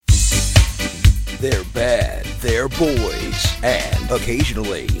They're bad, they're boys, and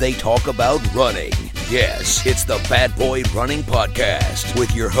occasionally they talk about running. Yes, it's the Bad Boy Running Podcast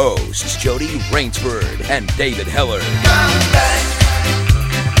with your hosts, Jody Rainsford and David Heller. Come back,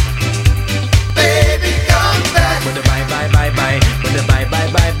 baby, come back. When the bye, when the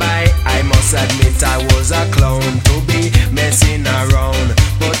bye, I must admit I was a clown to be messing around.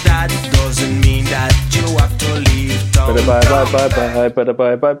 But that doesn't mean that you have to leave town.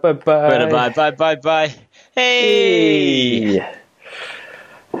 Bye. Hey!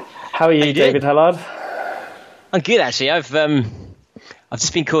 How are you, David Hallard? I'm good, actually. I've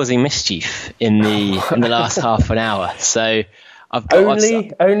just been causing mischief in the last half an hour. So I've got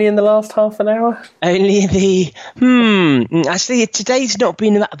only in the last half an hour. Actually, today's not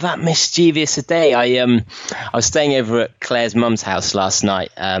been that mischievous a day. I was staying over at Claire's mum's house last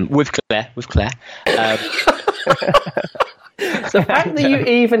night with Claire. The fact that you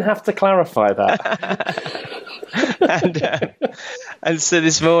even have to clarify that. And so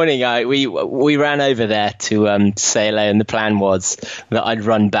this morning we ran over there to say hello, and the plan was that I'd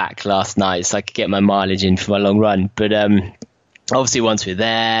run back last night so I could get my mileage in for my long run. But obviously once we were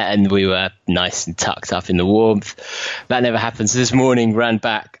there and we were nice and tucked up in the warmth, that never happened. So this morning ran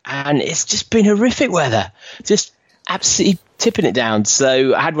back, and it's just been horrific weather, just absolutely tipping it down.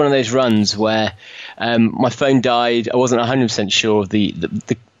 So I had one of those runs where my phone died. I wasn't 100% sure of the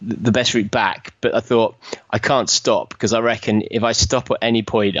best route back, but I thought I can't stop, because I reckon if I stop at any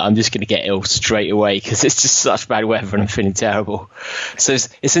point I'm just going to get ill straight away, because it's just such bad weather and I'm feeling terrible. So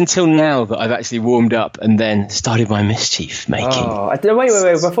it's until now that I've actually warmed up and then started my mischief making. Oh,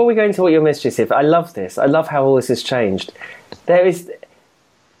 wait. Before we go into what your mischief is, I love this. I love how all this has changed.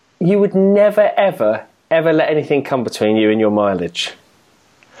 You would never, ever let anything come between you and your mileage.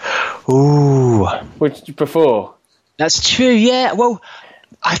 Ooh. Which before? That's true, yeah. Well,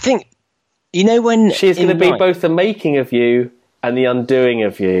 I think, when she's going to be both the making of you and the undoing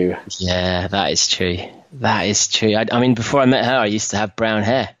of you. Yeah, that is true. I mean, before I met her, I used to have brown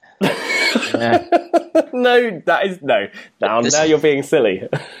hair. Yeah. No. Now you're being silly.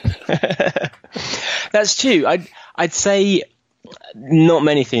 That's true. I'd say not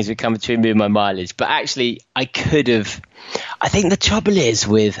many things would come between me and my mileage, but actually I could have. I think the trouble is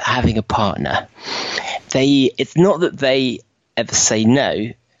with having a partner, it's not that they ever say no,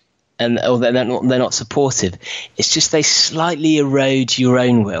 or they're not supportive. It's just they slightly erode your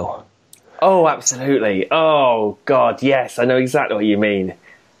own will. Oh, absolutely. Oh God, yes, I know exactly what you mean.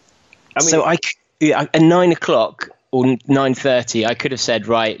 So at 9 o'clock or 9:30, I could have said,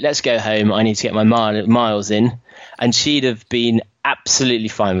 right, let's go home. I need to get my miles in, and she'd have been absolutely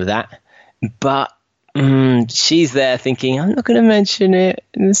fine with that. But she's there thinking, I'm not going to mention it,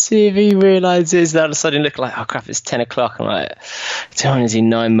 and see if he realises. That all of a sudden look like, oh crap, it's 10 o'clock. I'm like,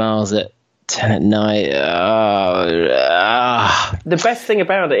 209 miles at 10 at night. The best thing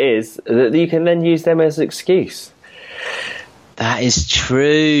about it is that you can then use them as an excuse. That is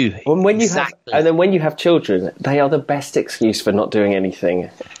true. When you have children, they are the best excuse for not doing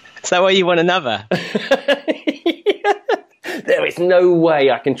anything. Is that why you want another? There is no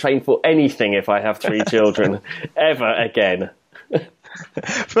way I can train for anything if I have 3 children ever again.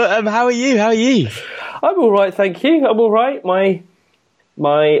 But how are you? I'm all right, thank you. I'm all right.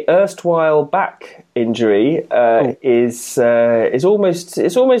 My erstwhile back injury is almost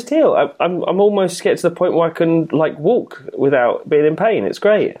healed. I'm almost get to the point where I can walk without being in pain. It's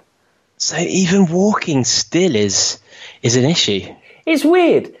great. So even walking still is an issue. It's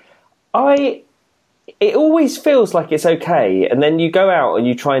weird. It always feels like it's okay, and then you go out and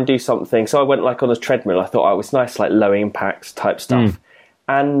you try and do something. So I went on a treadmill. I thought it was nice, low impact type stuff,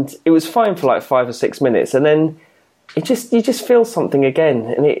 and it was fine for 5 or 6 minutes, and then you just feel something again,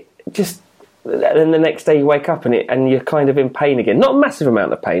 and then the next day you wake up and you're kind of in pain again. Not a massive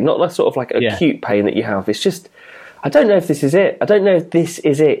amount of pain, not acute pain that you have. It's just, I don't know if this is it. I don't know if this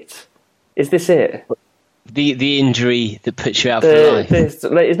is it. Is this it? The injury that puts you out for life.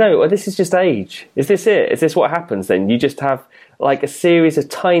 This is just age. Is this it? Is this what happens then? You just have a series of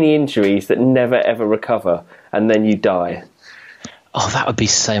tiny injuries that never ever recover, and then you die. Oh, that would be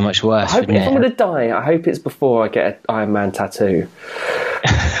so much worse. If I'm going to die, I hope it's before I get an Iron Man tattoo,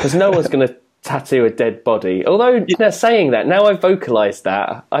 because no one's going to tattoo a dead body. Although, saying that, now I've vocalised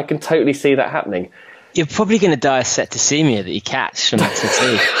that, I can totally see that happening. You're probably going to die of septicemia that you catch from that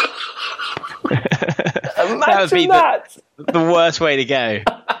tattoo. Imagine that. The worst way to go.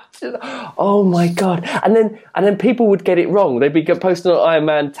 Oh my God. And then people would get it wrong. They'd be posting on Iron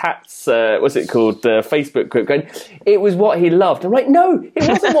Man Tats, what's it called, Facebook group, going, it was what he loved. I'm like, no, it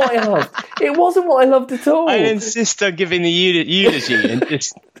wasn't what I loved. It wasn't what I loved at all. I insist on giving the eulogy and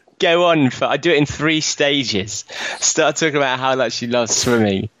just go on I do it in 3 stages. Start talking about how much she loves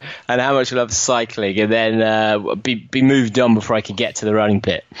swimming and how much she loves cycling, and then be moved on before I could get to the running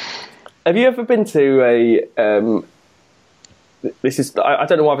bit. Have you ever been to a? I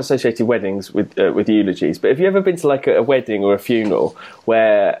don't know why I've associated weddings with eulogies, but have you ever been to like a wedding or a funeral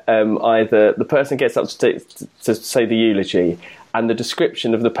where either the person gets up to say the eulogy, and the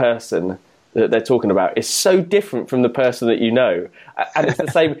description of the person that they're talking about is so different from the person that you know, and it's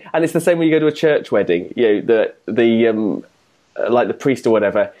the same. And it's the same when you go to a church wedding. You know, the like the priest or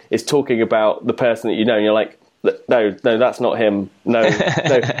whatever is talking about the person that you know, and you're like, no, that's not him. No.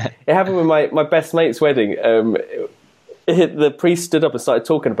 It happened with my best mate's wedding. The priest stood up and started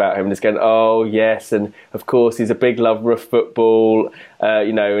talking about him, and he's going, "Oh yes, and of course he's a big lover of football,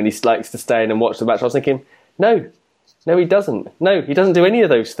 and he likes to stay in and watch the match." I was thinking, no, he doesn't. No, he doesn't do any of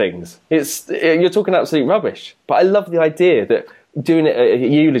those things. You're talking absolute rubbish. But I love the idea that doing it at a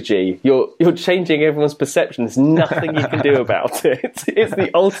eulogy, you're changing everyone's perception. There's nothing you can do about it. It's the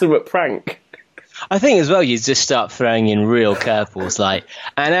ultimate prank. I think as well, you just start throwing in real curveballs,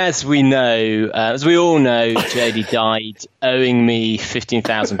 and as we know, as we all know, Jodie died owing me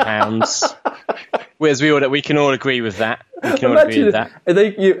 £15,000. Whereas we can all agree with that. We can all agree with that.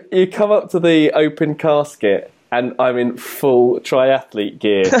 You come up to the open casket, and I'm in full triathlete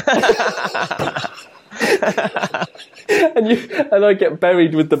gear. and I get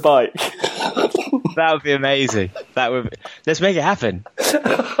buried with the bike. That would be amazing. Let's make it happen.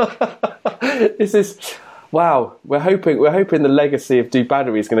 This is wow. We're hoping the legacy of Do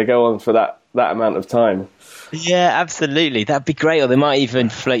Battery is going to go on for that amount of time. Yeah, absolutely. That'd be great. Or they might even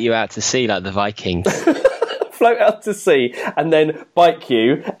float you out to sea like the Vikings. Float out to sea and then bike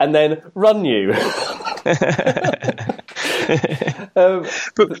you and then run you.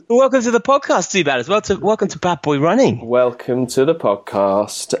 But welcome to the podcast, Do Batters. Welcome to Bad Boy Running. Welcome to the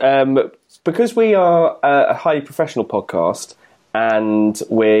podcast. Because we are a highly professional podcast, and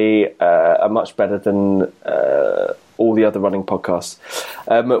we are much better than all the other running podcasts,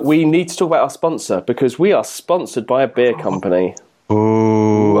 we need to talk about our sponsor, because we are sponsored by a beer company.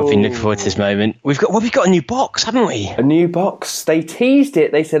 Ooh, I've been looking forward to this moment. We've got a new box, haven't we? A new box. They teased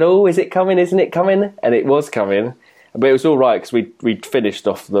it. They said, "Oh, is it coming? Isn't it coming?" And it was coming, but it was all right because we'd finished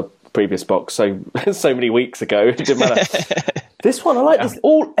off the previous box so many weeks ago. It didn't matter. This one, I like this.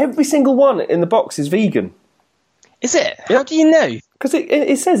 Every single one in the box is vegan. Is it? Yeah. How do you know? Because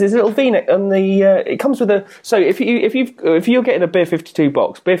it says there's a little V-neck on the. It comes with a. So if you're getting a Beer 52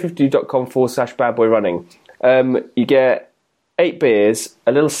 box, beer52.com/badboyrunning, you get 8 beers,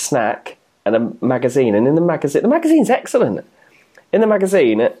 a little snack, and a magazine. And in the magazine's excellent. In the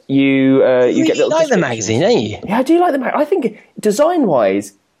magazine, you get little. You like the magazine, don't you? Yeah, I do like the magazine. I think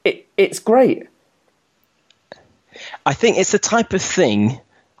design-wise, it's great. I think it's the type of thing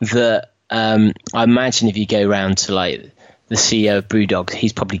that I imagine if you go around to like the CEO of Brewdog,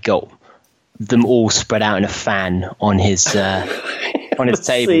 he's probably got them all spread out in a fan on his table.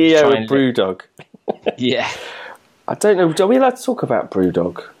 CEO of Brewdog. Yeah. I don't know. Are we allowed to talk about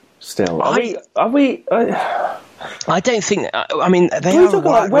Brewdog still? Are we? I don't think. I mean, they are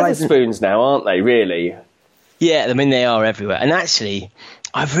like Wetherspoons now, aren't they? Really? Yeah. I mean, they are everywhere. And actually,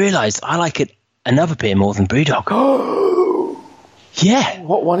 I've realised I like another beer more than Brewdog. Yeah.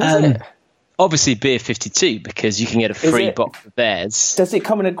 What one is it? Obviously, Beer 52, because you can get a free box of theirs. Does it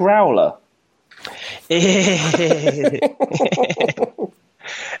come in a growler?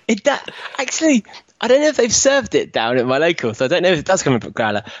 Actually, I don't know if they've served it down at my local, so I don't know if it does come in a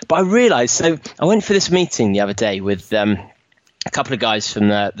growler. But I realised, so I went for this meeting the other day with a couple of guys from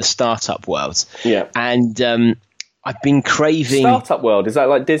the startup world. Yeah. And I've been craving... Startup world? Is that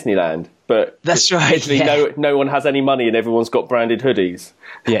like Disneyland? But that's right. Yeah. No one has any money and everyone's got branded hoodies.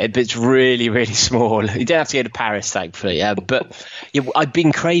 Yeah, it's really, really small. You don't have to go to Paris, thankfully. But yeah, I've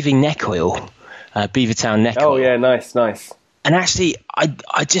been craving neck oil, Beavertown neck oil. Oh, yeah, nice. And actually,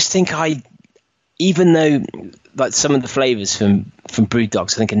 I just think even though like some of the flavours from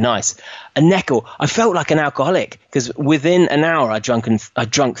Brewdogs I think are nice, a neck oil, I felt like an alcoholic because within an hour I drunk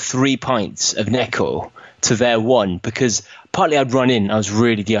 3 pints of neck oil to their one, because partly I'd run in, I was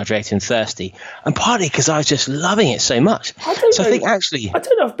really dehydrated and thirsty, and partly because I was just loving it so much. I don't know if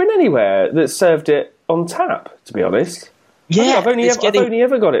I've been anywhere that served it on tap, to be honest. Yeah, I've only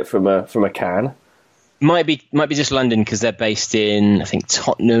ever got it from a can. Might be just London because they're based in, I think,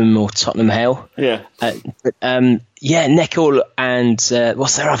 Tottenham or Tottenham Hale. Yeah. Neck oil and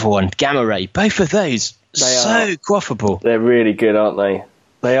what's their other one? Gamma Ray. Both of those so quaffable. They're really good, aren't they?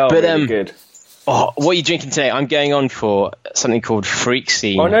 They are really good. Oh, what are you drinking today? I'm going on for something called Freak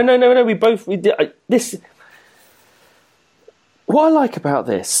Scene. Oh no! We did this. What I like about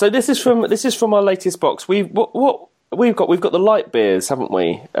this, so this is from our latest box. We've got the light beers, haven't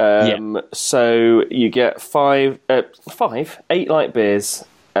we? So you get 8 light beers,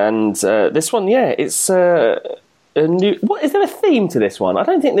 and this one, it's a new. What is there a theme to this one? I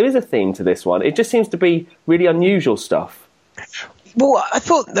don't think there is a theme to this one. It just seems to be really unusual stuff. Well, I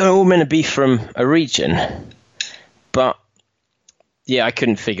thought they were all meant to be from a region, but yeah, I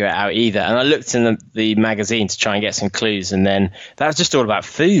couldn't figure it out either. And I looked in the magazine to try and get some clues, and then that was just all about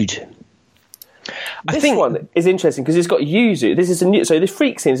food. This one is interesting because it's got yuzu. This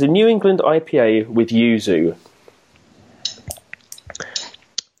Freak Scene is a New England IPA with yuzu.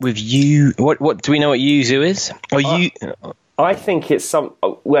 With what do we know what yuzu is? I think it's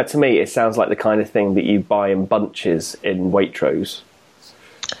to me it sounds like the kind of thing that you buy in bunches in Waitrose.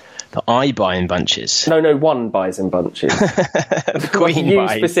 That I buy in bunches? No, one buys in bunches. The Queen you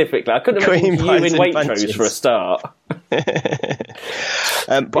buys. Specifically. I couldn't imagine you in Waitrose for a start. It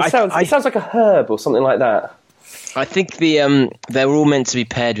sounds like a herb or something like that. I think they were all meant to be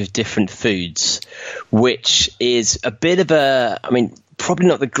paired with different foods, which is a bit of probably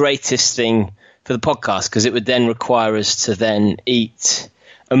not the greatest thing for the podcast, because it would then require us to then eat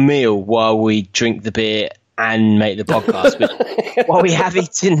a meal while we drink the beer and make the podcast. But while we have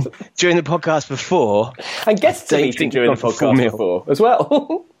eaten during the podcast before, and guests have eaten during the podcast before as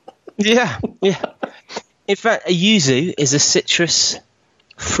well. Yeah. In fact, a yuzu is a citrus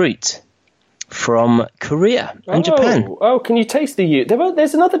fruit from Korea and Japan. Oh, can you taste the yuzu?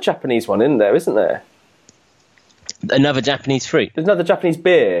 There's another Japanese one in there, isn't there? Another Japanese fruit. There's another Japanese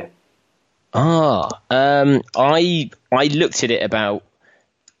beer. I looked at it about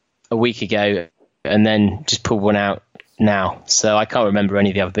a week ago and then just pulled one out now, so I can't remember any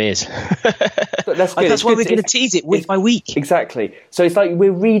of the other beers. But that's good. That's why we're going to tease it week by week. Exactly. So it's like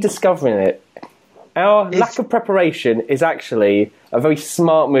we're rediscovering it. Our lack of preparation is actually a very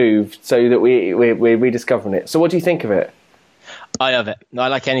smart move, so that we're rediscovering it. So what do you think of it? I love it. I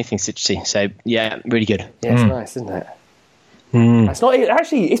like anything citrusy, so yeah, really good. Yeah, it's nice, isn't it? It's not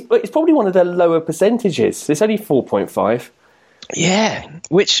actually. It's probably one of the lower percentages. It's only 4.5. Yeah,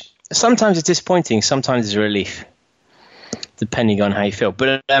 which sometimes is disappointing, sometimes is a relief, depending on how you feel.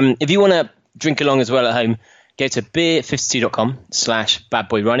 But if you want to drink along as well at home, go to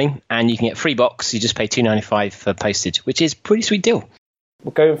beer52.com/badboyrunning, and you can get a free box. You just pay $2.95 for postage, which is a pretty sweet deal.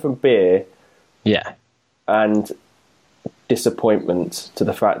 We're going from beer, yeah, and disappointment to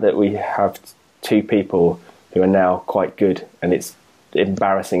the fact that we have 2 people who are now quite good, and it's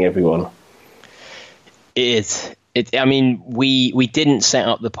embarrassing everyone. It is. We didn't set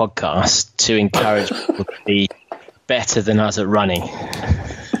up the podcast to encourage people to be better than us at running.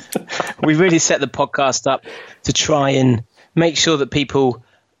 We really set the podcast up to try and make sure that people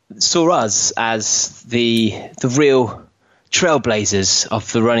saw us as the real trailblazers of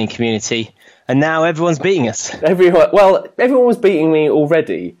the running community, and now everyone's beating us. Everyone was beating me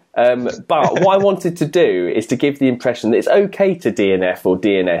already. But what I wanted to do is to give the impression that it's okay to DNF or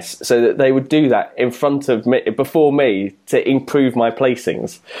DNS, so that they would do that in front of me, before me, to improve my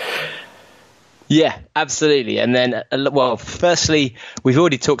placings. Yeah, absolutely. And then, firstly, we've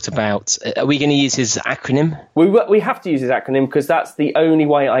already talked about, are we going to use his acronym? We have to use his acronym because that's the only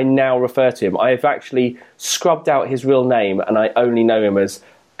way I now refer to him. I have actually scrubbed out his real name, and I only know him as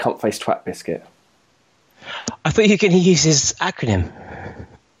Cuntface Twat Biscuit. I thought you were going to use his acronym.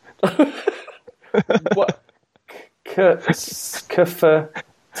 What? It's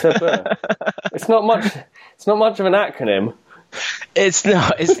not much. It's not much of an acronym. It's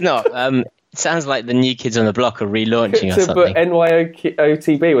not. It sounds like the New Kids on the Block are relaunching or something. But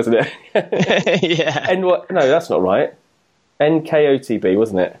NYOTB, wasn't it? Yeah. No, that's not right. NKOTB,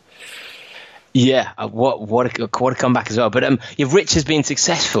 wasn't it? Yeah. What a comeback as well. But Rich has been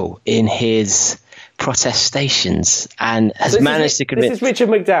successful in his protestations and has managed to convince. This is Richard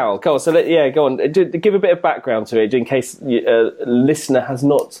McDowell. Go on. So go on. Give a bit of background to it in case a listener has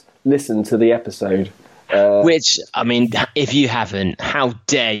not listened to the episode. If you haven't, how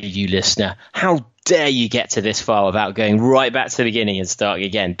dare you, listener? How dare you get to this far without going right back to the beginning and starting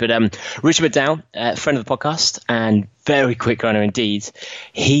again? But Richard McDowell, friend of the podcast and very quick runner indeed,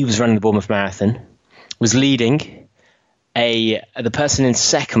 he was running the Bournemouth Marathon, was leading. The person in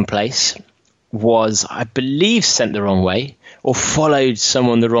second place was, I believe, sent the wrong way or followed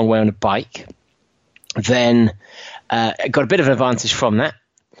someone the wrong way on a bike. Then got a bit of an advantage from that.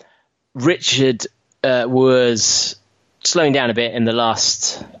 Richard was slowing down a bit in the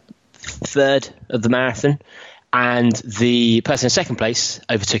last third of the marathon, and the person in second place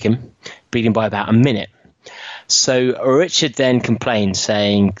overtook him, beating by about a minute. So Richard then complained,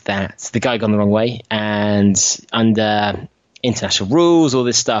 saying that the guy had gone the wrong way, and under international rules, all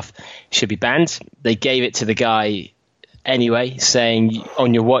this stuff should be banned. They gave it to the guy anyway, saying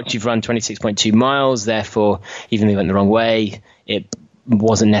on your watch you've run 26.2 miles, therefore even though you went the wrong way, it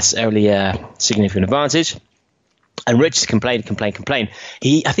wasn't necessarily a significant advantage. And Rich complained.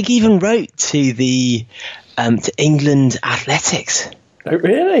 I think he even wrote to the to England Athletics. Oh,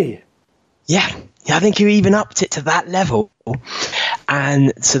 really? Yeah, I think he even upped it to that level.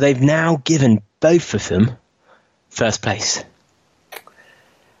 And so they've now given both of them first place.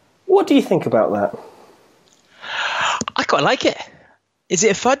 What do you think about that? I quite like it. Is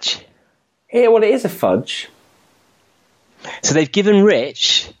it a fudge? Yeah, well, it is a fudge. So they've given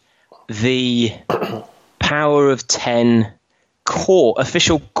Rich the Power of 10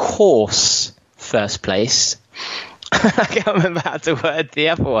 official course first place. I can't remember how to word the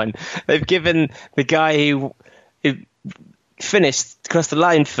other one. They've given the guy who finished across the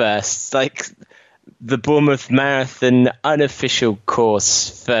line first, like the Bournemouth Marathon unofficial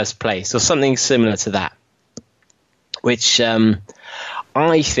course first place, or something similar to that. Which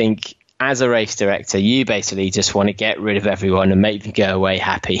I think, as a race director, you basically just want to get rid of everyone and make them go away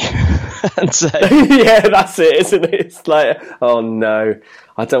happy. And so, yeah, that's it, isn't it? It's like, oh no,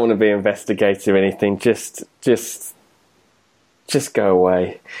 I don't want to be investigated or anything. Just go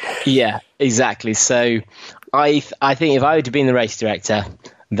away. Yeah, exactly. So I think if I would have been the race director,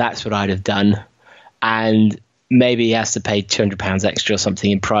 that's what I'd have done. And maybe he has to pay £200 extra or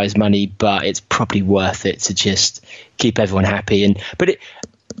something in prize money, but it's probably worth it to just keep everyone happy. But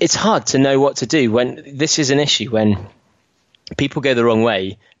it's hard to know what to do when this is an issue, when people go the wrong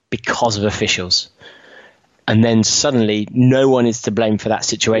way because of officials. And then suddenly no one is to blame for that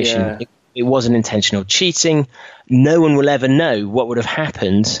situation. Yeah. It wasn't intentional cheating. No one will ever know what would have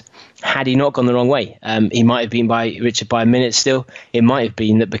happened had he not gone the wrong way. He might have been by Richard by a minute still. It might have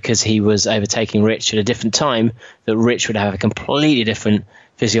been that because he was overtaking Rich at a different time, that Rich would have a completely different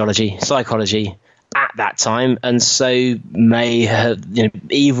physiology, psychology at that time, and so may have,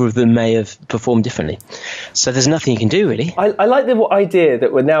 either of them may have performed differently. So there's nothing you can do, really. I like the idea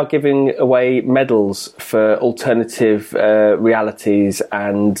that we're now giving away medals for alternative realities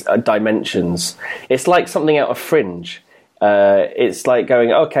and dimensions. It's like something out of Fringe. It's like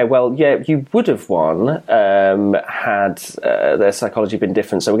going, okay, well, yeah, you would have won had their psychology been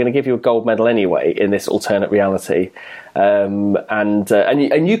different. So we're going to give you a gold medal anyway in this alternate reality, and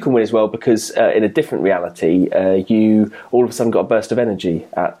you can win as well because in a different reality, you all of a sudden got a burst of energy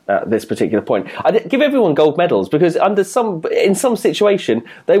at this particular point. Give everyone gold medals because in some situation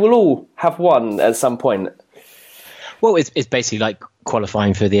they will all have won at some point. Well, it's basically like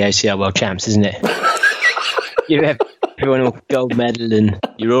qualifying for the ACL World Champs, isn't it? You have everyone will gold medal and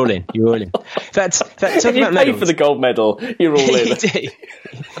you're all in. In fact, talking about medals, for the gold medal, you're all in.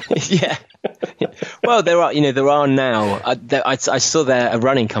 Yeah. Well, there are now. I saw a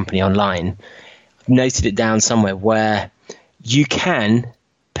running company online. I've noted it down somewhere where you can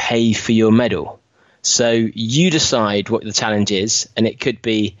pay for your medal. So you decide what the challenge is, and it could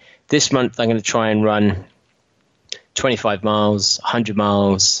be this month I'm going to try and run 25 miles, 100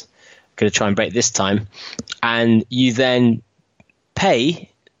 miles. Going to try and break this time, and you then pay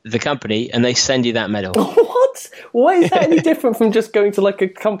the company and they send you that medal. What? Why is that any different from just going to like a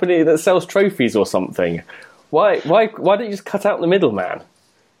company that sells trophies or something? Why don't you just cut out the middleman?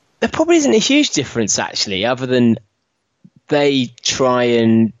 There probably isn't a huge difference actually, other than they try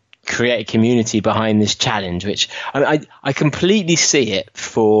and create a community behind this challenge, which I completely see it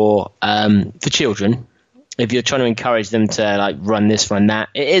for children. If you're trying to encourage them to run this, run that,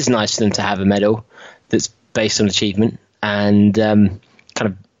 it is nice for them to have a medal that's based on achievement and kind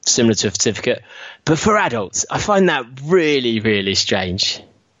of similar to a certificate. But for adults, I find that really, really strange.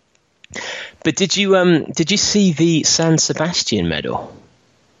 But did you see the San Sebastian medal?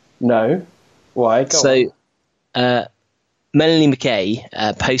 No. Why? Go on. Melanie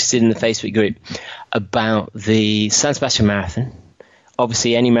McKay posted in the Facebook group about the San Sebastian Marathon.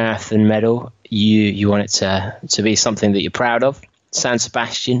 Obviously, any marathon medal, you want it to be something that you're proud of. San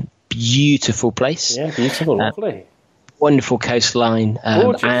Sebastian, beautiful place. Yeah, beautiful, lovely. Wonderful coastline.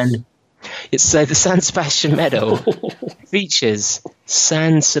 And it's the San Sebastian medal features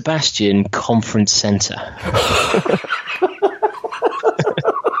San Sebastian Conference Centre.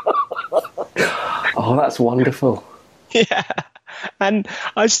 Oh, that's wonderful. Yeah, and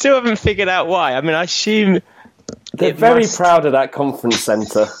I still haven't figured out why. I mean, I assume they're very proud of that conference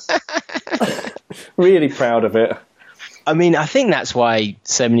centre. Really proud of it. I mean, I think that's why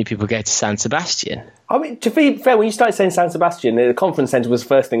so many people go to San Sebastian. I mean, to be fair, when you started saying San Sebastian, the conference centre was the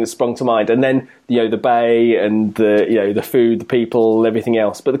first thing that sprung to mind, and then the bay and the food, the people, everything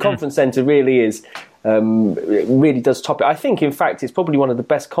else. But the conference centre really is it really does top it. I think, in fact, it's probably one of the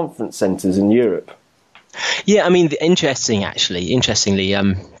best conference centres in Europe. Yeah, I mean, interestingly,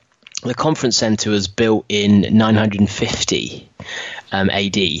 the conference centre was built in 950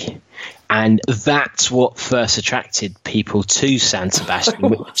 AD. And that's what first attracted people to San Sebastian.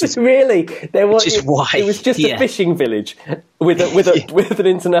 Which is, really? Which is why it was just a fishing village with an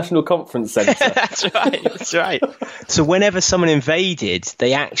international conference centre. That's right. So whenever someone invaded,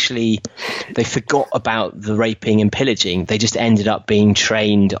 they forgot about the raping and pillaging. They just ended up being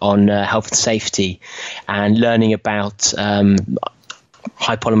trained on health and safety and learning about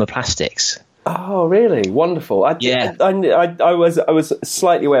high polymer plastics. Oh, really? Wonderful. I was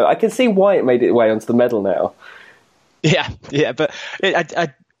slightly aware. I can see why it made its way onto the medal now. Yeah, but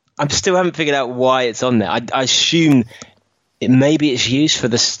I still haven't figured out why it's on there. I assume maybe it's used for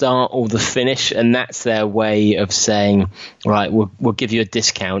the start or the finish, and that's their way of saying, right, we'll give you a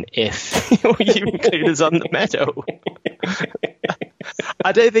discount if you include us on the medal.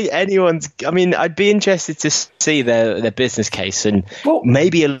 I don't think I'd be interested to see their business case, and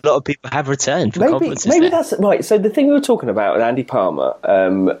maybe a lot of people have returned for conferences. Maybe that's right. So the thing we were talking about with Andy Palmer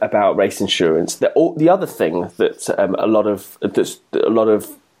about race insurance, the other thing that a lot of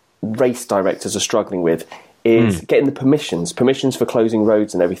race directors are struggling with is getting the permissions for closing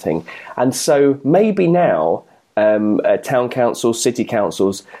roads and everything. And so maybe now town councils, city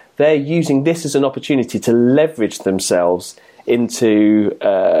councils, they're using this as an opportunity to leverage themselves into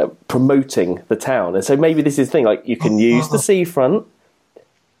promoting the town. And so maybe this is the thing, like you can use the seafront,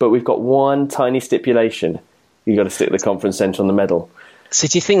 but we've got one tiny stipulation. You've got to stick the conference centre on the medal. So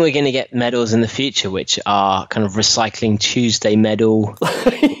do you think we're going to get medals in the future which are kind of Recycling Tuesday medal?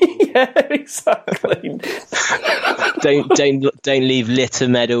 Yeah, exactly. don't leave litter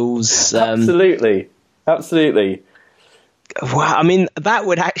medals. Absolutely. Wow, I mean, that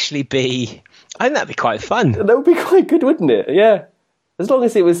would actually be... I think that'd be quite fun. That would be quite good, wouldn't it? Yeah, as long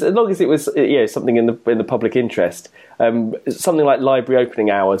as it was, something in the public interest. Something like library opening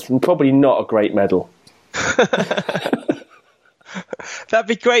hours, and probably not a great medal. That'd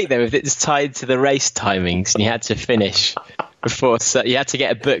be great though if it's tied to the race timings and you had to finish before. So you had to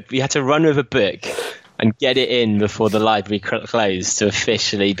get a book. You had to run with a book and get it in before the library closed to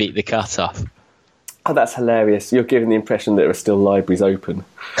officially beat the cut-off. Oh, that's hilarious. You're giving the impression that there are still libraries open.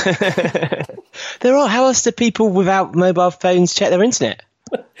 There are. How else do people without mobile phones check their internet?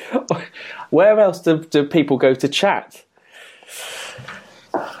 Where else do people go to chat?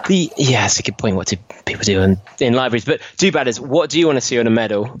 That's a good point. What do people do in libraries? But do-badders, what do you want to see on a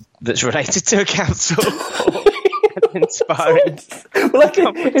medal that's related to a council? Inspiring. Well,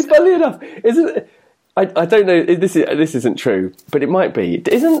 it's funny enough, isn't it? I don't know. This isn't true, but it might be.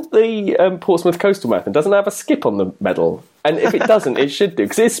 Isn't the Portsmouth Coastal Marathon doesn't have a skip on the medal? And if it doesn't, it should do,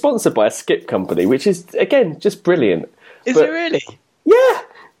 because it's sponsored by a skip company, which is again just brilliant. Is it really? Yeah.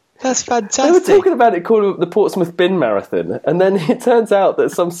 That's fantastic. They were talking about it called the Portsmouth Bin Marathon, and then it turns out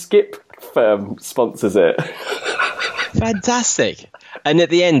that some skip firm sponsors it. Fantastic. And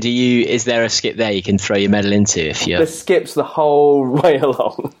at the end, is there a skip there you can throw your medal into if you? The skip's the whole way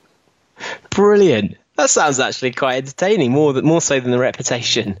along. Brilliant. That sounds actually quite entertaining, more so than the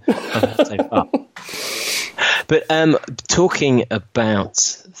reputation I've had so far. But talking about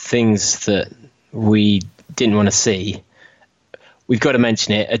things that we didn't want to see, we've got to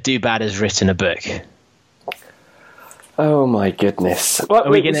mention it. A do-bad has written a book. Oh my goodness! Are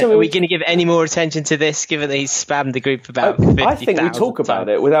we going to give any more attention to this, given that he's spammed the group about 50,000 I think we talk about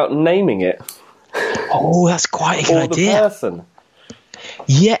it without naming it. Oh, that's quite a good idea. Or the person.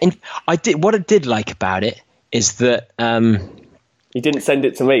 Yeah, and what I did like about it is that he didn't send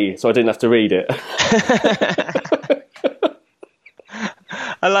it to me, so I didn't have to read it.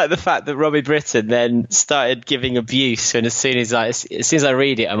 I like the fact that Robbie Britton then started giving abuse, and as soon as I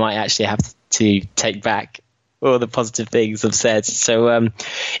read it, I might actually have to take back all the positive things I've said. So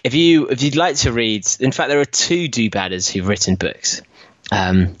if you'd like to read, in fact, there are two do-badders who've written books.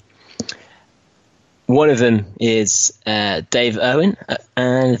 One of them is Dave Owen,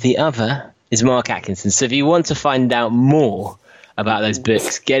 and the other is Mark Atkinson. So if you want to find out more about those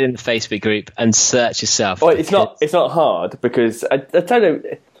books, get in the Facebook group and search yourself. Well, it's not hard, because I tell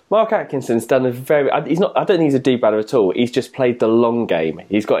you, Mark Atkinson's done I don't think he's a do-badder at all. He's just played the long game.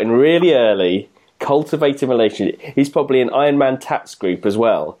 He's got in really early, cultivating relationship. He's probably an Ironman Tats group as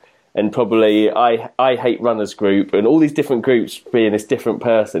well, and probably I Hate Runners group, and all these different groups being this different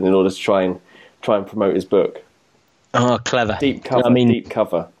person in order to try and promote his book. Oh, clever. Deep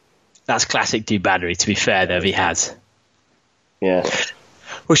cover. That's classic do-baddery, to be fair, though, he has. Yeah.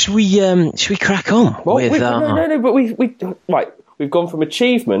 Well, should we crack on? But we've gone from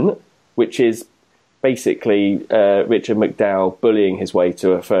achievement, which is basically Richard McDowell bullying his way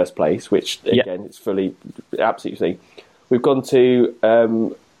to a first place, which again is fully absolutely. We've gone to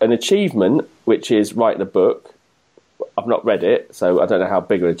an achievement, which is write the book. I've not read it, so I don't know how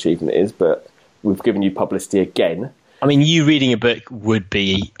big an achievement it is, but we've given you publicity again. I mean, you reading a book would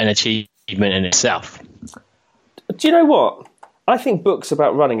be an achievement in itself. Do you know what? I think books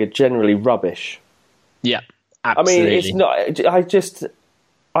about running are generally rubbish. Yeah, absolutely. I mean, it's not.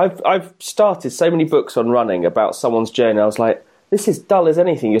 I've started so many books on running about someone's journey. I was like, this is dull as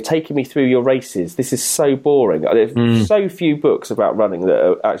anything. You're taking me through your races. This is so boring. There's so few books about running that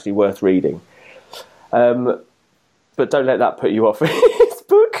are actually worth reading. But don't let that put you off this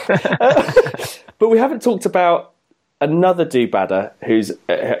book. But we haven't talked about another do-badder who's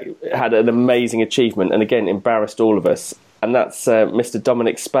had an amazing achievement and again embarrassed all of us, and that's Mr.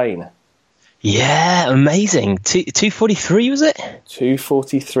 Dominic Spain. Yeah, amazing. 2:43 was it?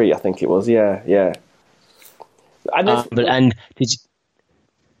 2:43, I think it was. Yeah. And did you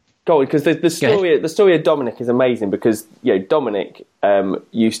go on? Because the story of Dominic is amazing because Dominic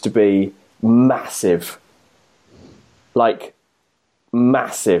used to be massive, like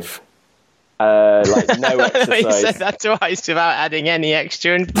massive. Like no exercise. You said that twice without adding any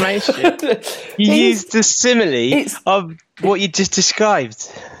extra information. You used the simile of what you just described.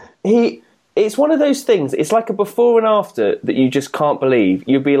 It's one of those things. It's like a before and after that you just can't believe.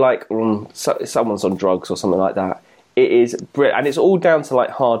 You'd be like, someone's on drugs or something like that. It is, and it's all down to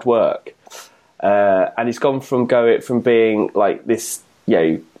like hard work. And he's gone from being like this.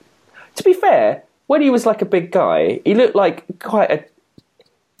 To be fair, when he was like a big guy, he looked like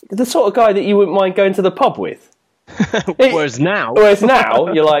the sort of guy that you wouldn't mind going to the pub with. Whereas now,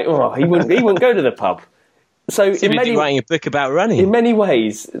 you're like, he wouldn't go to the pub. So in many writing a book about running. In many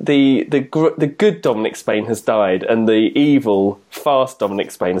ways, the good Dominic Spain has died, and the evil, fast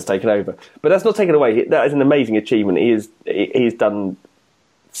Dominic Spain has taken over. But that's not taken away. That is an amazing achievement. He's done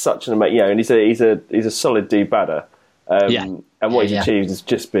such an amazing, and he's a solid do-badder. And what he's achieved has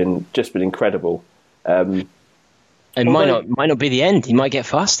just been incredible. And might not be the end. He might get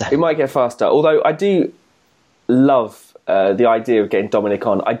faster. He might get faster. Although I do love the idea of getting Dominic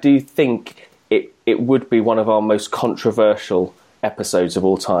on. I do think it would be one of our most controversial episodes of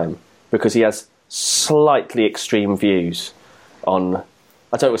all time because he has slightly extreme views on.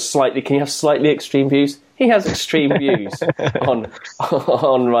 I don't know. Slightly. Can you have slightly extreme views? He has extreme views on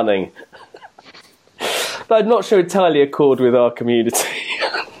running. That I'm not sure entirely accord with our community.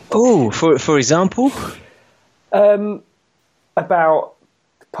 Oh, for example. About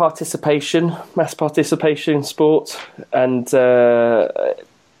participation, mass participation in sport, and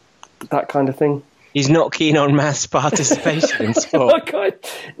that kind of thing. He's not keen on mass participation in sport.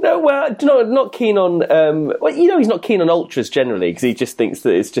 Not keen on. He's not keen on ultras generally because he just thinks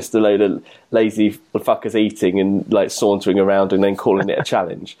that it's just a load of lazy fuckers eating and like sauntering around and then calling it a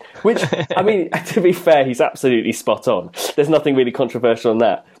challenge. Which, I mean, to be fair, he's absolutely spot on. There's nothing really controversial on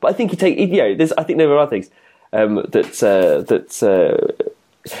that. But I think I think there are other things.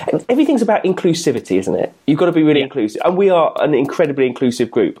 Everything's about inclusivity, isn't it? You've got to be really inclusive, and we are an incredibly inclusive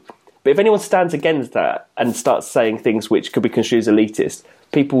group. But if anyone stands against that and starts saying things which could be construed as elitist,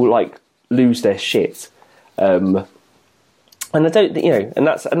 people like lose their shit. And I don't, and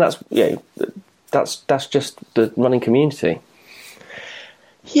that's just the running community.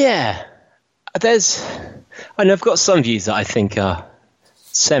 Yeah, I've got some views that I think are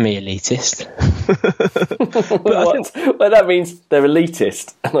semi-elitist. Well, that means they're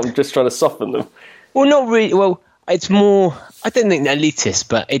elitist, and I'm just trying to soften them. Well, not really. Well, it's more. I don't think they're elitist,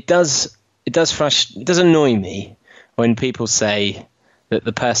 but it does annoy me when people say that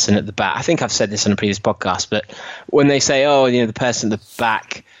the person at the back. I think I've said this on a previous podcast, but when they say, the person at the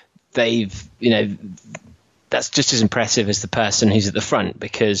back, that's just as impressive as the person who's at the front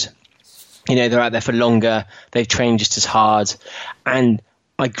because they're out there for longer, they've trained just as hard, and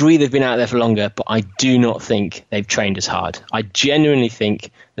I agree they've been out there for longer, but I do not think they've trained as hard. I genuinely think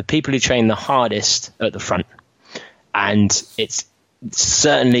the people who train the hardest are at the front. And it's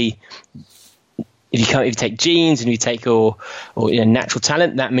certainly, if you take genes and you take or natural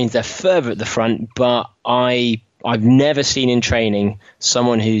talent, that means they're further at the front. But I've never seen in training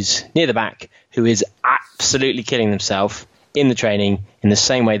someone who's near the back who is absolutely killing themselves in the training in the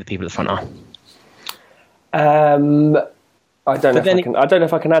same way that people at the front are. I don't know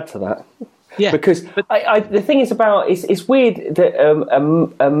if I can add to that. Yeah, because the thing is it's weird that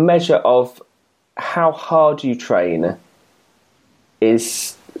a measure of how hard you train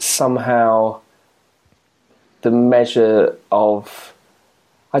is somehow the measure of.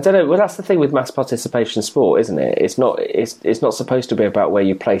 I don't know. Well, that's the thing with mass participation sport, isn't it? It's not supposed to be about where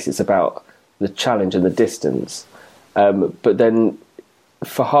you place. It's about the challenge and the distance. But then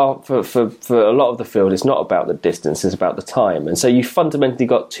for a lot of the field, it's not about the distance, it's about the time. And so you fundamentally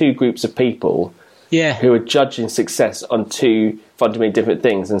got two groups of people who are judging success on two fundamentally different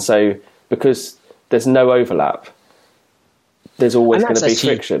things. And so because there's no overlap, there's always going to be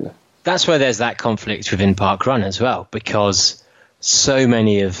friction. That's where there's that conflict within parkrun as well, because so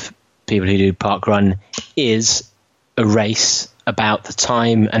many of people who do parkrun is a race about the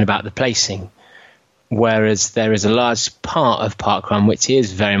time and about the placing, whereas there is a large part of parkrun which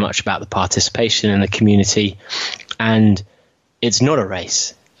is very much about the participation and the community, and it's not a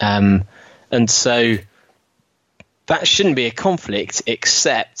race. And so that shouldn't be a conflict,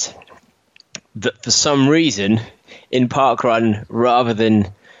 except that for some reason in parkrun, rather than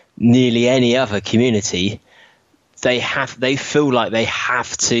nearly any other community, they feel like they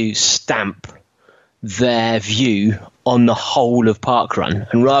have to stamp their view on the whole of parkrun,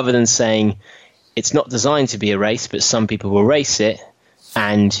 and rather than saying it's not designed to be a race, but some people will race it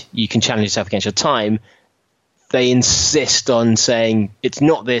and you can challenge yourself against your time, they insist on saying it's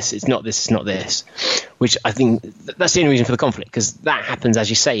not this, it's not this, it's not this, which I think that's the only reason for the conflict, because that happens, as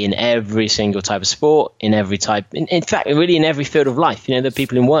you say, in every single type of sport, in every type, in fact, really in every field of life. You know, there are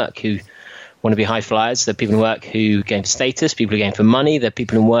people in work who want to be high flyers, there are people in work who are going for status, people who are going for money, there are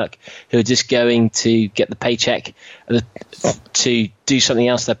people in work who are just going to get the paycheck to do something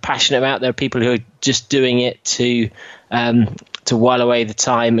else they're passionate about. There are people who are just doing it to while away the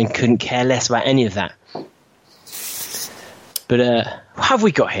time and couldn't care less about any of that. But how have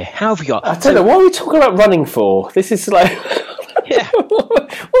we got here? How have we got? I don't know. What are we talking about running for? This is like... Yeah.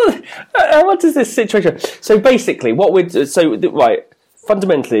 What is this situation? So basically,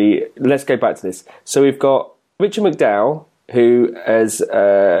 fundamentally, let's go back to this. So we've got Richard McDowell, who has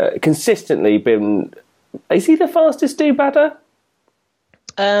consistently been... Is he the fastest do-badder?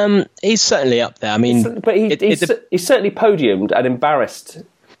 He's certainly up there. I mean... But he's certainly podiumed and embarrassed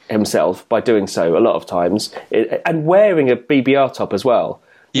himself by doing so a lot of times, and wearing a BBR top as well.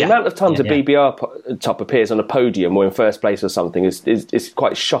 The amount of times a BBR top appears on a podium or in first place or something is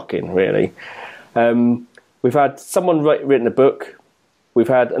quite shocking, really. We've had someone written a book. We've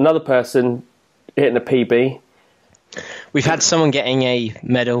had another person hitting a PB. We've had someone getting a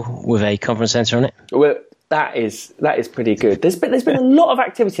medal with a conference centre on it. Well, that is pretty good. There's been a lot of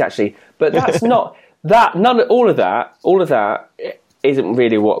activity actually, but that's not that. All of that isn't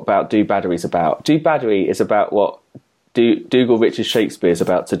really what Do Battery is about. Do Battery is about what Dougal Richard Shakespeare is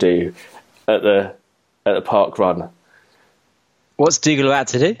about to do at the park run. What's Dougal about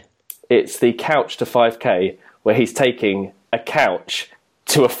to do? It's the couch to 5K, where he's taking a couch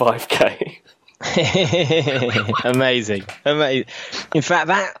to a 5K. Amazing. In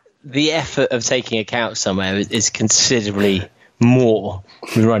fact, the effort of taking a couch somewhere is considerably more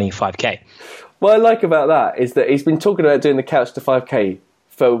than running a 5K. What I like about that is that he's been talking about doing the couch to 5K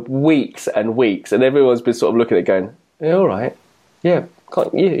for weeks and weeks, and everyone's been sort of looking at it going, yeah, all right. Yeah,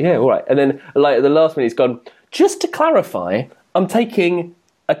 all right. And then like at the last minute he's gone, just to clarify, I'm taking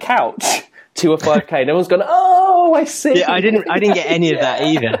a couch to a 5K. And everyone's gone, oh, I see. Yeah, I didn't get any of that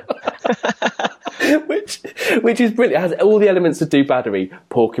either. Which is brilliant. It has all the elements of Do Battery.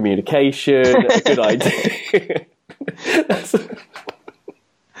 Poor communication, a good idea.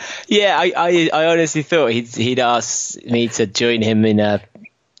 Yeah, I honestly thought he'd asked me to join him in a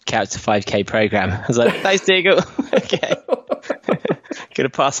couch to 5K program. I was like, thanks, Dougal. Okay. Gonna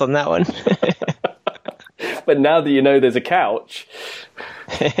pass on that one. But now that you know there's a couch.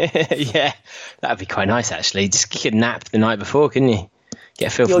 Yeah, that'd be quite nice actually. Just get napped the night before, couldn't you? Get a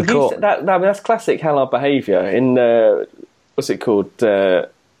feel for the court. That's classic Hallard behaviour in, what's it called?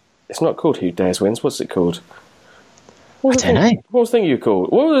 It's not called Who Dares Wins. What's it called? I don't know. What was the thing you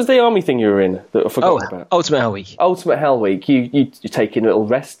called? What was the army thing you were in that I forgot about? Ultimate Hell Week. Ultimate Hell Week. You're taking little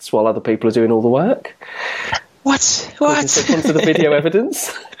rests while other people are doing all the work. What? According to the video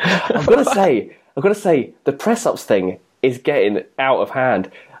evidence. I've got to say, the press-ups thing is getting out of hand.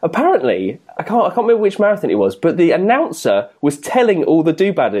 Apparently, I can't remember which marathon it was, but the announcer was telling all the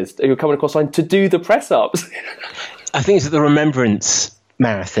do-badders who were coming across line to do the press-ups. I think it's the Remembrance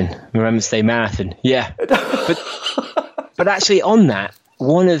Day Marathon. Yeah. But actually on that,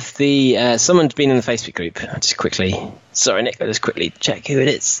 one of the... someone's been in the Facebook group. Sorry, Nick, I'll just quickly check who it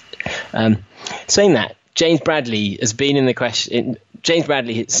is. Saying that, James Bradley has been in the question... James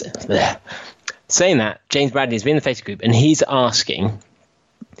Bradley has been in the Facebook group, and he's asking,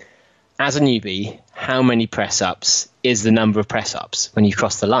 as a newbie, how many press-ups is the number of press-ups when you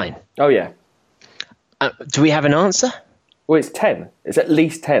cross the line? Oh, yeah. Do we have an answer? Well, it's 10. It's at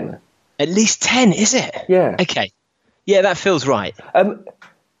least 10. At least 10, is it? Yeah. Okay. Yeah, that feels right.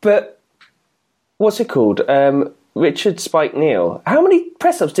 But what's it called? Richard Spike Neal. How many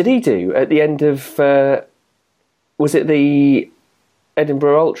press-ups did he do at the end of? Was it the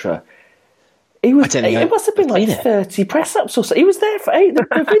Edinburgh Ultra? He was. It must have been like 30 press-ups or so. He was there for 8.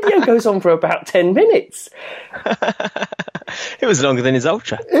 The video goes on for about 10 minutes. It was longer than his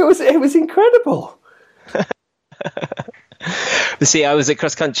Ultra. It was incredible. But see, I was at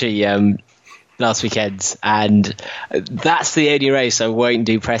cross country last weekend, and that's the only race I won't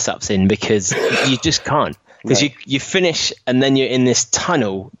do press-ups in, because you just can't. Because you finish and then you're in this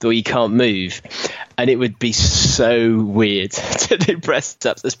tunnel that you can't move, and it would be so weird to do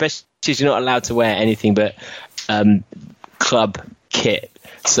press-ups, especially because you're not allowed to wear anything but club kit.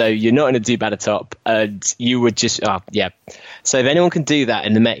 So you're not going to do batter top, and you would just So if anyone can do that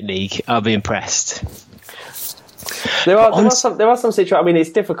in the Met League, I'll be impressed. There are some situations. I mean, it's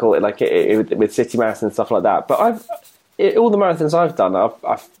difficult, like with city marathons and stuff like that. But all the marathons I've done,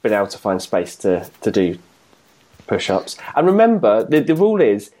 I've been able to find space to do push-ups. And remember, the rule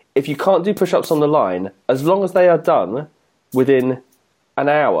is, if you can't do push-ups on the line, as long as they are done within an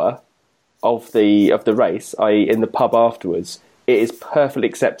hour of the race, i.e. in the pub afterwards, it is perfectly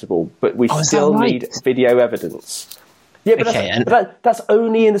acceptable. But we still need video evidence. Yeah, but that's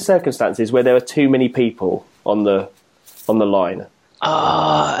only in the circumstances where there are too many people on the line.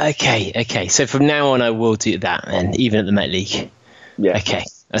 Okay. So from now on, I will do that, and even at the Met League. Yeah. Okay,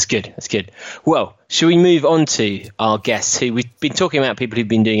 that's good. Well, should we move on to our guests, who we've been talking about, people who've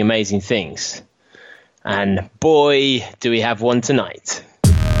been doing amazing things, and boy, do we have one tonight.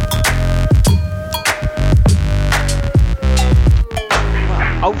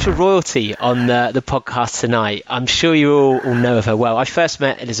 Ultra royalty on the podcast tonight. I'm sure you all know of her well. I first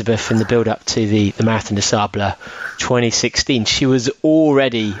met Elisabet in the build-up to the Marathon des Sables 2016. She was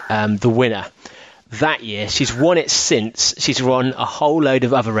already the winner that year. She's won it since. She's run a whole load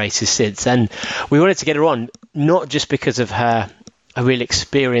of other races since. And we wanted to get her on, not just because of her real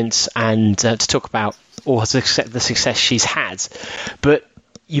experience and to talk about all the success she's had, but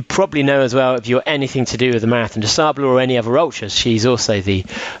you probably know as well, if you're anything to do with the Marathon des Sables or any other ultras, she's also the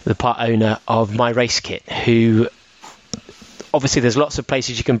part owner of My Race Kit, who obviously there's lots of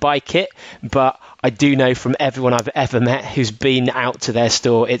places you can buy kit, but I do know from everyone I've ever met who's been out to their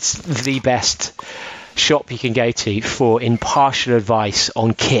store, it's the best shop you can go to for impartial advice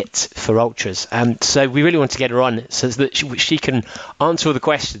on kit for ultras. So we really want to get her on so that she can answer all the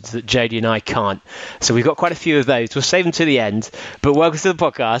questions that Jodie and I can't. So we've got quite a few of those. We'll save them to the end. But welcome to the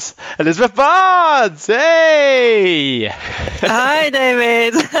podcast, Elisabet Barnes. Hey! Hi,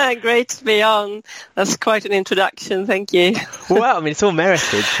 David. Great to be on. That's quite an introduction. Thank you. Well, I mean, it's all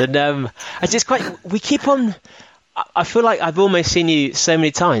merited. And we keep on. I feel like I've almost seen you so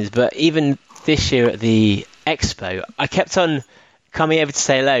many times, but even this year at the expo, I kept on coming over to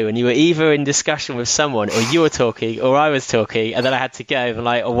say hello, and you were either in discussion with someone, or you were talking, or I was talking, and then I had to go. And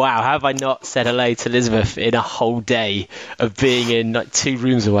like, oh wow, how have I not said hello to Elisabet in a whole day of being in like 2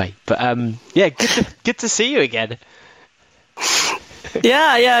 rooms away? But yeah, good to see you again.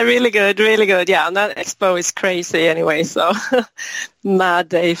 Yeah, really good. Yeah, and that expo is crazy anyway, so mad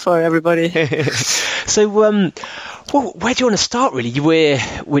day for everybody. So, well, where do you want to start? Really, you were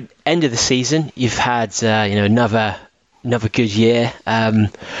with end of the season. You've had another good year.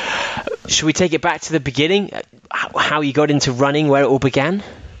 Should we take it back to the beginning? How you got into running, where it all began?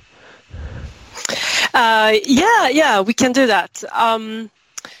 Yeah, we can do that.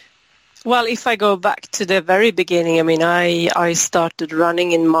 Well, if I go back to the very beginning, I mean, I started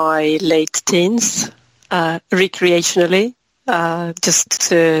running in my late teens, recreationally, just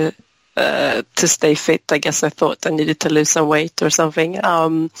to stay fit. I guess I thought I needed to lose some weight or something.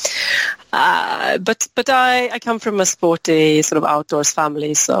 But I come from a sporty sort of outdoors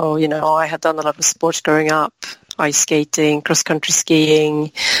family, so I had done a lot of sports growing up: ice skating, cross country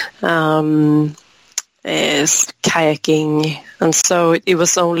skiing, kayaking, and so it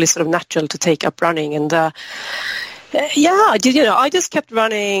was only sort of natural to take up running. And I just kept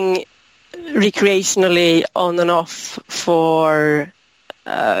running recreationally on and off for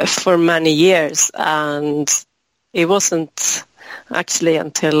many years, and it wasn't actually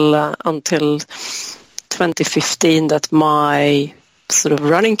until 2015 that my sort of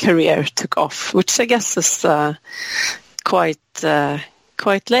running career took off, which I guess is quite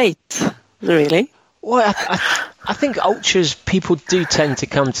late, really. Well, I think ultras, people do tend to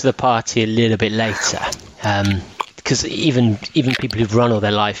come to the party a little bit later, because even people who've run all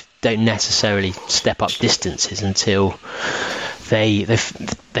their life don't necessarily step up distances until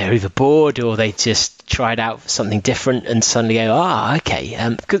they're either bored or they just tried out something different and suddenly go,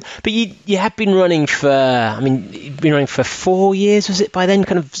 okay. But you have been running you've been running for 4 years, was it by then?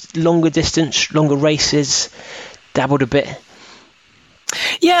 Kind of longer distance, longer races, dabbled a bit.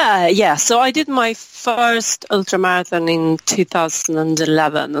 Yeah. So I did my first ultramarathon in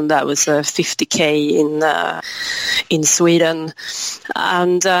 2011, and that was a 50K in Sweden.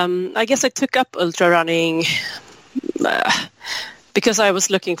 And I guess I took up ultra running because I was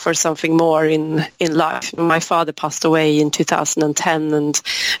looking for something more in life. My father passed away in 2010, and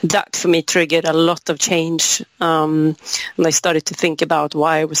that for me triggered a lot of change. And I started to think about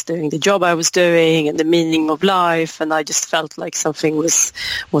why I was doing the job I was doing and the meaning of life, and I just felt like something was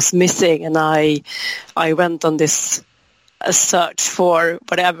missing. And I went on this search for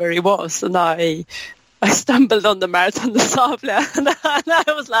whatever it was, and I stumbled on the Marathon des Sables, and I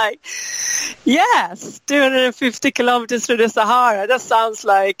was like, yes, 250 kilometers through the Sahara. That sounds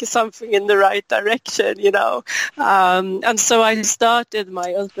like something in the right direction, And so I started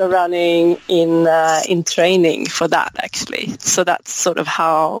my ultra running in training for that, actually. So that's sort of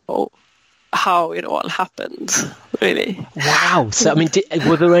how it all happened, really. Wow. So,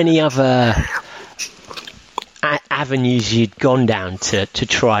 were there any other avenues you'd gone down to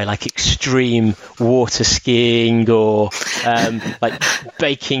try, like extreme water skiing or like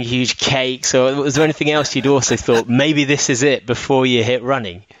baking huge cakes, or was there anything else you'd also thought maybe this is it before you hit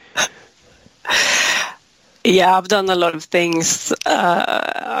running? Yeah, I've done a lot of things.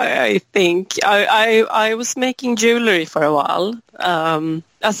 I think I was making jewelry for a while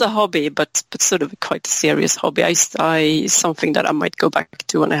as a hobby, but sort of quite a serious hobby. Something that I might go back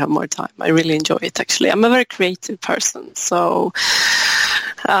to when I have more time. I really enjoy it, actually. I'm a very creative person, so.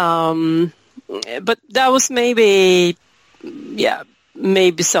 But that was maybe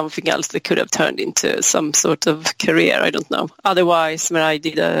something else that could have turned into some sort of career. I don't know. Otherwise, when I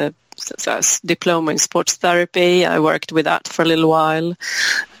did a diploma in sports therapy, I worked with that for a little while.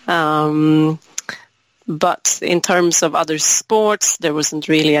 But in terms of other sports, there wasn't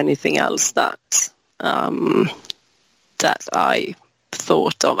really anything else that I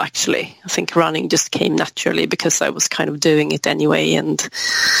thought of, actually. I think running just came naturally because I was kind of doing it anyway, and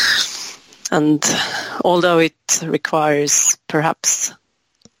although it requires perhaps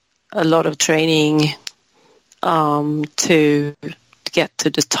a lot of training to get to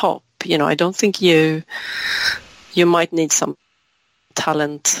the top, I don't think you might need some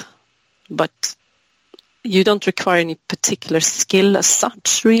talent, but you don't require any particular skill as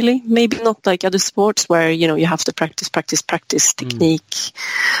such, really. Maybe not like other sports where, you have to practice technique,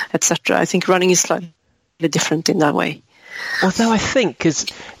 etc. I think running is slightly different in that way. Although I think, because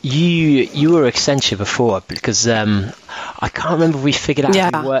you were Accenture before, because I can't remember if we figured out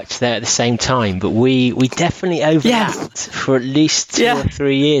if we worked there at the same time, but we definitely overlapped for at least 2 or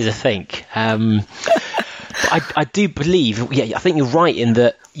 3 years, I think. I do believe, I think you're right in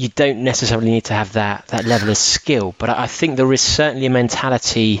that you don't necessarily need to have that level of skill, but I think there is certainly a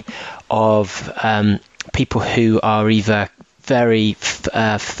mentality of people who are either very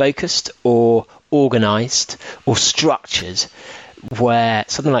focused or organised or structured, where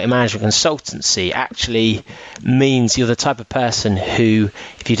something like a management consultancy actually means you're the type of person who,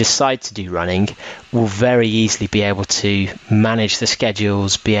 if you decide to do running, will very easily be able to manage the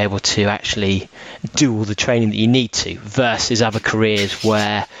schedules, be able to actually do all the training that you need to, versus other careers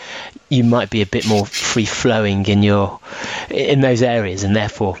where you might be a bit more free-flowing in those areas and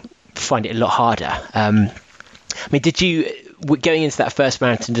therefore find it a lot harder. Did you, going into that first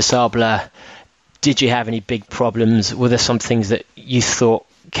Marathon des Sables, did you have any big problems? Were there some things that you thought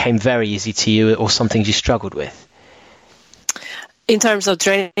came very easy to you, or some things you struggled with? In terms of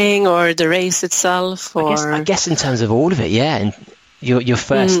training or the race itself? Or... I guess in terms of all of it, and your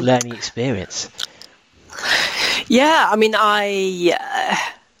first learning experience. Yeah,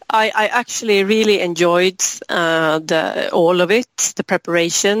 I actually really enjoyed all of it, the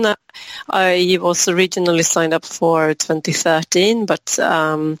preparation. I was originally signed up for 2013, but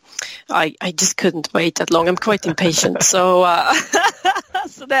I just couldn't wait that long. I'm quite impatient, so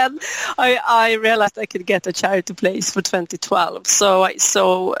then I realized I could get a charity place for 2012. So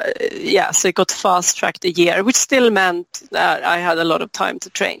it got fast-tracked a year, which still meant that I had a lot of time to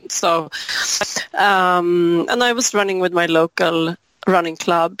train. So, and I was running with my local running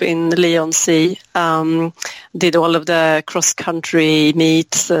club in Leigh-on-Sea, did all of the cross-country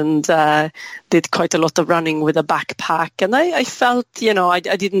meets and did quite a lot of running with a backpack. And I felt, I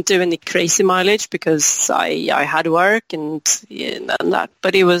didn't do any crazy mileage because I had work and that.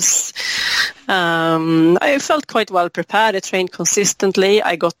 But it was I felt quite well prepared. I trained consistently.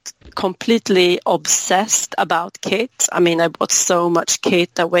 I got completely obsessed about kit. I mean, I bought so much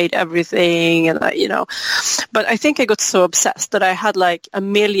kit. I weighed everything, and but I think I got so obsessed that I had like a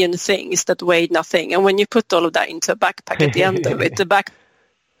million things that weighed nothing. And when you put all of that into a backpack at the end of it, the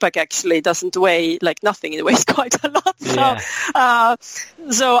backpack actually doesn't weigh like nothing. It weighs quite a lot. Yeah.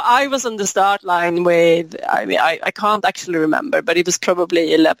 So I was on the start line with, I mean, I can't actually remember, but it was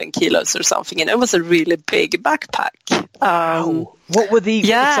probably 11 kilos or something. And it was a really big backpack. Wow. What were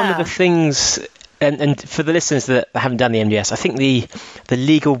some of the things, and for the listeners that haven't done the MDS, I think the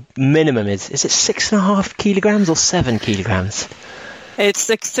legal minimum is it 6.5 kilograms or 7 kilograms? It's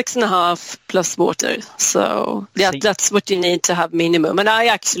 6.5 plus water. So yeah, that's what you need to have minimum. And I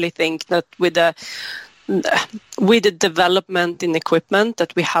actually think that with the development in equipment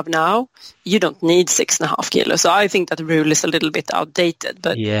that we have now, you don't need 6.5 kilos. So I think that rule is a little bit outdated.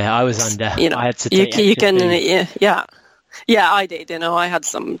 But yeah, I was under. I had to take you can Yeah, I did. I had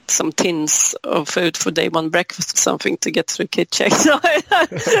some tins of food for day one breakfast or something to get through kit check. So,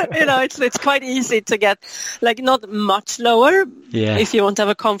 it's quite easy to get, like, not much lower if you want to have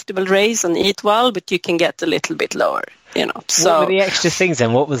a comfortable race and eat well, but you can get a little bit lower, So, what were the extra things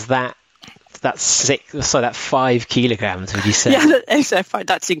then? What was that? That 5 kilograms, would you say? Yeah,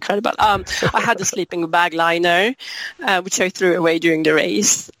 that's incredible. I had a sleeping bag liner, which I threw away during the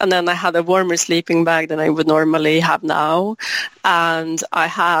race. And then I had a warmer sleeping bag than I would normally have now. And I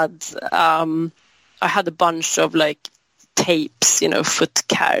had a bunch of like tapes, foot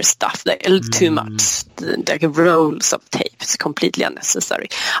care stuff, like too much, like rolls of tape. It's completely unnecessary.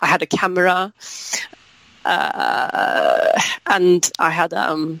 I had a camera. And I had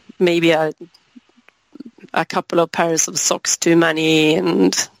maybe a couple of pairs of socks too many,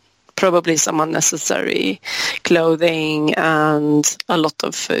 and probably some unnecessary clothing and a lot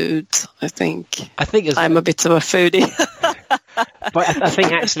of food. I think I'm a bit of a foodie. But I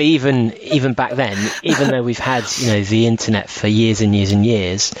think actually even back then, even though we've had the internet for years and years and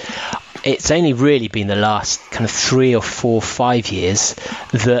years, it's only really been the last kind of 3 or 4, 5 years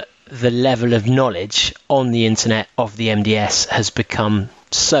that the level of knowledge on the internet of the MDS has become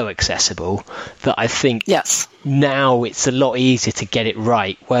so accessible that I think now it's a lot easier to get it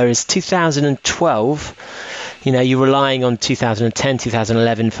right. Whereas 2012, you're relying on 2010,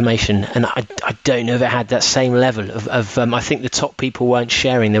 2011 information, and I don't know if it had that same level of I think the top people weren't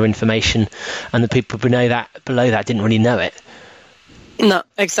sharing their information, and the people below that didn't really know it. No,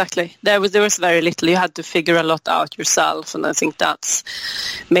 exactly. There was very little. You had to figure a lot out yourself, and I think that's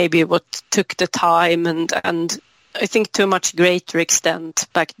maybe what took the time. And I think to a much greater extent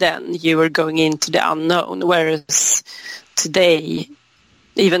back then, you were going into the unknown, whereas today,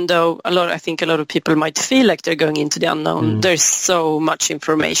 even though I think a lot of people might feel like they're going into the unknown, there's so much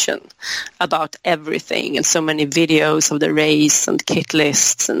information about everything, and so many videos of the race and kit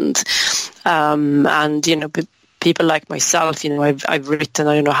lists, and people like myself, I've written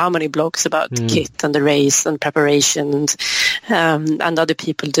I don't know how many blogs about the kit and the race and preparation, and other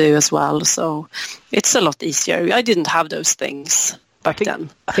people do as well. So it's a lot easier. I didn't have those things back then.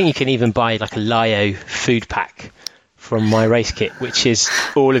 I think you can even buy like a Lyo food pack from My Race Kit, which is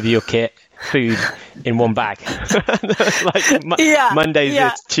all of your kit, food in one bag. Mondays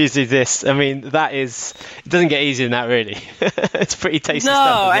this, Tuesdays this. I mean, it doesn't get easier than that, really. It's pretty tasty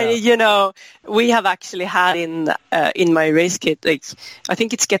stuff. No, we have actually had in My Race Kit, like, I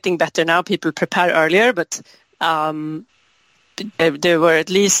think it's getting better now. People prepare earlier, but there were at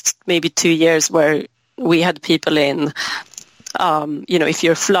least maybe 2 years where we had people in. If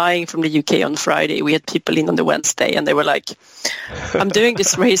you're flying from the UK on Friday, we had people in on the Wednesday, and they were like, I'm doing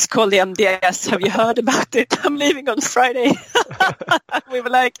this race called the MDS. Have you heard about it? I'm leaving on Friday. We were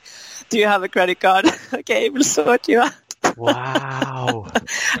like, do you have a credit card? Okay, we'll sort you out. Wow.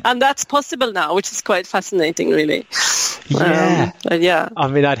 And that's possible now, which is quite fascinating, really. Yeah. Yeah. I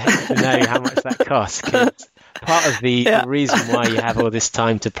mean, I'd have to know how much that costs. Part of the reason why you have all this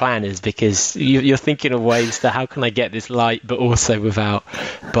time to plan is because you're thinking of ways to how can I get this light, but also without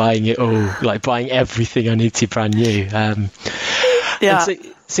buying it all, like buying everything I need to brand new.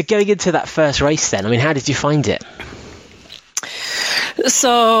 So going into that first race then, I mean, how did you find it?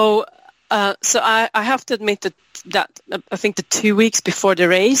 So I have to admit that I think the 2 weeks before the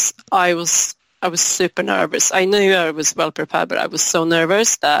race, I was super nervous. I knew I was well prepared, but I was so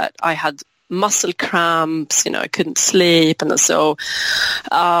nervous that I had muscle cramps, I couldn't sleep, and so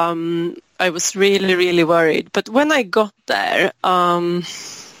I was really, really worried. But when I got there,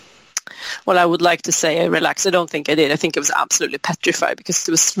 well, I would like to say I relaxed. I don't think I did. I think I was absolutely petrified because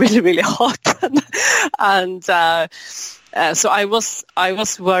it was really, really hot. And so I was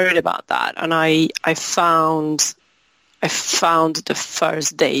worried about that. And I found the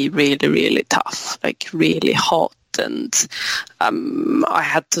first day really, really tough, like really hot. And I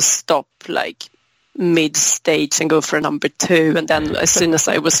had to stop like mid-stage and go for number 2, and then as soon as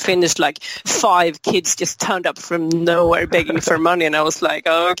I was finished, like 5 kids just turned up from nowhere begging for money, and I was like,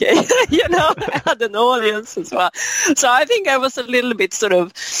 oh, okay. I had an audience as well, so I think I was a little bit sort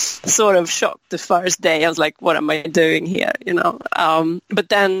of shocked the first day. I was like, what am I doing here, but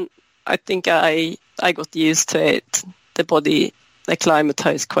then I think I got used to it. The body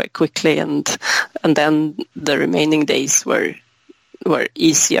acclimatized quite quickly, and then the remaining days were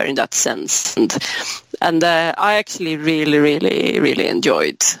easier in that sense, and I actually really, really, really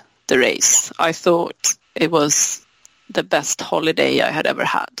enjoyed the race. I thought it was the best holiday I had ever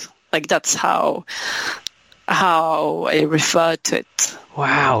had. Like, that's how I referred to it.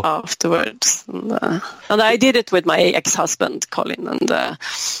 Wow! Afterwards, and I did it with my ex-husband Colin, and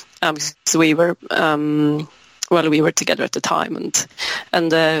so we were. We were together at the time, and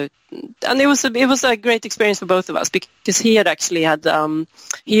it was a great experience for both of us, because he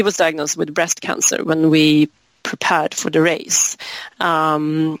was diagnosed with breast cancer when we prepared for the race.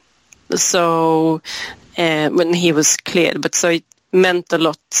 So when he was cleared, but so it meant a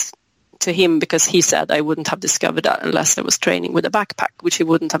lot to him, because he said I wouldn't have discovered that unless I was training with a backpack, which he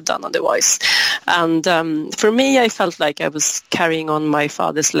wouldn't have done otherwise. And for me, I felt like I was carrying on my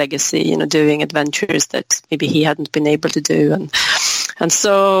father's legacy, doing adventures that maybe he hadn't been able to do, and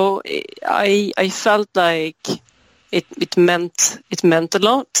so I felt like it meant a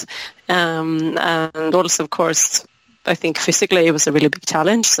lot, and also, of course, I think physically it was a really big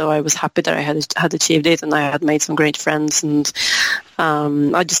challenge, so I was happy that I had achieved it, and I had made some great friends, and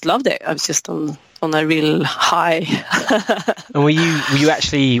I just loved it. I was just on a real high. And were you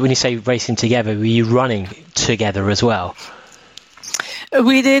actually, when you say racing together, were you running together as well?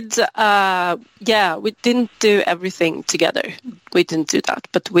 We did, we didn't do everything together. We didn't do that,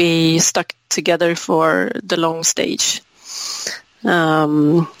 but we stuck together for the long stage.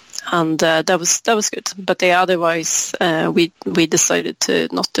 And that was good. But otherwise, we decided to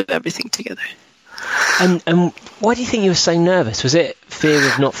not do everything together. And why do you think you were so nervous? Was it fear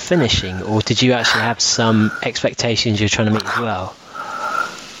of not finishing, or did you actually have some expectations you were trying to meet as well?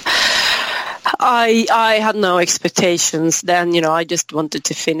 I had no expectations then. I just wanted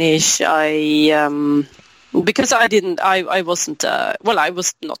to finish. Because I wasn't, I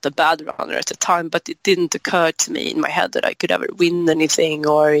was not a bad runner at the time, but it didn't occur to me in my head that I could ever win anything,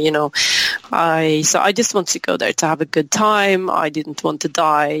 or, so I just wanted to go there to have a good time. I didn't want to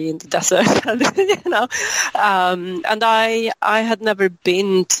die in the desert, and I had never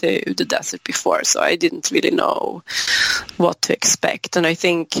been to the desert before, so I didn't really know what to expect. And I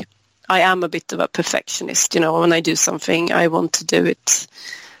think I am a bit of a perfectionist, when I do something, I want to do it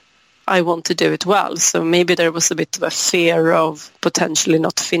well. So maybe there was a bit of a fear of potentially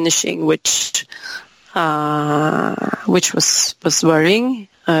not finishing, which was worrying,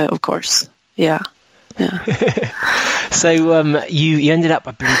 of course. Yeah. So you ended up,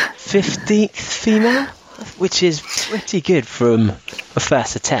 I believe, 15th female, which is pretty good from a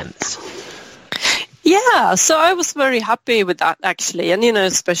first attempt. Yeah, so I was very happy with that, actually, and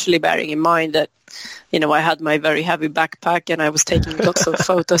especially bearing in mind that I had my very heavy backpack, and I was taking lots of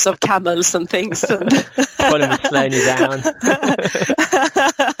photos of camels and things. And One of them slowing you down.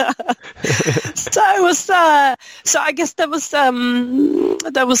 So I was. So I guess that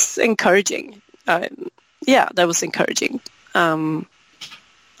was encouraging. That was encouraging.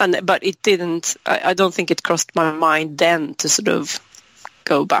 But it didn't. I don't think it crossed my mind then to sort of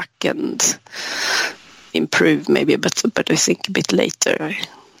go back and improve, maybe, but I think a bit later.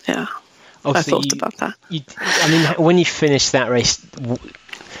 I thought about that. When you finished that race,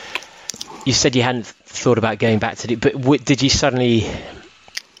 you said you hadn't thought about going back to it, but did you suddenly,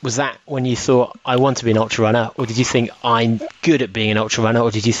 was that when you thought, I want to be an ultra runner, or did you think, I'm good at being an ultra runner,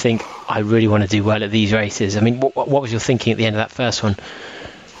 or did you think, I really want to do well at these races? What was your thinking at the end of that first one?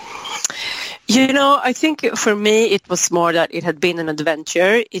 I think for me it was more that it had been an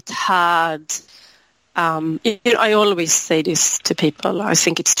adventure. It had... I always say this to people. I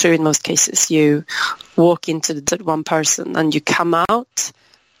think it's true in most cases. You walk into that one person and you come out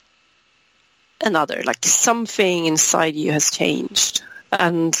another. Like, something inside you has changed,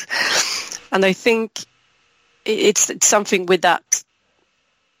 and I think it's something with that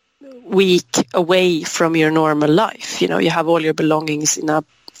week away from your normal life. You have all your belongings in a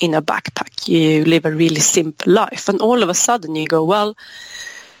backpack. You live a really simple life, and all of a sudden you go, well,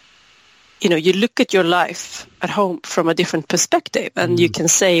 you look at your life at home from a different perspective, and you can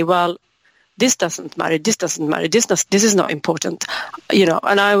say, well, this doesn't matter, this doesn't matter, this is not important,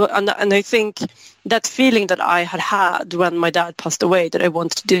 and I think that feeling that I had when my dad passed away, that I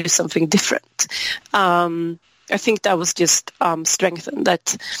wanted to do something different, I think that was just strengthened,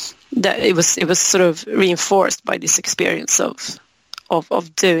 that it was sort of reinforced by this experience of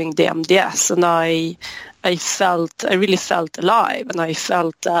doing the MDS, and I really felt alive, and I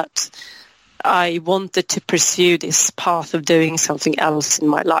felt that I wanted to pursue this path of doing something else in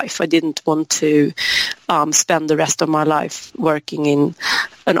my life. I didn't want to spend the rest of my life working in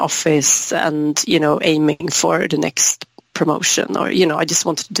an office and, aiming for the next promotion, or, I just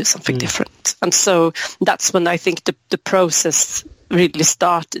wanted to do something different. And so that's when I think the process really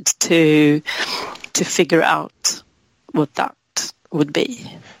started to figure out what that would be.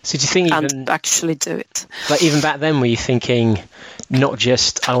 So do you think and actually do it? Like even back then, were you thinking not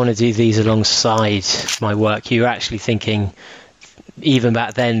just I want to do these alongside my work? You were actually thinking, even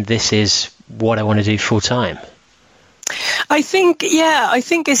back then, this is what I want to do full time. I think I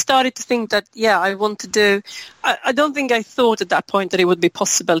started to think that, I want to do, I don't think I thought at that point that it would be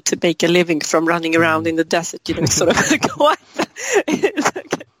possible to make a living from running around in the desert, sort of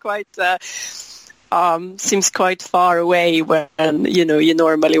quite seems quite far away when, you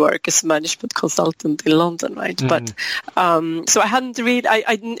normally work as a management consultant in London, right? But so I hadn't really,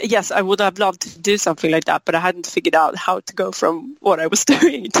 yes, I would have loved to do something like that, but I hadn't figured out how to go from what I was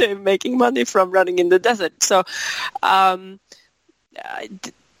doing to making money from running in the desert. So I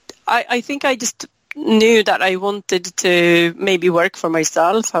think I just knew that I wanted to maybe work for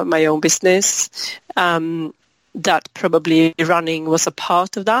myself, have my own business, that probably running was a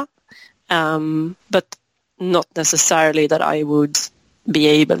part of that. But not necessarily that I would be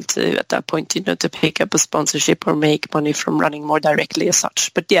able to, at that point, to pick up a sponsorship or make money from running more directly as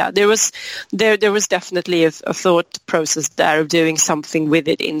such. But yeah, there was definitely a thought process there of doing something with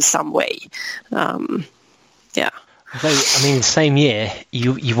it in some way. Yeah. Although, the same year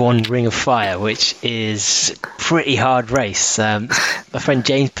you won Ring of Fire, which is a pretty hard race. My friend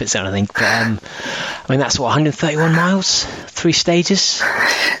James puts it on, I think. But, that's 131 miles, 3 stages.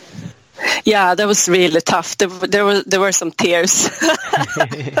 Yeah, that was really tough. There were some tears.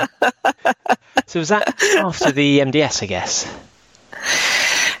 So was that after the MDS, I guess?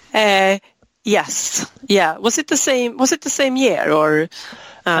 Yes. Yeah. Was it the same year or?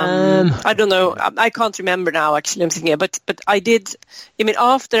 I don't know. I can't remember now. Actually, I'm thinking. But I did.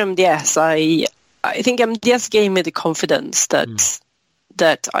 After MDS, I think MDS gave me the confidence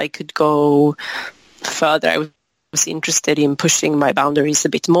that I could go further. I was interested in pushing my boundaries a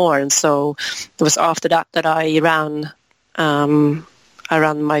bit more, and so it was after that I ran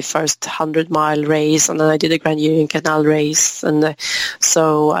my first 100-mile race, and then I did a Grand Union Canal race, and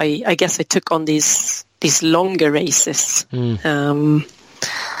so I guess I took on these longer races. I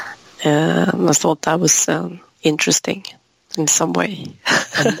thought that was interesting in some way.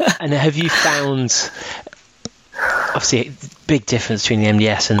 and have you found, obviously, a big difference between the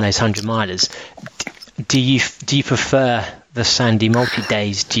MDS and those 100-milers? Do you prefer the sandy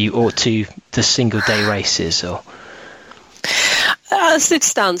multi-days or to the single-day races? Or as it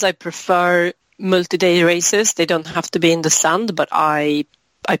stands, I prefer multi-day races. They don't have to be in the sand, but I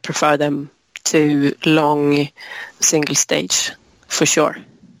prefer them to long single-stage for sure.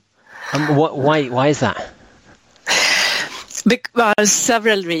 Why is that? Because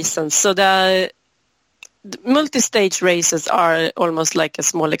several reasons. So the multi-stage races are almost like a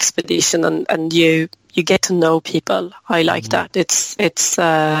small expedition, and you get to know people. I like that.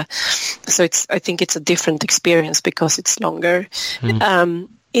 I think it's a different experience because it's longer.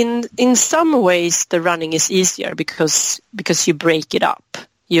 In some ways, the running is easier because you break it up.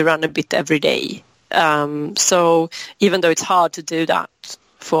 You run a bit every day. So even though it's hard to do that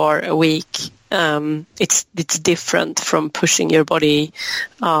for a week, it's different from pushing your body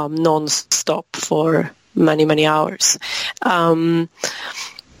non-stop for many hours. At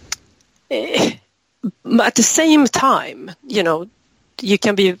the same time, you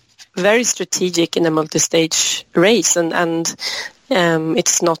can be very strategic in a multi-stage race, and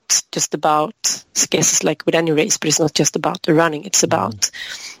it's not just about, I guess it's like with any race, but it's not just about the running. It's about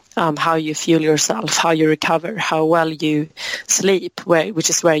how you fuel yourself, how you recover, how well you sleep, which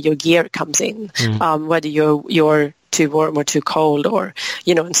is where your gear comes in, whether you're too warm or too cold, or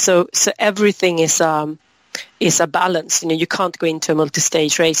and so everything is a balance. You can't go into a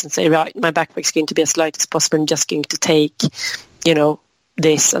multi-stage race and say, right, my backpack's going to be as light as possible. I'm just going to take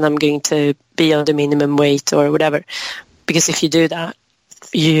this, and I'm going to be on the minimum weight or whatever, because if you do that,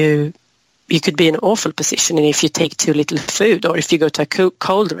 you you could be in an awful position, and if you take too little food, or if you go to a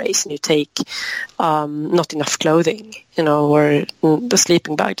cold race and you take not enough clothing, or the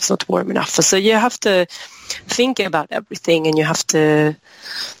sleeping bag is not warm enough. So you have to think about everything, and you have to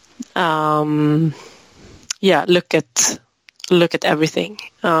look at everything.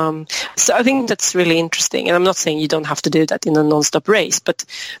 So I think that's really interesting, and I'm not saying you don't have to do that in a non-stop race, but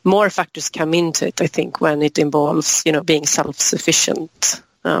more factors come into it, I think, when it involves being self-sufficient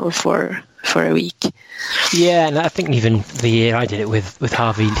for a week. Yeah, and I think even the year I did it with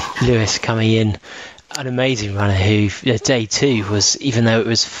Harvey Lewis coming in, an amazing runner who day 2 was, even though it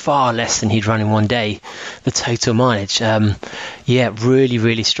was far less than he'd run in one day, the total mileage, really,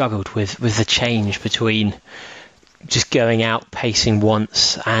 really struggled with the change between just going out pacing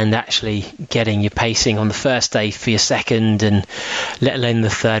once and actually getting your pacing on the first day for your second, and let alone the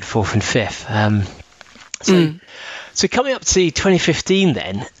third, fourth and fifth. So coming up to 2015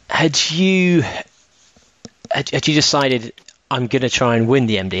 then, had you decided, I'm going to try and win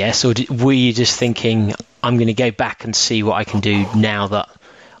the MDS, or were you just thinking, I'm going to go back and see what I can do now that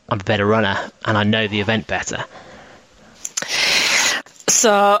I'm a better runner and I know the event better?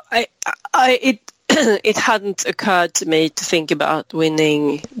 So it hadn't occurred to me to think about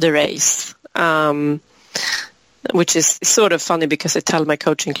winning the race, which is sort of funny because I tell my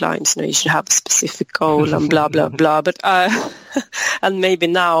coaching clients, you should have a specific goal and blah, blah, blah. But and maybe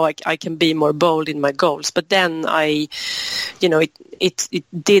now I can be more bold in my goals. But then it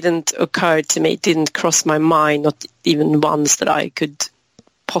didn't occur to me, it didn't cross my mind, not even once, that I could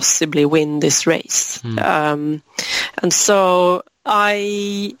possibly win this race. And so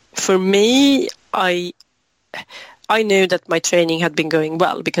I knew that my training had been going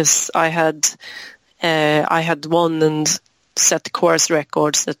well, because I had won and set course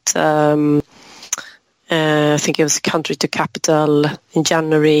records at I think it was Country to Capital in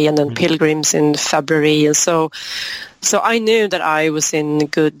January, and then Pilgrims in February, and so I knew that I was in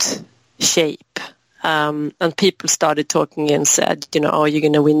good shape. And people started talking and said, are you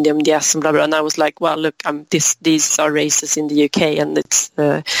going to win the MDS and blah, blah. And I was like, well, look, these are races in the UK, and it's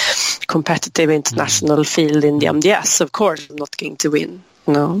a competitive international field in the MDS. Of course, I'm not going to win,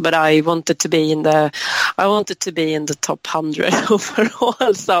 but I wanted to be in the top 100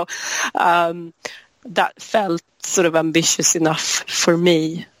 overall. So that felt sort of ambitious enough for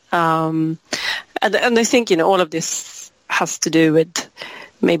me. And I think, all of this has to do with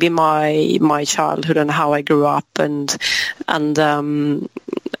maybe my childhood and how I grew up, and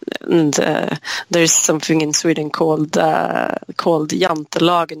there's something in Sweden called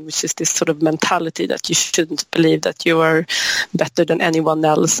jantelagen, which is this sort of mentality that you shouldn't believe that you are better than anyone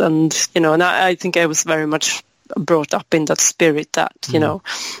else, and and I think I was very much brought up in that spirit that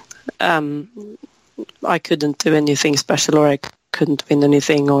I couldn't do anything special, or I couldn't win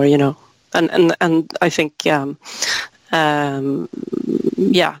anything, or and I think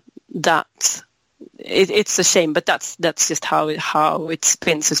that it's a shame, but that's just how it's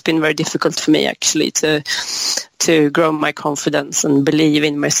been. So it's been very difficult for me actually to grow my confidence and believe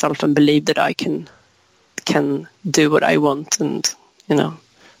in myself and believe that I can do what I want, and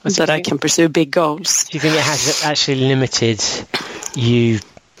that I can pursue big goals. Do you think it has actually limited you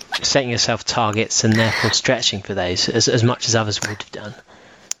setting yourself targets and therefore stretching for those as much as others would have done?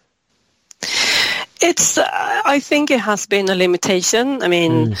 I think it has been a limitation. I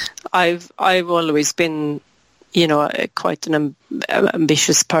mean, I've always been, quite an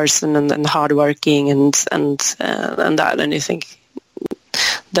ambitious person and hardworking and that, and I think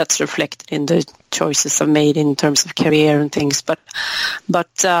that's reflected in the choices I've made in terms of career and things. But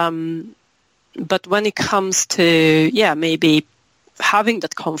when it comes to maybe having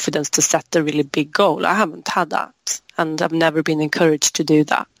that confidence to set a really big goal, I haven't had that, and I've never been encouraged to do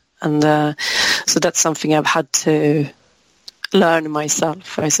that. And so that's something I've had to learn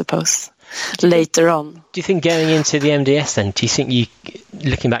myself, I suppose, later on. Do you think going into the MDS then, do you think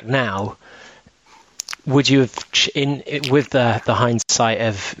looking back now, would you have, with the hindsight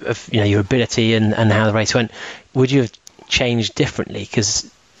of your ability and how the race went, would you have changed differently? Because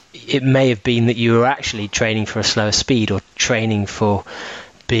it may have been that you were actually training for a slower speed, or training for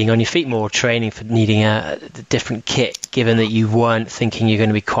being on your feet more, training for needing a different kit, given that you weren't thinking you're going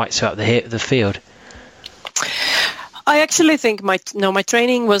to be quite so up the field. I actually think my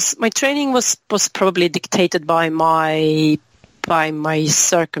training was probably dictated by my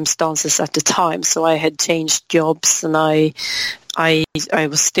circumstances at the time. So I had changed jobs, and I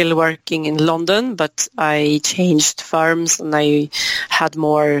was still working in London, but I changed firms and I had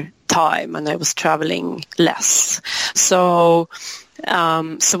more time and I was traveling less. So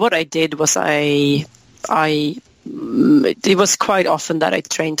what I did was I it was quite often that I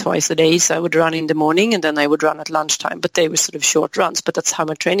trained twice a day. So I would run in the morning and then I would run at lunchtime, but they were sort of short runs, but that's how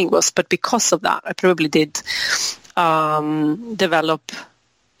my training was. But because of that, I probably did develop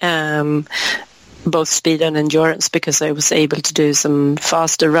both speed and endurance, because I was able to do some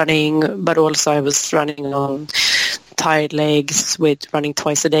faster running, but also I was running on tired legs with running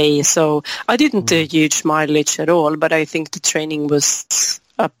twice a day. So I didn't do huge mileage at all, but I think the training was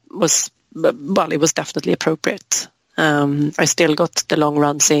it was definitely appropriate. I still got the long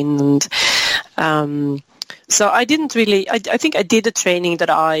runs in, and so I didn't really, I think I did the training that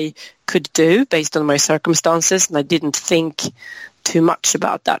I could do based on my circumstances, and I didn't think too much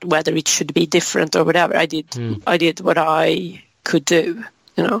about that, whether it should be different or whatever. I did what I could do,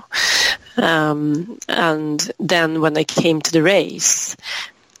 you know. And then when I came to the race,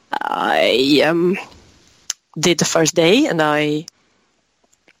 I did the first day, and I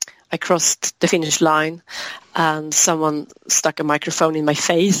crossed the finish line, and someone stuck a microphone in my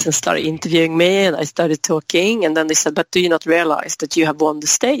face and started interviewing me, and I started talking, and then they said, "But do you not realize that you have won the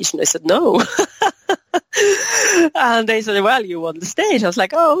stage?" And I said, "No." And they said, "Well, you won the stage." I was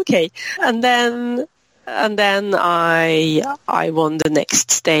like, "Oh, okay." And then I won the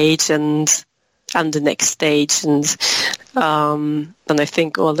next stage and the next stage, and I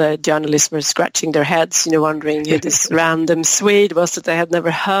think all the journalists were scratching their heads, you know, wondering who this random Swede was that I had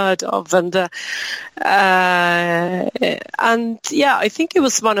never heard of, and yeah, I think it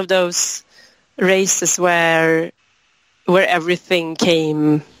was one of those races where everything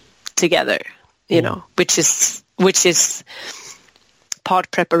came together, you know, which is part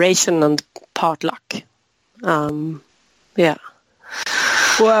preparation and part luck. Yeah.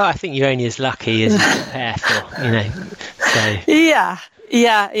 Well, I think you're only as lucky as you prepare for, you know. So. Yeah.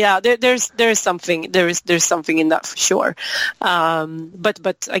 There's something in that for sure.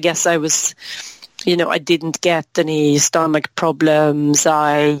 But I guess I was, you know, I didn't get any stomach problems.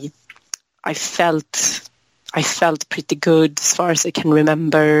 I felt pretty good as far as I can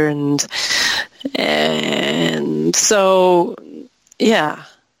remember, and so yeah.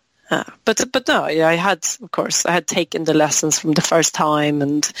 But no, I had taken the lessons from the first time,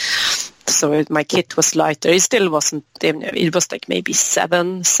 and so my kit was lighter. It still wasn't, it was like maybe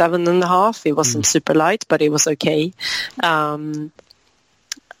 7.5. It wasn't super light, but it was okay. And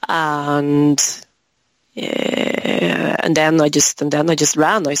then I just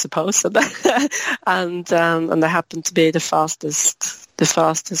ran, I suppose, and I happened to be the fastest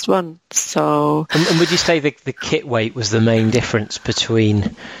one. So, and would you say the kit weight was the main difference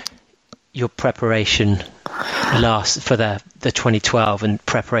between your preparation for the 2012 and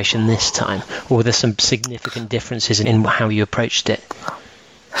preparation this time, or were there some significant differences in how you approached it?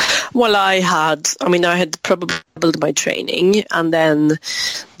 Well, I had probably doubled my training, and then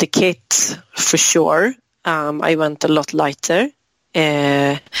the kit for sure. I went a lot lighter,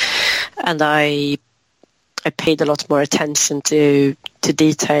 and I paid a lot more attention to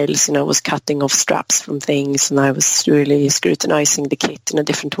details. You know, I was cutting off straps from things, and I was really scrutinizing the kit in a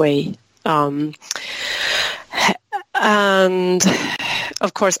different way. And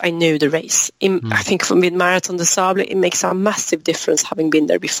of course I knew the race. I think for Mid-Marathon des Sables, it makes a massive difference having been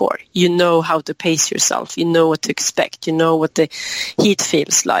there before. You know how to pace yourself, you know what to expect, you know what the heat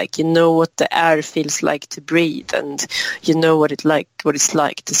feels like, you know what the air feels like to breathe, and you know what it's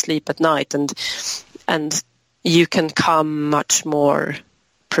like to sleep at night, and you can come much more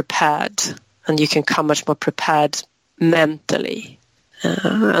prepared, and you can come much more prepared mentally,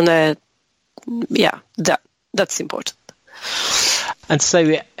 that's important. And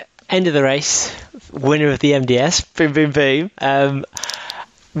so, end of the race, winner of the MDS, boom, boom, boom.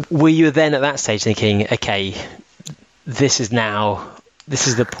 Were you then at that stage thinking, okay, this is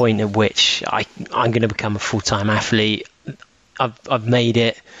the point at which I'm going to become a full-time athlete. I've made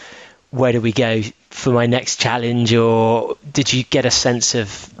it. Where do we go for my next challenge? Or did you get a sense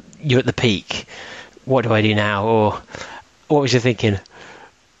of you're at the peak? What do I do now? Or what was you thinking?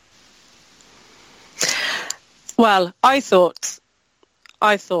 Well, I thought,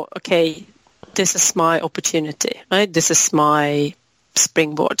 okay, this is my opportunity, right? This is my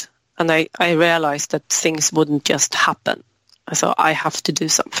springboard. And I realized that things wouldn't just happen. So I have to do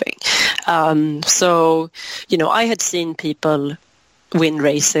something. So, you know, I had seen people win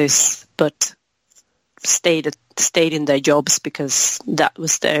races, but stayed in their jobs because that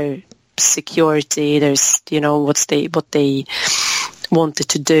was their security. There's, you know, what they wanted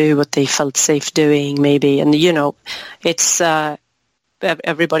to do, what they felt safe doing, maybe. And, you know, it's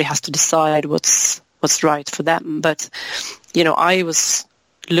everybody has to decide what's right for them. But, you know, I was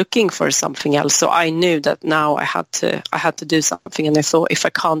looking for something else, so I knew that now I had to do something. And I thought, if I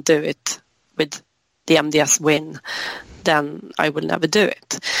can't do it with the MDS win, then I will never do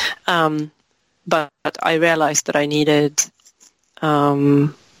it. But I realized that I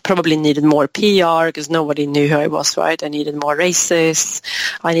probably needed more PR because nobody knew who I was, right? I needed more races.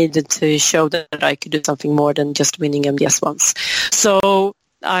 I needed to show that I could do something more than just winning MDS once. So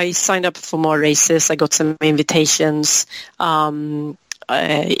I signed up for more races. I got some invitations.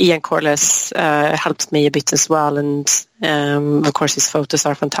 Ian Corliss helped me a bit as well, and of course his photos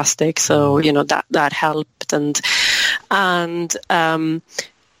are fantastic. So that helped, and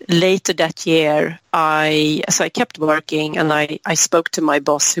later that year, I kept working, and I spoke to my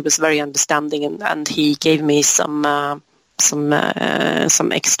boss, who was very understanding, and he gave me some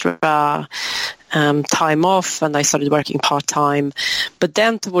extra time off, and I started working part-time. But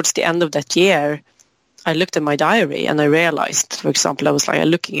then towards the end of that year, I looked at my diary and I realized, for example, I was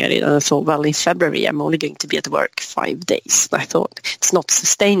looking at it and I thought, well, in February, I'm only going to be at work 5 days. I thought it's not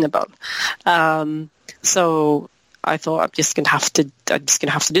sustainable. So I thought I'm just going to have to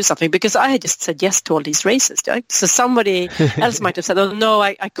do something, because I had just said yes to all these races. Right? So somebody else might have said, oh no,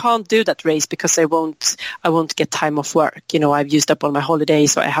 I can't do that race because I won't get time off work. I've used up all my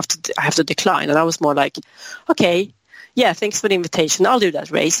holidays, so I have to decline. And I was more like, okay, yeah, thanks for the invitation. I'll do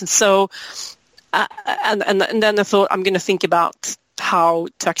that race. And so, and then I thought, I'm going to think about how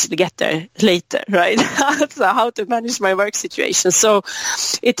to actually get there later, right? So how to manage my work situation. So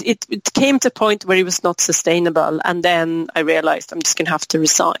it came to a point where it was not sustainable, and then I realized I'm just going to have to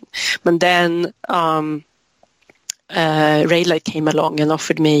resign. And then Raylight came along and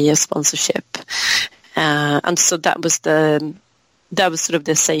offered me a sponsorship, and so that was sort of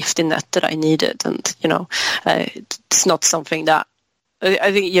the safety net that I needed. And it's not something that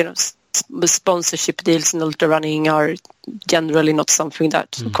I think sponsorship deals in ultra running are generally not something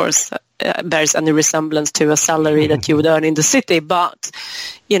that, of course, bears any resemblance to a salary that you would earn in the city. But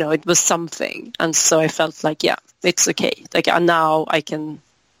it was something, and so I felt like, yeah, it's okay. Now I can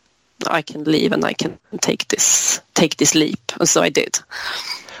leave and I can take this leap, and so I did.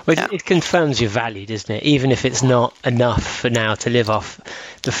 Well, it confirms your value, doesn't it? Even if it's not enough for now to live off,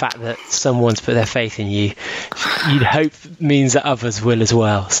 the fact that someone's put their faith in you, you'd hope means that others will as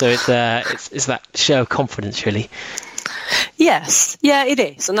well. So it's that show of confidence, really. Yes, yeah, it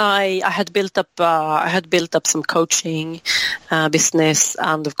is. And I had built up some coaching business,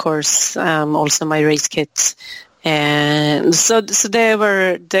 and of course also my race kit. And so there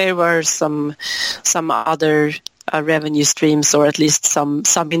were some other revenue streams, or at least some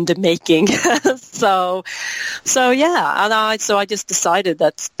in the making. so yeah, and I just decided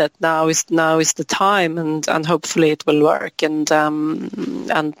that now is the time, and hopefully it will work, and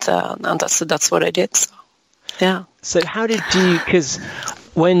that's what I did. So, yeah. So how did you? Because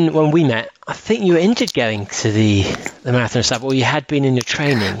when we met, I think you were injured going to the marathon stuff, or you had been in your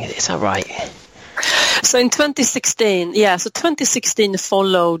training. Is that right? So in 2016, so 2016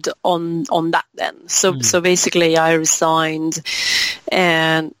 followed on that then. So basically I resigned,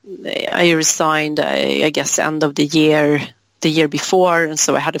 I guess, end of the year before, and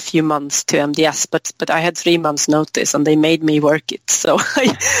so I had a few months to MDS, but I had 3 months notice, and they made me work it. So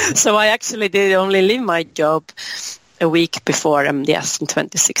I actually did only leave my job a week before MDS in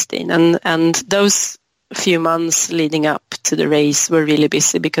 2016, and those few months leading up to the race were really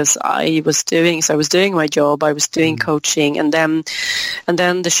busy, because I was doing my job, I was doing coaching, and then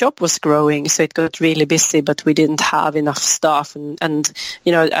the shop was growing, so it got really busy, but we didn't have enough staff, and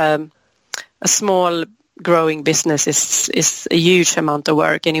a small growing business is a huge amount of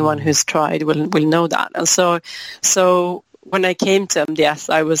work. Anyone who's tried will know that. And so when I came to MDS,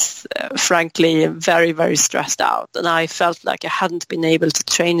 I was frankly very, very stressed out, and I felt like I hadn't been able to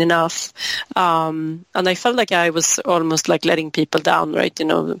train enough, and I felt like I was almost like letting people down, right?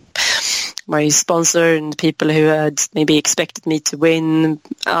 My sponsor and people who had maybe expected me to win,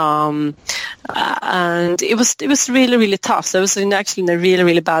 and it was really, really tough. So I was actually in a really,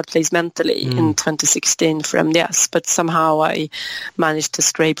 really bad place mentally in 2016 for MDS, but somehow I managed to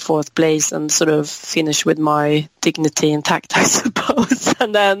scrape 4th place and sort of finish with my dignity intact, I suppose.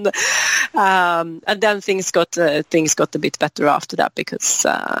 And then things got a bit better after that, because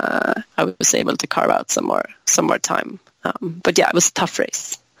I was able to carve out some more time. But yeah, it was a tough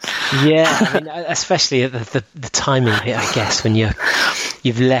race. Yeah, I mean, especially at the timing bit, I guess, when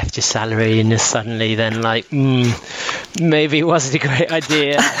you've left your salary and just suddenly then like, maybe it wasn't a great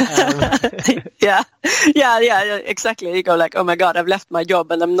idea. Yeah, exactly. You go like, oh my God, I've left my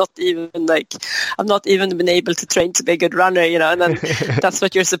job, and I'm not even been able to train to be a good runner, and then that's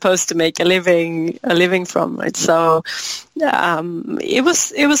what you're supposed to make a living from, right? So, it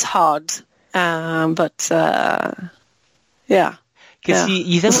was hard, but yeah. Because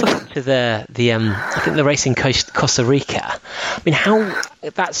you then went to the I think the race in Costa Rica. I mean,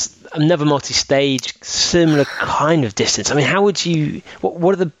 that's another multi-stage, similar kind of distance. I mean, how would you?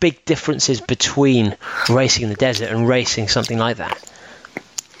 What are the big differences between racing in the desert and racing something like that?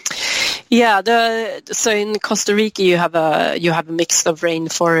 Yeah, so in Costa Rica you have a mix of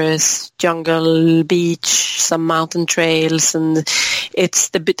rainforest, jungle, beach, some mountain trails, and it's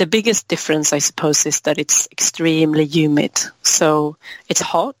the biggest difference, I suppose, is that it's extremely humid. So it's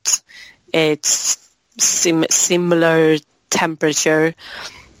hot, it's similar temperature,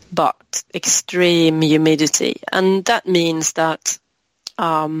 but extreme humidity, and that means that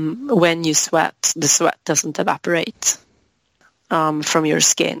when you sweat, the sweat doesn't evaporate from your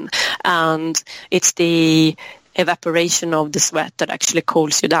skin, and it's the evaporation of the sweat that actually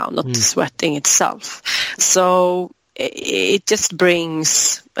cools you down, not the sweating itself. So it just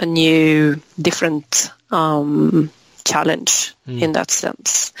brings a new, different challenge in that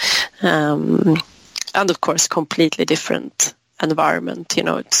sense, and of course completely different environment.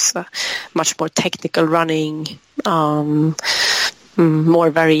 It's much more technical running, more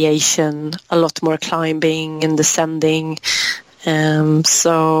variation, a lot more climbing and descending.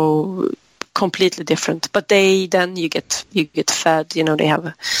 So completely different, but you get fed.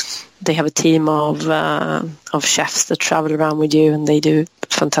 They have a team of chefs that travel around with you, and they do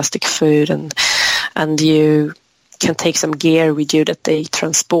fantastic food, and you can take some gear with you that they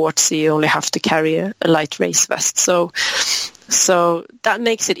transport, so you only have to carry a light race vest. So that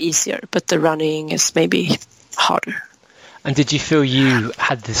makes it easier, but the running is maybe harder. And did you feel you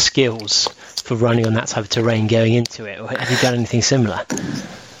had the skills for running on that type of terrain going into it, or have you done anything similar?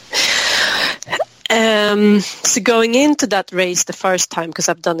 So going into that race the first time, because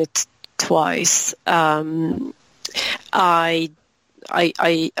I've done it twice, I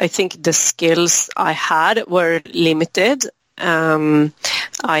think the skills I had were limited. I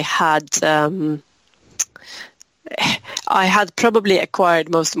had probably acquired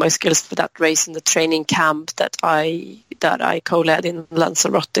most of my skills for that race in the training camp that I co-led in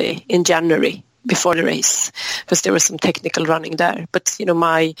Lanzarote in January before the race, because there was some technical running there. But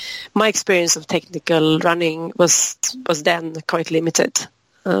my experience of technical running was then quite limited,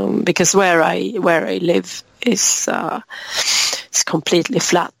 because where I live is completely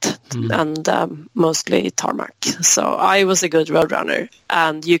flat and mostly tarmac. So I was a good road runner,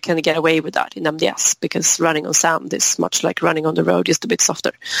 and you can get away with that in MDS because running on sand is much like running on the road, just a bit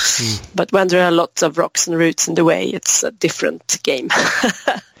softer. But when there are lots of rocks and roots in the way, it's a different game.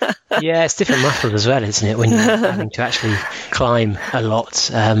 Yeah, it's different muscles as well, isn't it, when you're having to actually climb a lot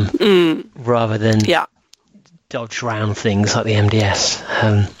rather than dodge around things like the MDS.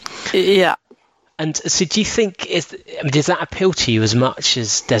 Yeah. And so do you think, does that appeal to you as much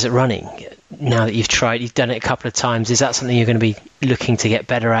as desert running? Now that you've done it a couple of times, is that something you're going to be looking to get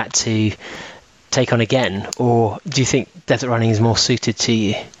better at, to take on again? Or do you think desert running is more suited to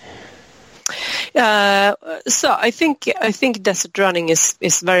you? So I think desert running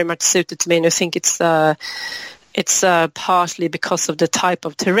is very much suited to me, and I think it's partly because of the type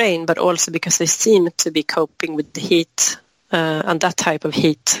of terrain, but also because I seem to be coping with the heat and that type of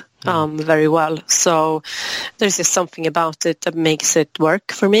heat very well. So there's just something about it that makes it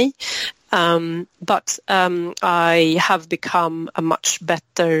work for me. But I have become a much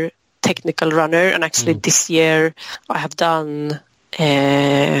better technical runner, and actually this year I have done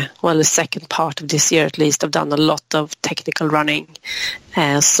the second part of this year at least, I've done a lot of technical running.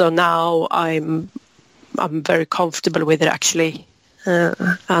 So now I'm very comfortable with it actually,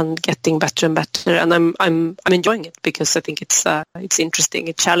 and getting better and better, and I'm enjoying it because I think it's interesting.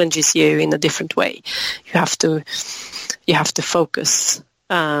 It challenges you in a different way. You have to focus,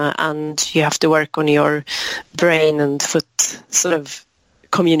 and you have to work on your brain and foot sort of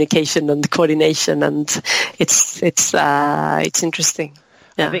communication and coordination, and it's interesting.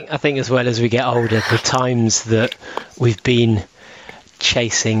 Yeah. I think as well as we get older, the times that we've been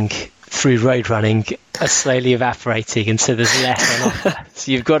chasing through road running are slowly evaporating, and so there's less on offer.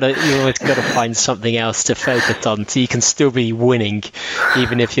 So you've always got to find something else to focus on, so you can still be winning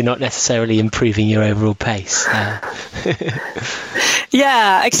even if you're not necessarily improving your overall pace.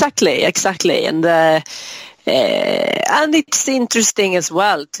 Yeah, exactly, and it's interesting as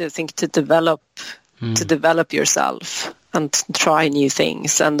well to develop yourself and try new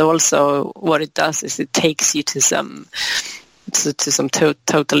things. And also what it does is it takes you to some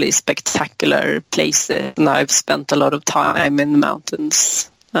totally spectacular places. And I've spent a lot of time in the mountains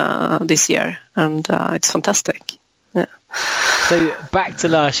this year, and it's fantastic. Yeah. So back to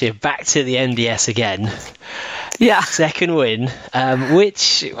last year, back to the MDS again. second win,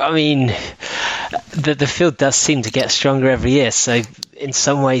 which, I mean, the field does seem to get stronger every year. So in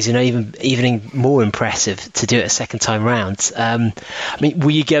some ways, even more impressive to do it a second time round. I mean,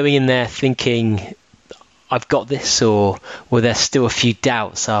 were you going in there thinking, I've got this, or were there still a few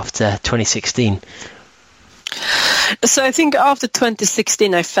doubts after 2016? So I think after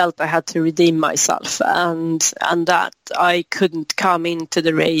 2016, I felt I had to redeem myself, and that I couldn't come into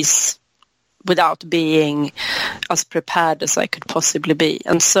the race without being as prepared as I could possibly be.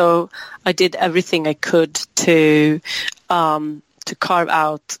 And so I did everything I could to carve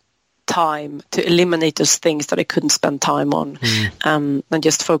out time to eliminate those things that I couldn't spend time on, and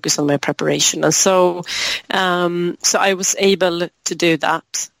just focus on my preparation. And so I was able to do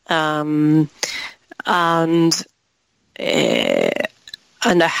that, and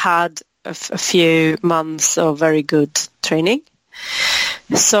I had a few months of very good training.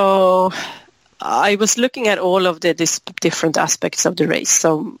 So I was looking at all of the different aspects of the race.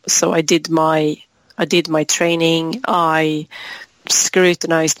 So I did my training. I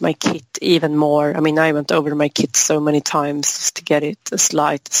scrutinized my kit even more. I mean, I went over my kit so many times just to get it as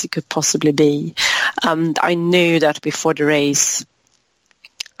light as it could possibly be. And I knew that before the race,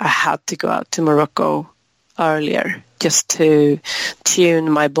 I had to go out to Morocco earlier just to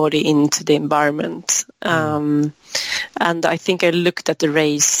tune my body into the environment. And I think I looked at the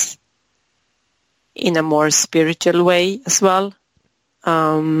race in a more spiritual way as well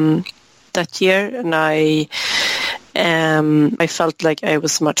that year, and I felt like I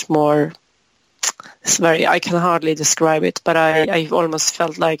was much more. I can hardly describe it, but I almost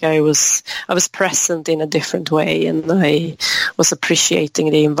felt like I was present in a different way, and I was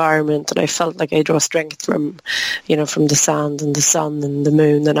appreciating the environment, and I felt like I draw strength from the sand and the sun and the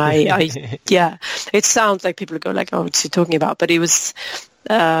moon, and I yeah, it sounds like people go like, oh, what's she talking about? But it was.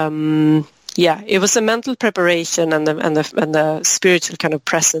 It was a mental preparation and the spiritual kind of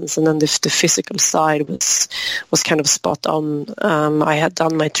presence, and then the physical side was kind of spot on. I had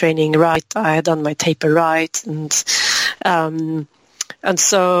done my training right, I had done my taper right, and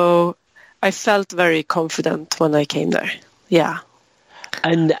so I felt very confident when I came there. Yeah.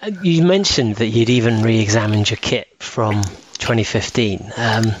 And you mentioned that you'd even re-examined your kit from 2015.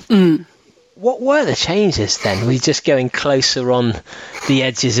 What were the changes then? Were you just going closer on the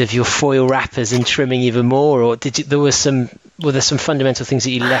edges of your foil wrappers and trimming even more, or were there some fundamental things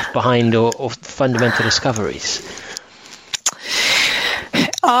that you left behind, or fundamental discoveries?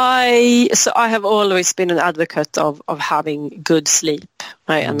 I have always been an advocate of having good sleep,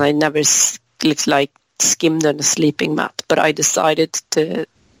 right? And I never skimmed on a sleeping mat, but I decided to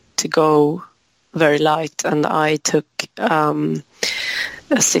go very light, and I took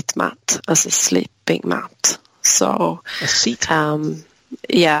a sit mat as a sleeping mat. So a seat,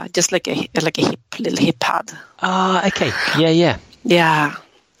 just like a little hip pad. Ah, okay, yeah.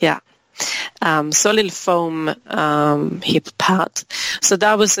 So a little foam hip pad. So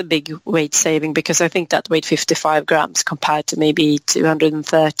that was a big weight saving, because I think that weighed 55 grams compared to maybe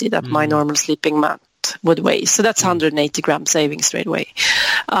 230 that my normal sleeping mat would weigh. So that's 180 gram saving straight away.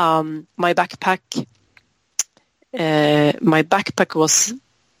 My backpack was,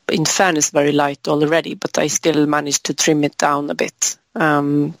 in fairness, very light already, but I still managed to trim it down a bit,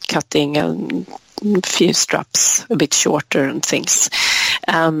 cutting a few straps a bit shorter and things.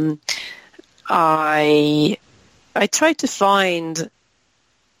 I tried to find,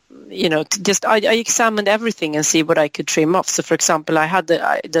 I examined everything and see what I could trim off. So, for example, I had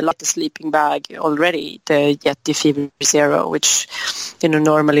the lightest sleeping bag already, the Yeti Fever Zero, which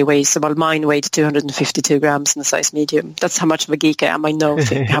normally weighs, well, mine weighed 252 grams in a size medium. That's how much of a geek I am. I know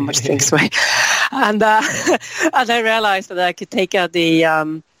how much things weigh. And I realized that I could take out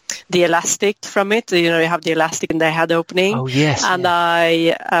the elastic from it. You have the elastic in the head opening. Oh yes. And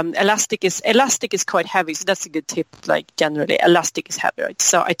elastic is quite heavy, so that's a good tip. Like generally, elastic is heavy, right?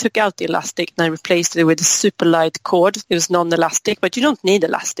 So I took out the elastic and I replaced it with a super light cord. It was non-elastic, but you don't need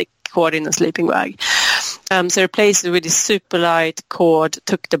elastic cord in a sleeping bag. So I replaced it with a super light cord,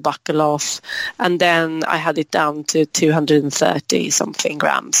 took the buckle off, and then I had it down to 230 something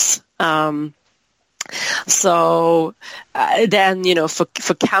grams. So then,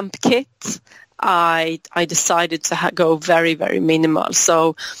 for camp kit, I decided to go very, very minimal.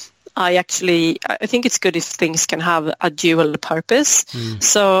 So I think it's good if things can have a dual purpose.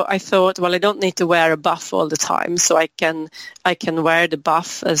 So I thought, well, I don't need to wear a buff all the time, so I can wear the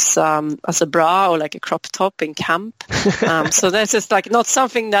buff as a bra or like a crop top in camp. So that's just like not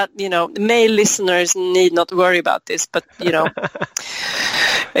something that, male listeners need not worry about this, but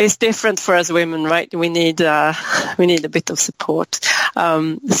it's different for us women, right? We need a bit of support.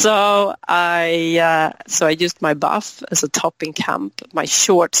 So I used my buff as a top in camp. My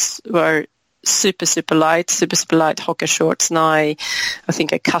shorts were super light Hoka shorts, and I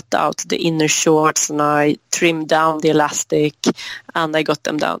think I cut out the inner shorts and I trimmed down the elastic, and I got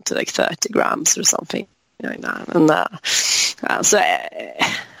them down to like 30 grams or something like that. And so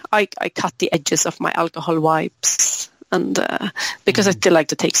I cut the edges of my alcohol wipes, and because I still like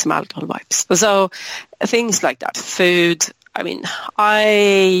to take some alcohol wipes. So things like that. Food. I mean,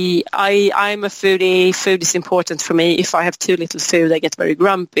 I'm a foodie. Food is important for me. If I have too little food, I get very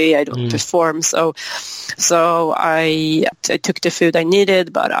grumpy. I don't perform. So I took the food I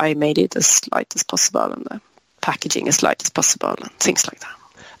needed, but I made it as light as possible, and the packaging as light as possible, and things like that.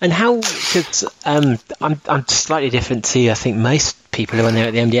 And how? Because I'm slightly different to I think most people when they're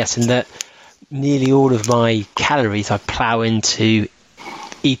at the MDS, in that nearly all of my calories I plough into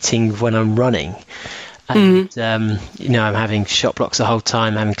eating when I'm running. And, I'm having shot blocks the whole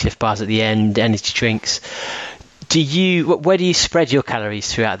time, having Cliff Bars at the end, energy drinks. Where do you spread your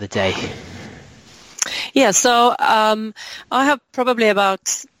calories throughout the day? Yeah, so I have probably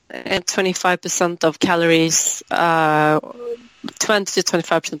about 25% of calories, 20 to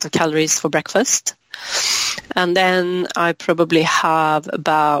 25% of calories for breakfast. And then I probably have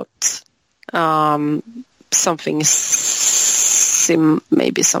about something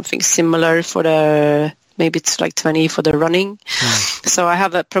similar for maybe it's like 20 for the running. So I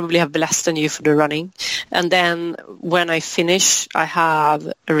probably have less than you for the running. And then when I finish, I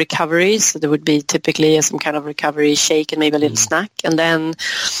have a recovery. So there would be typically some kind of recovery shake and maybe a little snack. And then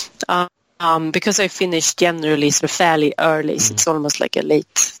because I finish generally sort of fairly early, so it's almost like a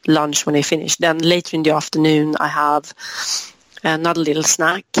late lunch when I finish. Then later in the afternoon, I have another little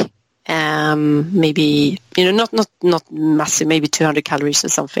snack. Maybe not massive, maybe 200 calories or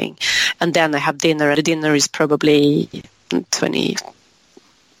something, and then I have dinner. The dinner is probably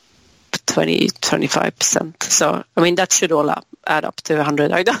 25%. So I mean that should all add up to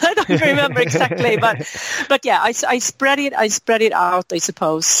 100. I don't remember exactly, but yeah, I spread it out, I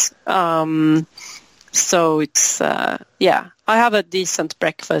suppose. So it's I have a decent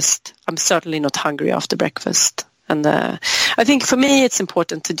breakfast. I'm certainly not hungry after breakfast. And I think for me it's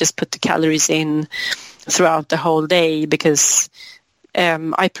important to just put the calories in throughout the whole day, because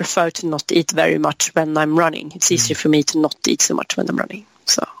I prefer to not eat very much when I'm running. It's easier for me to not eat so much when I'm running.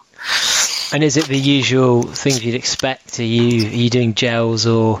 So. And is it the usual things you'd expect? Are you doing gels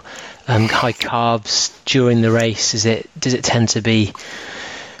or high carbs during the race? Does it tend to be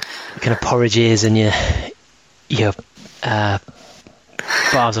kind of porridges and your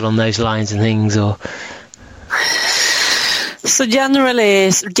bars along those lines and things, or? So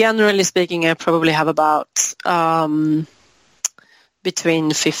generally speaking, I probably have about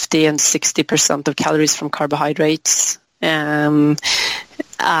between 50 and 60% of calories from carbohydrates. And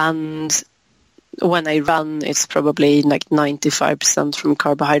when I run, it's probably like 95% from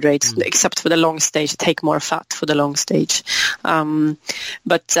carbohydrates, except for the long stage. I take more fat for the long stage. Otherwise,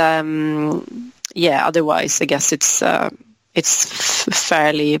 I guess it's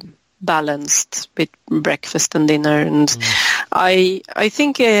fairly balanced with breakfast and dinner. And I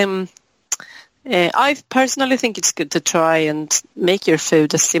think I personally think it's good to try and make your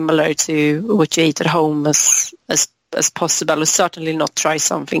food as similar to what you eat at home as possible, or certainly not try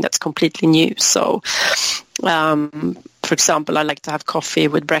something that's completely new. So for example, I like to have coffee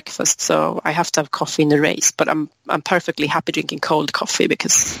with breakfast, so I have to have coffee in the race, but I'm perfectly happy drinking cold coffee,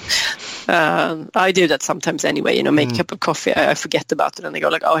 because I do that sometimes anyway, make a cup of coffee, I forget about it, and I go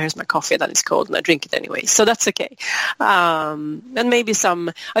like, oh, here's my coffee, and then it's cold, and I drink it anyway, so that's okay. And maybe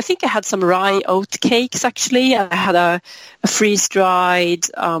I think I had some rye oat cakes, actually. I had a freeze-dried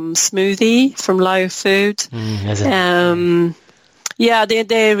smoothie from Live Food. Yeah,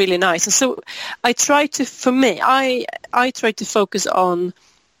 they're really nice. And so I try to focus on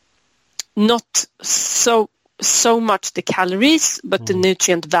not so much the calories, but the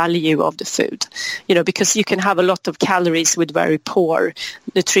nutrient value of the food, because you can have a lot of calories with very poor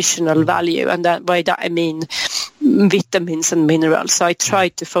nutritional value. And by that I mean vitamins and minerals. So I try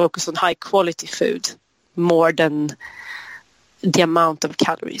to focus on high quality food more than the amount of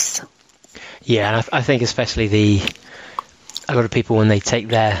calories. Yeah, and I think especially a lot of people, when they take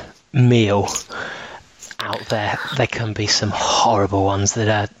their meal out there, there can be some horrible ones that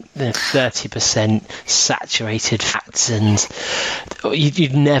are 30% saturated fats, and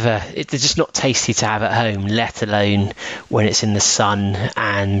you'd never, they're just not tasty to have at home, let alone when it's in the sun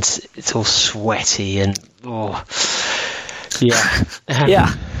and it's all sweaty and Yeah.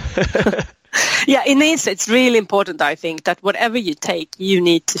 Yeah, it's really important, I think, that whatever you take, you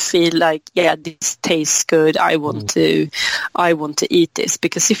need to feel like, yeah, this tastes good. I want to eat this,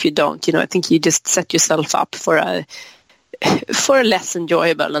 because if you don't, I think you just set yourself up for a less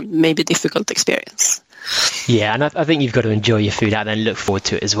enjoyable and maybe difficult experience. Yeah, and I think you've got to enjoy your food out there and look forward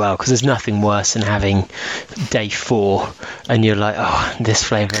to it as well, because there's nothing worse than having day 4 and you're like, oh, this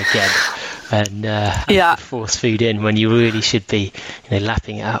flavour again, and force food in when you really should be,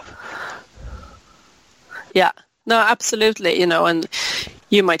 lapping it up. Yeah, no, absolutely, and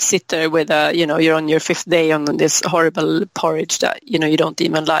you might sit there with you're on your 5th day on this horrible porridge that, you don't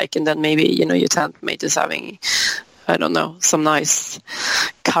even like, and then maybe, your tent mate is having, I don't know, some nice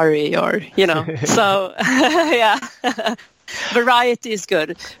curry or, so, yeah. Variety is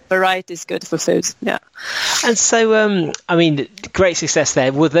good. Variety is good for food, yeah. And so, great success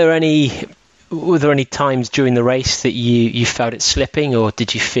there. Were there any times during the race that you felt it slipping, or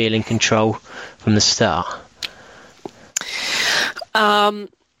did you feel in control from the start? I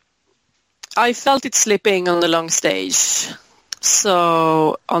felt it slipping on the long stage.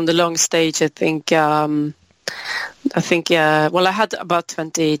 So on the long stage, I think, I had about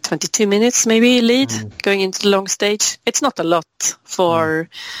 22 minutes maybe lead going into the long stage. It's not a lot for,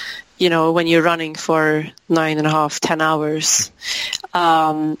 when you're running for 9.5, 10 hours.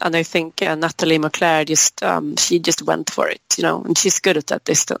 And I think Natalie McClare she just went for it, and she's good at that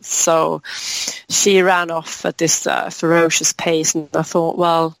distance. So she ran off at this ferocious pace, and I thought,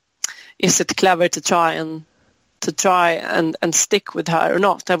 well, is it clever to try and stick with her or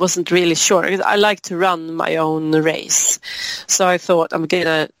not? I wasn't really sure. I like to run my own race, so I thought I'm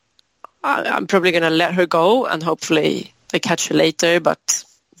probably gonna let her go, and hopefully I catch her later, but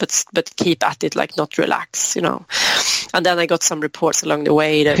keep at it, like not relax, And then I got some reports along the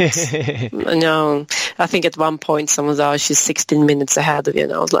way that, I think at one point someone said, she's 16 minutes ahead of you,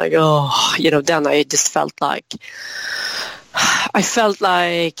 and I was like, then I just felt like,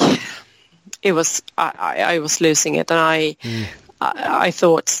 it was, I was losing it, and I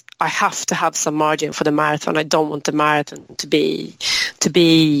thought I have to have some margin for the marathon. I don't want the marathon to be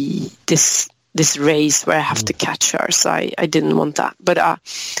this race where I have to catch her. So I didn't want that. But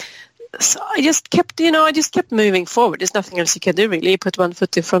so I just kept, moving forward. There's nothing else you can do really. You put one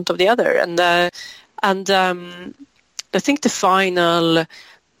foot in front of the other, and I think the final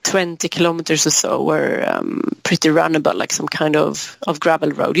 20 kilometers or so were pretty runnable, like some kind of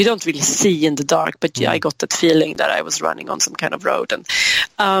gravel road. You don't really see in the dark, but I got that feeling that I was running on some kind of road, and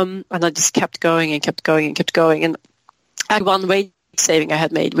I just kept going and kept going and kept going. And I had one weight saving I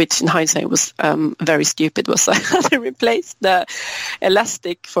had made, which in hindsight was very stupid, was I had to replace the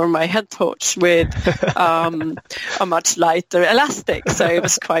elastic for my head torch with a much lighter elastic, so it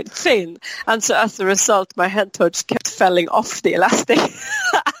was quite thin, and so as a result my head torch kept falling off the elastic.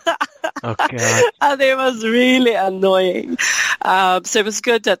 Okay. And it was really annoying. So it was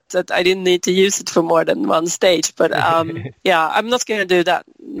good that I didn't need to use it for more than one stage. But I'm not going to do that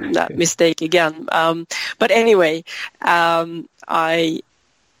mistake again. But anyway, I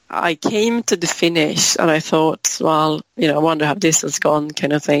came to the finish and I thought, well, I wonder how this has gone,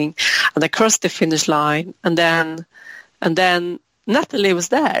 kind of thing. And I crossed the finish line, and then Natalie was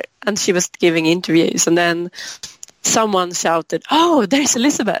there, and she was giving interviews, and then someone shouted, "Oh, there's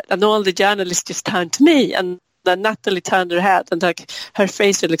Elisabet," and all the journalists just turned to me, and then Natalie turned her head, and like her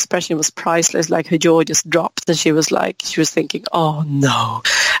facial expression was priceless, like her jaw just dropped, and she was thinking, "Oh no,"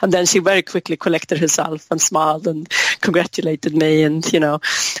 and then she very quickly collected herself and smiled and congratulated me, and and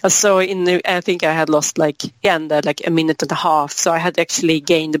so I think I had lost like a minute and a half, so I had actually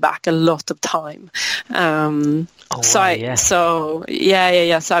gained back a lot of time. So I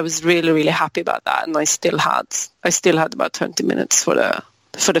was really, really happy about that, and I still had about 20 minutes for the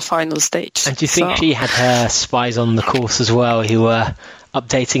final stage. And do you think she had her spies on the course as well, who were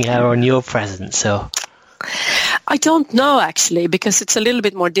updating her on your presence? Or I don't know, actually, because it's a little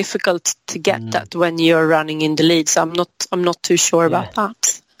bit more difficult to get that when you're running in the lead. So I'm not too sure about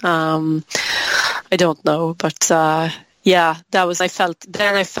that. I don't know, but. That was. I felt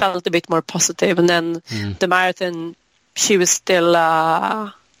a bit more positive, and then the marathon, she was still.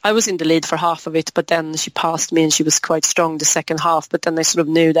 I was in the lead for half of it, but then she passed me, and she was quite strong the second half. But then I sort of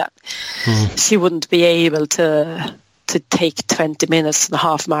knew that she wouldn't be able to take 20 minutes in a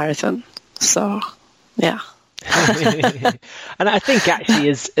half marathon. So, yeah. And I think actually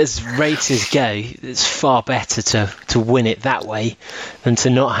as races go, it's far better to win it that way than to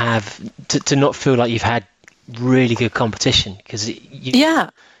not have to not feel like you've had really good competition, because you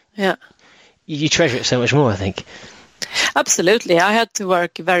treasure it so much more, I think. Absolutely. I had to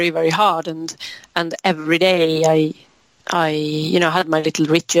work very, very hard, and every day I had my little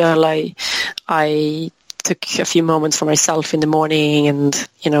ritual. I took a few moments for myself in the morning, and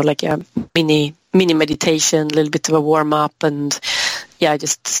like a mini meditation, a little bit of a warm up, and I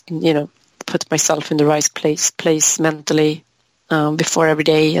just put myself in the right place mentally before every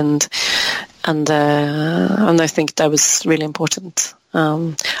day, and I think that was really important.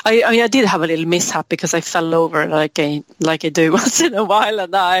 I did have a little mishap because I fell over like I do once in a while,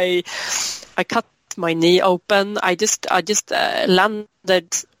 and I cut my knee open. I just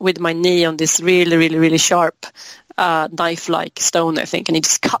landed with my knee on this really, really, really sharp knife-like stone, I think, and it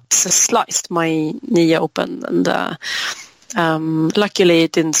just sliced my knee open, and luckily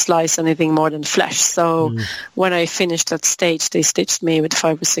it didn't slice anything more than flesh. So when I finished that stage, they stitched me with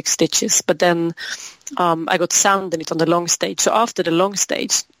 5 or 6 stitches, but then I got sand in it on the long stage. So after the long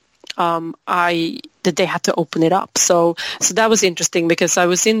stage, they had to open it up. So that was interesting, because I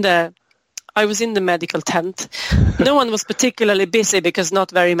was in the medical tent. No one was particularly busy because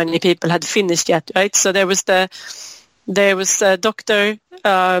not very many people had finished yet, right? So there was a doctor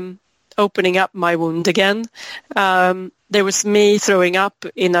opening up my wound again. There was me throwing up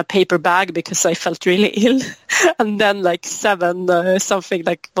in a paper bag because I felt really ill, and then like 7 something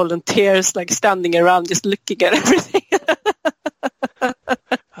like volunteers like standing around just looking at everything.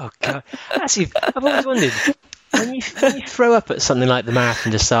 Oh God! Actually, I've always wondered, when you throw up at something like the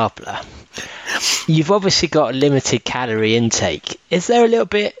Marathon des Sables, you've obviously got a limited calorie intake. Is there a little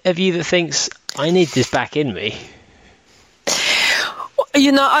bit of you that thinks, I need this back in me?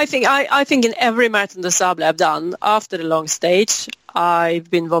 I think in every Marathon des Sables I've done, after the long stage,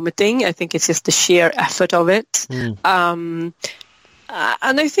 I've been vomiting. I think it's just the sheer effort of it. And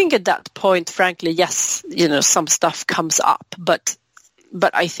I think at that point, frankly, yes, some stuff comes up, but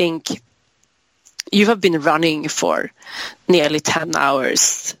I think you have been running for nearly 10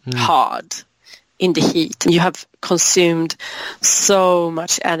 hours hard in the heat. You have consumed so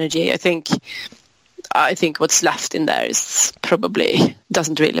much energy. I think what's left in there is probably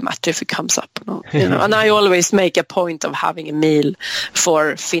doesn't really matter if it comes up or not. And I always make a point of having a meal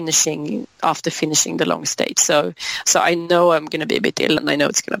after finishing the long stage. So I know I'm going to be a bit ill, and I know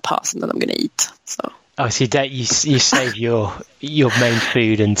it's going to pass, and then I'm going to eat. So you save your main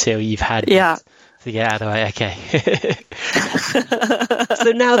food until you've had to get out of the way. Okay.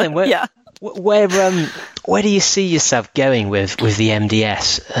 So now then, where do you see yourself going with the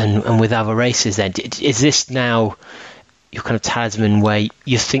MDS and with other races then? Is this now your kind of talisman where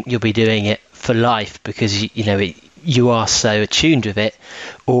you think you'll be doing it for life because you are so attuned with it,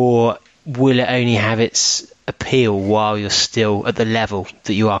 or will it only have its appeal while you're still at the level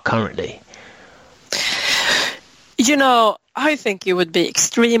that you are currently? I think it would be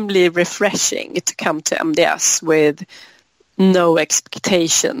extremely refreshing to come to MDS with no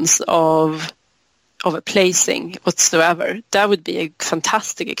expectations of a placing whatsoever. That would be a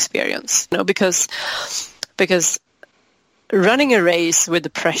fantastic experience, because running a race with the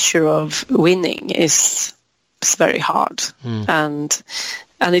pressure of winning is very hard, and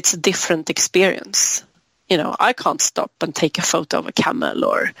it's a different experience. I can't stop and take a photo of a camel,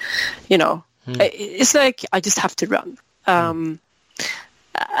 or it's like I just have to run, and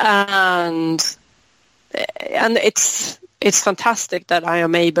it's fantastic that I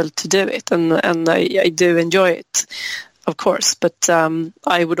am able to do it, and I do enjoy it, of course. But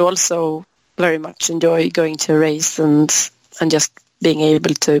I would also very much enjoy going to a race and just being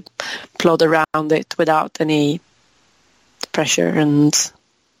able to plod around it without any pressure, and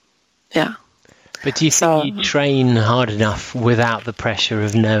But do you think you train hard enough without the pressure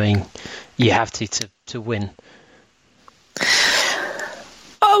of knowing you have to win?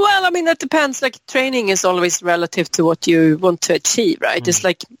 Oh, well, I mean, that depends. Like, training is always relative to what you want to achieve, right? It's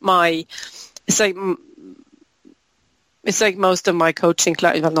like most of my coaching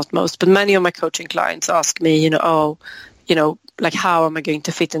clients, well, not most, but many of my coaching clients ask me, like, how am I going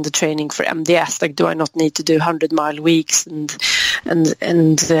to fit in the training for MDS? Like, do I not need to do 100-mile weeks? And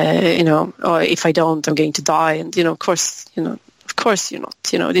or if I don't, I'm going to die. And, of course you're not,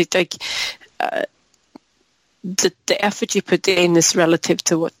 the effort you put in is relative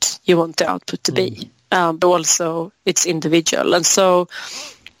to what you want the output to be. But also it's individual. And so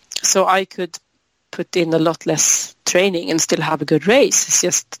I could put in a lot less training and still have a good race. It's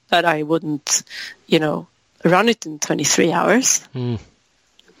just that I wouldn't, run it in 23 hours. And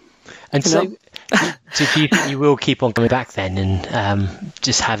so So do you think you will keep on coming back then and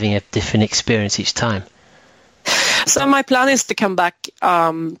just having a different experience each time? So my plan is to come back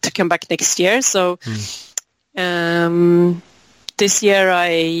next year. So this year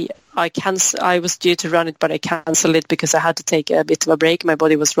I was due to run it, but I cancelled it because I had to take a bit of a break. My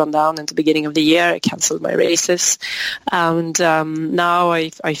body was run down at the beginning of the year. I cancelled my races, and now I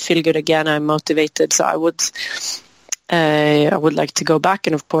feel good again. I'm motivated, so I would like to go back.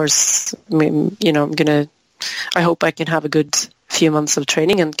 And of course, I mean, I hope I can have a good few months of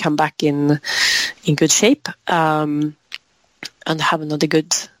training and come back in good shape, and have another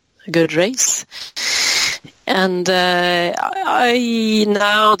good race. And now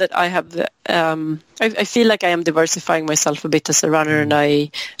that I have, I feel like I am diversifying myself a bit as a runner, and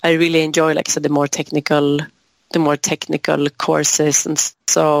I really enjoy, like I said, the more technical courses, and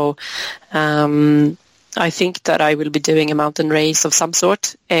so I think that I will be doing a mountain race of some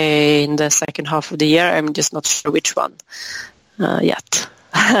sort in the second half of the year. I'm just not sure which one yet.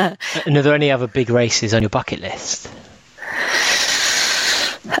 And are there any other big races on your bucket list?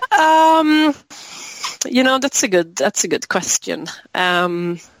 That's a good question.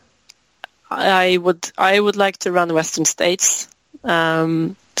 I would like to run Western States.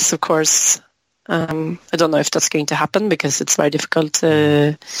 So of course, I don't know if that's going to happen because it's very difficult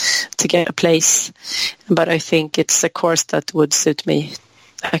to get a place. But I think it's a course that would suit me,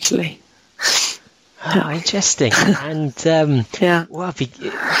 actually. Oh, interesting. And well,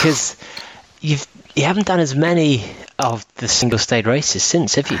 because you haven't done as many of the single stage races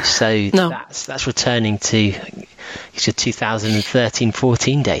since, have you? So no. That's returning to your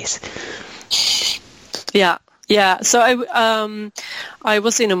 2013-14 days. Yeah. So I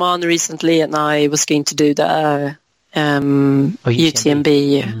was in Oman recently, and I was going to do the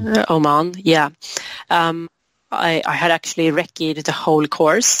UTMB Oman. Yeah. I had actually recce'd the whole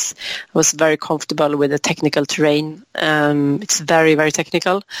course. I was very comfortable with the technical terrain. It's very, very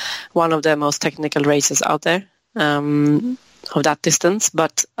technical. One of the most technical races out there of that distance.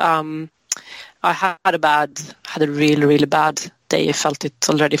 But I had a really, really bad day. I felt it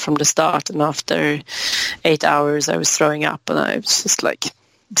already from the start. And after 8 hours, I was throwing up. And I was just like,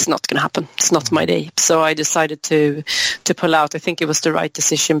 it's not going to happen. It's not my day. So I decided to pull out. I think it was the right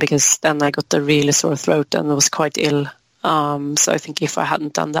decision because then I got a really sore throat and was quite ill. So I think if I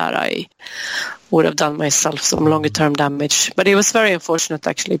hadn't done that, I would have done myself some longer term damage. But it was very unfortunate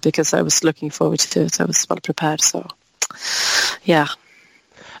actually because I was looking forward to it. I was well prepared. So yeah.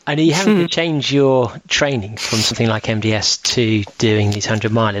 And are you having to change your training from something like MDS to doing these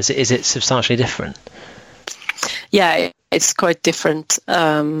 100 milers? Is it substantially different? Yeah, it's quite different.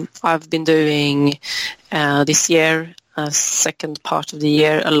 I've been doing this year, second part of the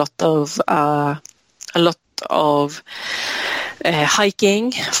year, a lot of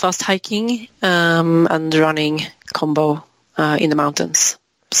hiking, fast hiking, and running combo in the mountains.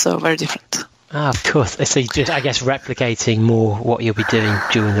 So very different. Ah, of course. So you just, I guess, replicating more what you'll be doing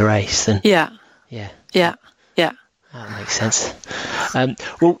during the race. Then. Yeah. That makes sense.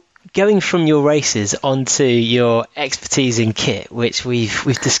 Well, going from your races onto your expertise in kit, which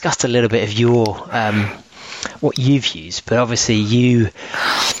we've discussed a little bit of your what you've used, but obviously you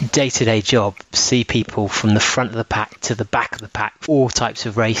day-to-day job see people from the front of the pack to the back of the pack, all types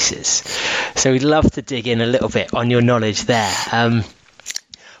of races. So we'd love to dig in a little bit on your knowledge there.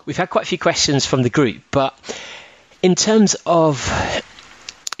 We've had quite a few questions from the group, but in terms of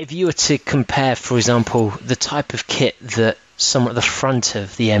if you were to compare, for example, the type of kit that someone at the front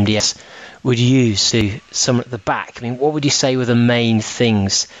of the MDS would use to someone at the back, I mean, what would you say were the main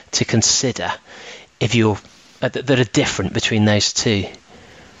things to consider if you're that are different between those two?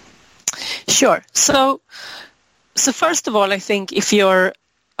 Sure. So first of all, I think if you're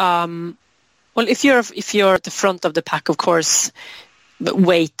if you're at the front of the pack, of course,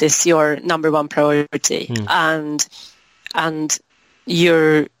 weight is your number one priority, and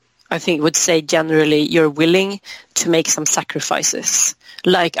you're, I think, would say generally you're willing to make some sacrifices,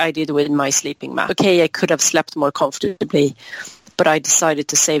 like I did with my sleeping mat. Okay, I could have slept more comfortably, but I decided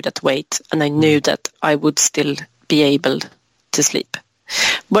to save that weight, and I knew that I would still be able to sleep.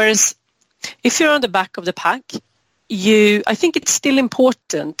 Whereas if you're on the back of the pack, I think it's still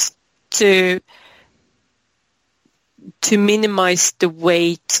important to minimize the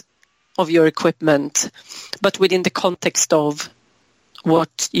weight of your equipment, but within the context of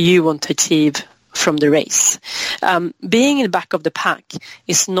what you want to achieve from the race. Being in the back of the pack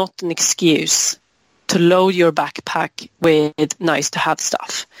is not an excuse to load your backpack with nice to have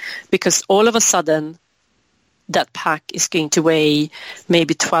stuff, because all of a sudden that pack is going to weigh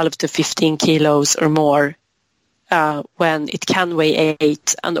maybe 12 to 15 kilos or more when it can weigh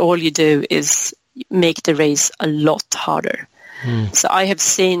 8, and all you do is make the race a lot harder. So I have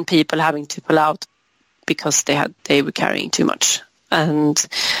seen people having to pull out because they were carrying too much. And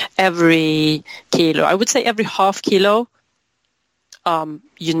every kilo, I would say every half kilo,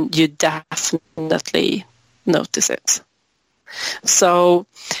 you definitely notice it. So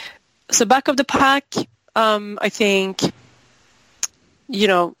back of the pack, I think,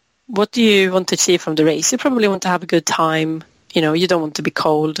 what do you want to achieve from the race? You probably want to have a good time. You don't want to be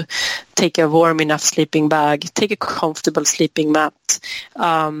cold. Take a warm enough sleeping bag. Take a comfortable sleeping mat.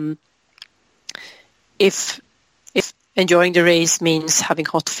 If enjoying the race means having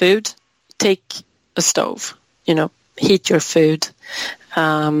hot food, take a stove. Heat your food.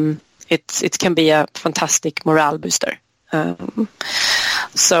 It can be a fantastic morale booster.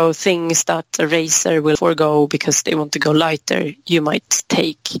 So things that a racer will forego because they want to go lighter, you might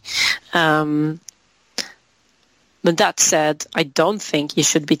take. But that said, I don't think you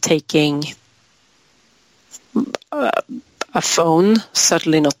should be taking a phone,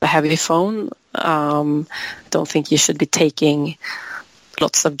 certainly not a heavy phone. I don't think you should be taking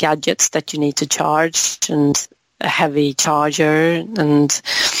lots of gadgets that you need to charge and a heavy charger, and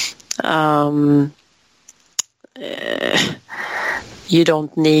you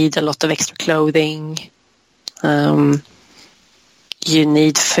don't need a lot of extra clothing. You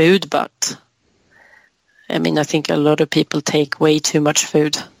need food, but I think a lot of people take way too much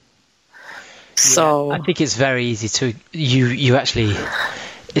food. So I think it's very easy to you actually.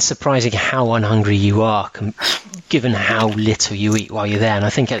 It's surprising how unhungry you are, given how little you eat while you're there. And I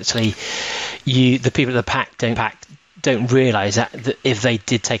think actually, the people at the pack don't realise that if they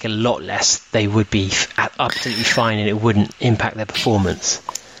did take a lot less, they would be absolutely fine, and it wouldn't impact their performance.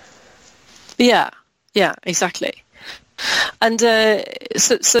 Yeah, exactly. And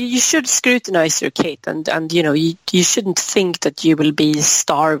so you should scrutinize your kit, and you shouldn't think that you will be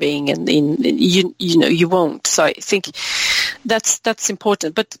starving, and you won't. So I think that's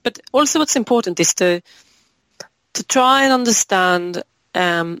important. But also what's important is to try and understand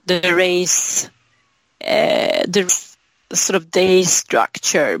the race, the sort of day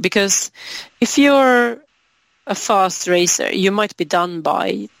structure. Because if you're a fast racer, you might be done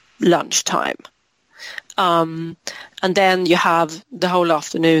by lunchtime. And then you have the whole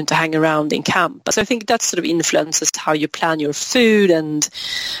afternoon to hang around in camp. So I think that sort of influences how you plan your food and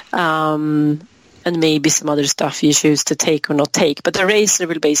maybe some other stuff you choose to take or not take. But the racer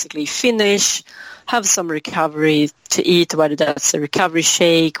will basically finish, have some recovery to eat, whether that's a recovery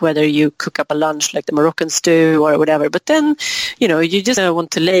shake, whether you cook up a lunch like the Moroccans do or whatever. But then, you just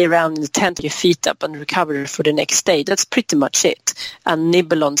want to lay around in the tent with your feet up and recover for the next day. That's pretty much it. And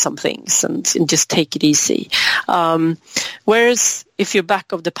nibble on some things and just take it easy. Whereas if you're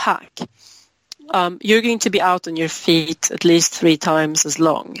back of the pack, you're going to be out on your feet at least 3 times as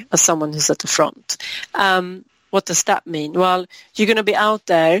long as someone who's at the front. What does that mean? Well, you're going to be out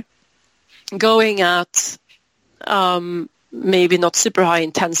there going at maybe not super high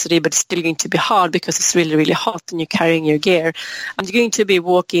intensity, but still going to be hard because it's really, really hot and you're carrying your gear. And you're going to be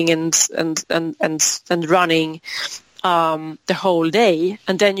walking and running the whole day,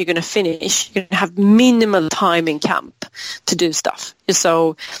 and then you're going to finish. You're going to have minimal time in camp to do stuff.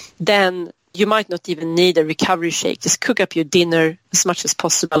 So then you might not even need a recovery shake. Just cook up your dinner as much as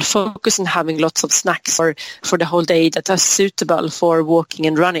possible. Focus on having lots of snacks for the whole day that are suitable for walking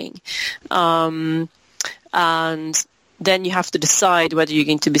and running. And then you have to decide whether you're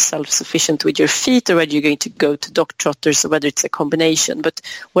going to be self-sufficient with your feet or whether you're going to go to dog trotters or whether it's a combination. But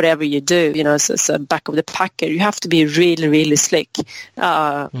whatever you do, as a back of the packer, you have to be really, really slick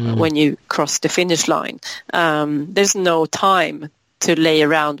when you cross the finish line. There's no time to lay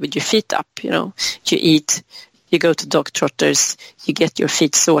around with your feet up. You eat, you go to dog trotters, you get your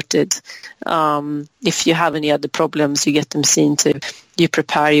feet sorted. If you have any other problems, you get them seen to. You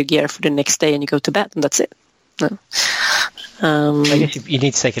prepare your gear for the next day and you go to bed, and that's it. No. I guess you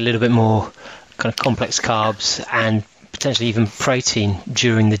need to take a little bit more kind of complex carbs and potentially even protein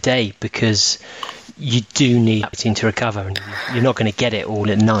during the day, because you do need protein to recover, and you're not going to get it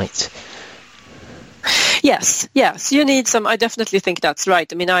all at night. Yes, you need some. I definitely think that's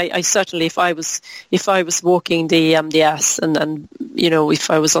right. I certainly, if I was walking the MDS and if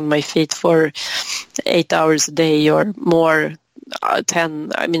I was on my feet for 8 hours a day or more,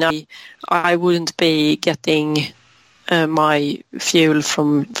 10, I wouldn't be getting my fuel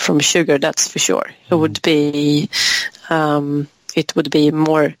from sugar. That's for sure. It would be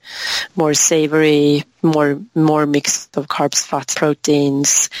more savory, more mix of carbs, fats,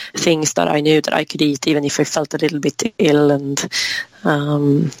 proteins, things that I knew that I could eat even if I felt a little bit ill. And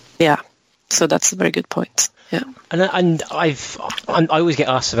so that's a very good point. Yeah. And I always get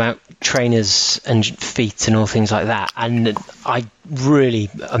asked about trainers and feet and all things like that, and I really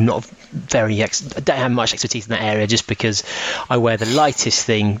am not I don't have much expertise in that area, just because I wear the lightest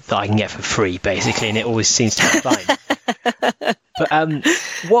thing that I can get for free, basically, and it always seems to be fine. But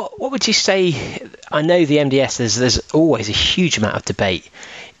what would you say? I know the MDS, there's always a huge amount of debate,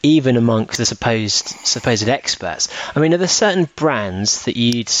 even amongst the supposed experts. I mean, are there certain brands that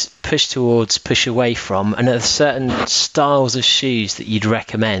you'd push away from, and are there certain styles of shoes that you'd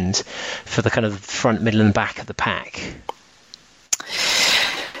recommend for the kind of front, middle and back of the pack?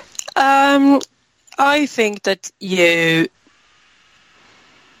 I think that you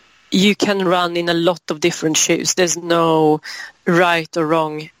can run in a lot of different shoes. There's no right or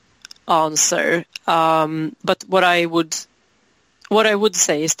wrong answer. But what I would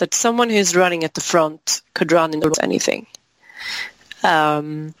say is that someone who's running at the front could run in anything.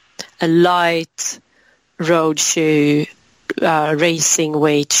 A light road shoe, racing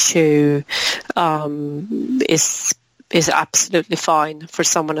weight shoe is absolutely fine for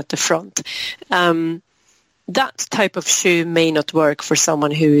someone at the front. That type of shoe may not work for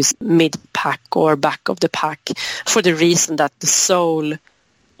someone who is mid-pack or back of the pack, for the reason that the sole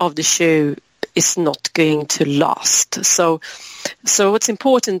of the shoe is not going to last. So what's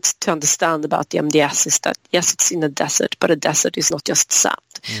important to understand about the MDS is that, yes, it's in a desert, but a desert is not just sand.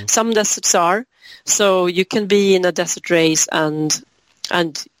 Some deserts are. So you can be in a desert race and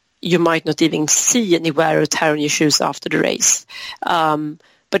you might not even see any wear or tear on your shoes after the race.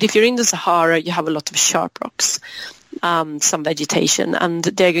 But if you're in the Sahara, you have a lot of sharp rocks, some vegetation, and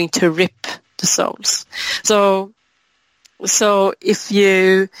they're going to rip the soles. So if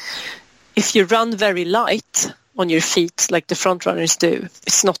you run very light on your feet, like the front runners do,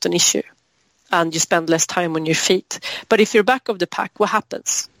 it's not an issue, and you spend less time on your feet. But if you're back of the pack, what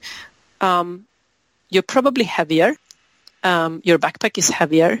happens? You're probably heavier. Your backpack is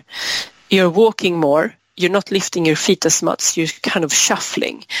heavier. You're walking more. You're not lifting your feet as much. You're kind of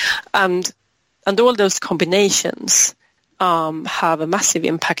shuffling, and all those combinations have a massive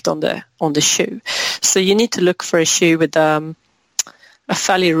impact on the shoe. So you need to look for a shoe with a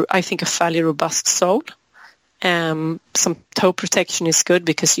fairly robust sole. Some toe protection is good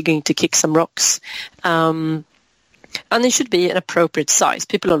because you're going to kick some rocks. And it should be an appropriate size.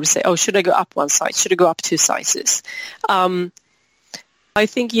 People always say, oh, should I go up one size? Should I go up 2 sizes? I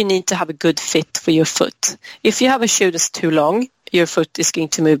think you need to have a good fit for your foot. If you have a shoe that's too long, your foot is going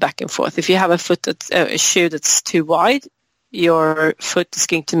to move back and forth. If you have a shoe that's too wide, your foot is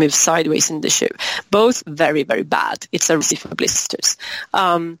going to move sideways in the shoe. Both very, very bad. It's a recipe for blisters.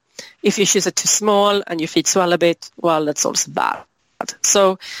 If your shoes are too small and your feet swell a bit, well, that's also bad.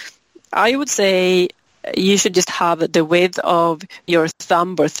 So I would say you should just have the width of your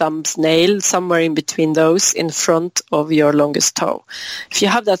thumb or thumb's nail, somewhere in between those, in front of your longest toe. If you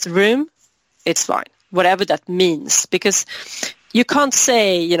have that room, it's fine, whatever that means. Because you can't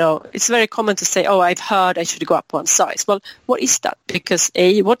say, it's very common to say, oh, I've heard I should go up one size. Well, what is that? Because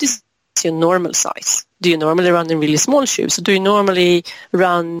what is your normal size? Do you normally run in really small shoes? Or do you normally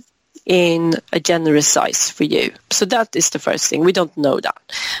run in a generous size for you? So that is the first thing. We don't know that.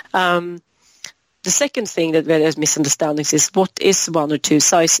 The second thing that there's misunderstandings is what is 1 or 2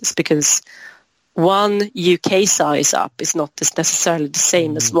 sizes, because one UK size up is not necessarily the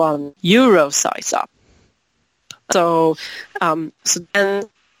same as one Euro size up. So then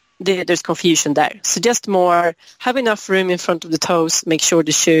there's confusion there. So just more, have enough room in front of the toes, make sure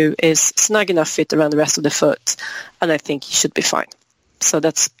the shoe is snug enough fit around the rest of the foot, and I think you should be fine. So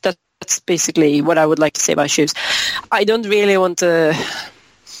that's basically what I would like to say about shoes. I don't really want to...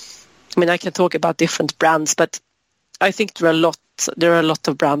 I can talk about different brands, but I think there are a lot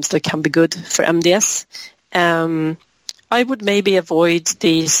of brands that can be good for MDS. I would maybe avoid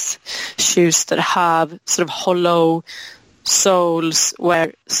these shoes that have sort of hollow soles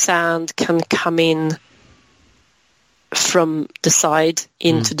where sand can come in from the side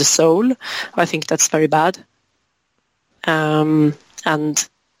into the sole. I think that's very bad. And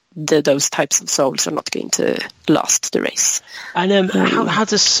those types of soles are not going to last the race. And how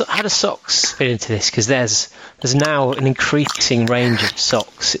does socks fit into this? Because there's now an increasing range of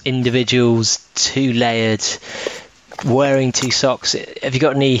socks, individuals, 2-layered, wearing 2 socks. Have you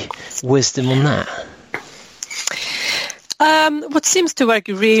got any wisdom on that? What seems to work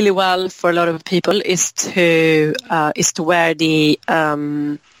really well for a lot of people is to wear the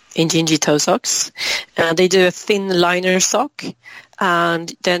Injinji toe socks. They do a thin liner sock,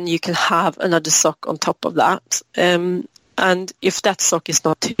 and then you can have another sock on top of that. And if that sock is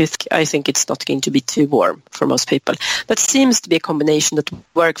not too thick, I think it's not going to be too warm for most people. That seems to be a combination that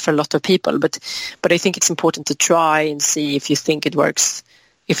works for a lot of people, but I think it's important to try and see if you think it works,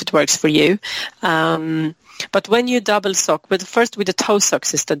 if it works for you. But when you double sock, with the toe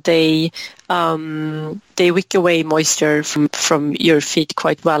socks, is that they wick away moisture from your feet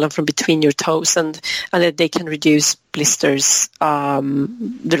quite well and from between your toes, and that they can reduce blisters,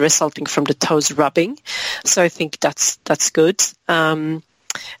 the resulting from the toes rubbing. So I think that's good. And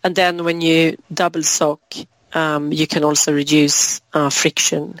then when you double sock, you can also reduce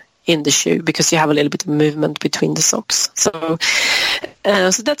friction in the shoe because you have a little bit of movement between the socks. So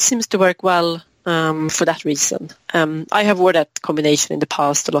that seems to work well. For that reason, I have worn that combination in the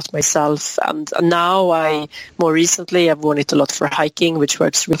past a lot myself, and now more recently I've worn it a lot for hiking, which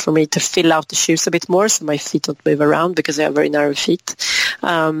works really for me to fill out the shoes a bit more so my feet don't move around because I have very narrow feet.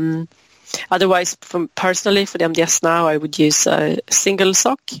 Otherwise, personally for the MDS now, I would use a single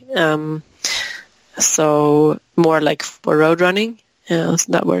sock, so more like for road running. So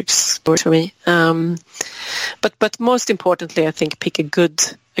that works for me. But most importantly, I think pick a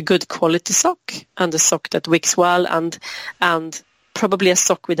good quality sock, and a sock that wicks well, and probably a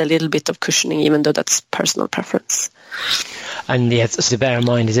sock with a little bit of cushioning, even though that's personal preference. And yeah, so to bear in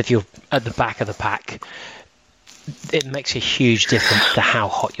mind is if you're at the back of the pack, it makes a huge difference to how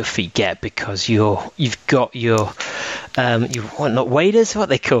hot your feet get, because you've got your not waders, what are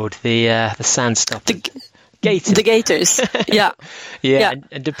they called, the sand stoppers. Gaiters. The gaiters, yeah. Yeah.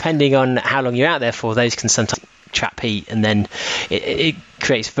 And depending on how long you're out there for, those can sometimes trap heat, and then it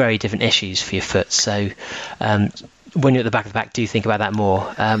creates very different issues for your foot. So when you're at the back of the pack, do think about that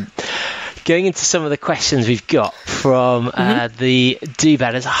more. Going into some of the questions we've got from the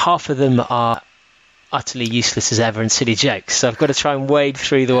do-badders, half of them are utterly useless as ever and silly jokes, so I've got to try and wade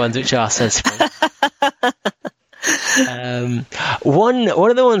through the ones which are sensible. One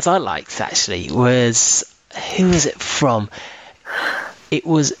of the ones I liked actually was, who was it from? It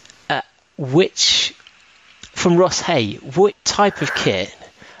was from Ross Hay. What type of kit?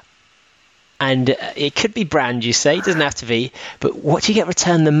 And it could be brand, you say, it doesn't have to be, but what do you get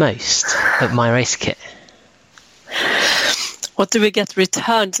returned the most at My Race Kit? What do we get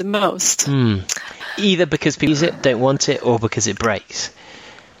returned the most? Either because people use it, don't want it, or because it breaks.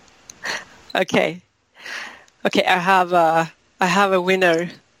 Okay, I have a winner,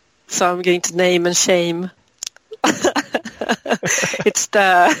 so I'm going to name and shame. It's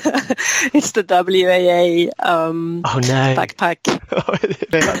the WAA backpack.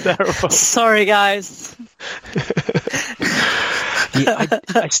 That's terrible. Sorry, guys.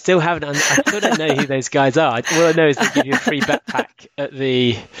 I still haven't. I still don't know who those guys are. All I know is they give you a free backpack at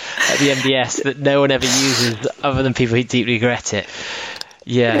the MDS that no one ever uses, other than people who deeply regret it.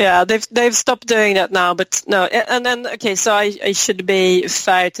 Yeah, they've stopped doing that now. But no, and then so I should be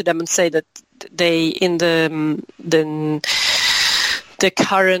fair to them and say that they, in the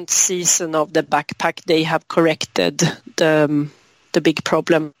current season of the backpack, they have corrected the big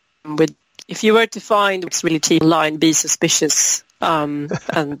problem with, if you were to find what's really cheap online, be suspicious, and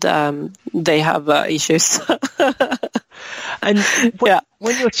they have issues. And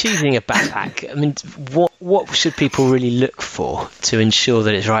when you're choosing a backpack, I mean, what should people really look for to ensure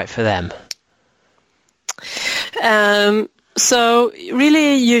that it's right for them? So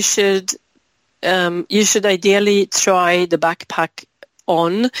really, you should ideally try the backpack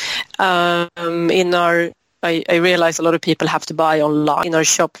on. I realize a lot of people have to buy online. In our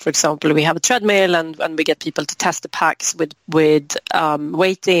shop, for example, we have a treadmill, and we get people to test the packs with weight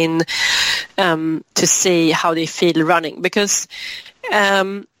in, to see how they feel running, because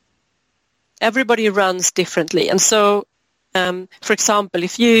everybody runs differently. And so, for example,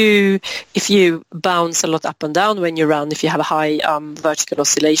 if you bounce a lot up and down when you run, if you have a high vertical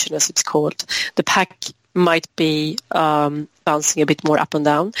oscillation, as it's called, the pack might be bouncing a bit more up and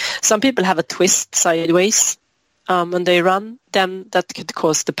down. Some people have a twist sideways when they run, then that could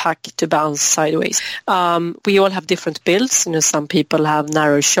cause the pack to bounce sideways. We all have different builds. Some people have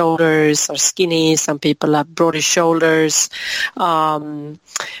narrow shoulders or skinny. Some people have broader shoulders and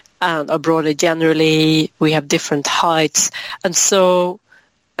are broader generally. We have different heights. And so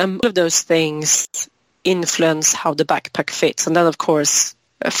all of those things influence how the backpack fits. And then, of course,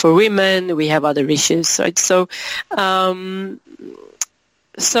 for women, we have other issues, right? So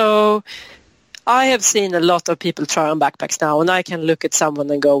I have seen a lot of people try on backpacks now, and I can look at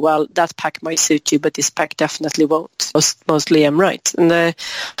someone and go, well, that pack might suit you, but this pack definitely won't. Mostly I'm right. And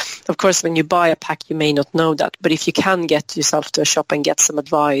of course, when you buy a pack, you may not know that, but if you can get yourself to a shop and get some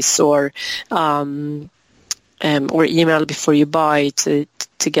advice, or or email before you buy to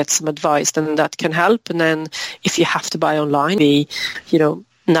get some advice, then that can help. And then if you have to buy online,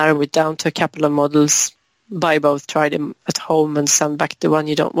 narrow it down to a couple of models, buy both, try them at home, and send back the one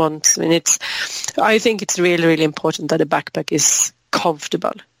you don't want. I think it's really, really important that a backpack is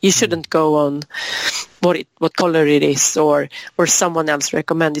comfortable. You shouldn't go on what color it is or someone else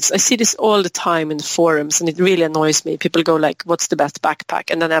recommend it. I see this all the time in the forums, and it really annoys me. People go like, what's the best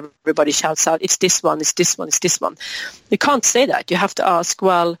backpack? And then everybody shouts out, it's this one, it's this one, it's this one. You can't say that. You have to ask,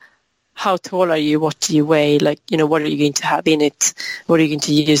 well, how tall are you? What do you weigh? What are you going to have in it? What are you going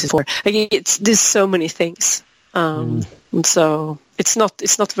to use it for? There's so many things. And so it's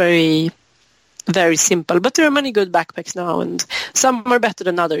not very, very simple. But there are many good backpacks now, and some are better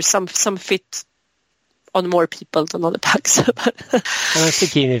than others. Some fit on more people than other packs. And I was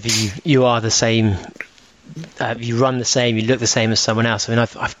thinking, if you are the same, you run the same, you look the same as someone else. I mean,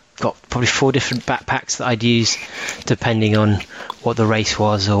 I've got probably 4 different backpacks that I'd use depending on what the race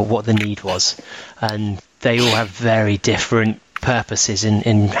was or what the need was, and they all have very different purposes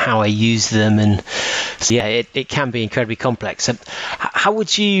in how I use them, and so it can be incredibly complex. So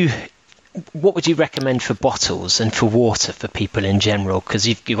what would you recommend for bottles and for water for people in general? Because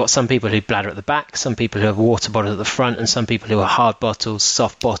you've got some people who bladder at the back, some people who have water bottles at the front, and some people who are hard bottles,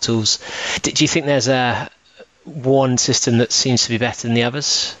 soft bottles. Do you think there's one system that seems to be better than the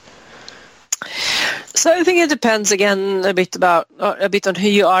others? So I think it depends again a bit on who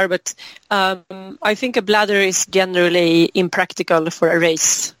you are, but I think a bladder is generally impractical for a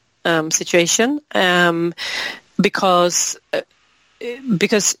race situation because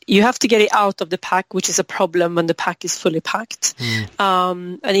you have to get it out of the pack, which is a problem when the pack is fully packed,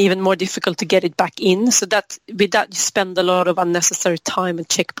 and even more difficult to get it back in. So with that you spend a lot of unnecessary time and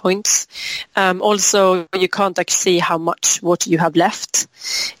checkpoints. Also, you can't actually see how much water you have left,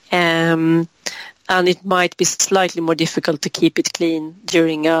 and it might be slightly more difficult to keep it clean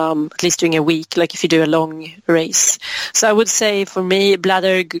during at least during a week, like if you do a long race. So I would say for me,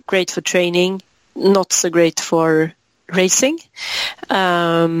 bladder great for training, not so great for racing.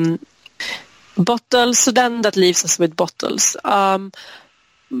 Bottles, so then that leaves us with bottles.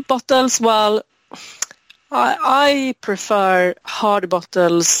 Bottles, well, I prefer hard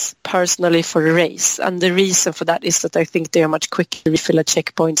bottles personally for a race, and the reason for that is that I think they are much quicker to refill at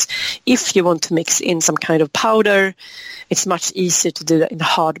checkpoints. If you want to mix in some kind of powder, it's much easier to do that in a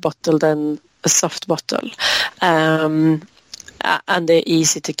hard bottle than a soft bottle. And they're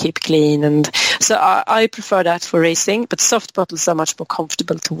easy to keep clean, and so I prefer that for racing. But soft bottles are much more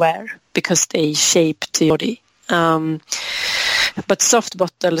comfortable to wear because they shape to your body. But soft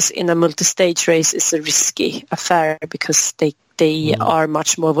bottles in a multi-stage race is a risky affair because they are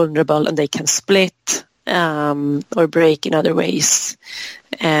much more vulnerable, and they can split or break in other ways.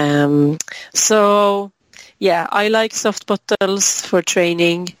 So yeah, I like soft bottles for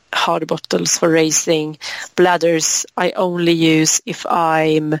training, hard bottles for racing. Bladders I only use if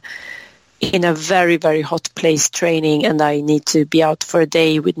I'm in a very, very hot place training and I need to be out for a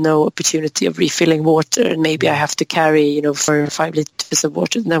day with no opportunity of refilling water, and maybe I have to carry 4 or 5 liters of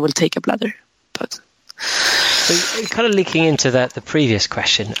water, then I will take a bladder. But so, kind of linking into the previous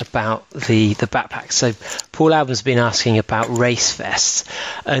question about the backpack. So Paul Alban's been asking about race vests,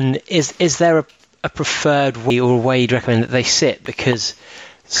 and is there a preferred way or a way you'd recommend that they sit? Because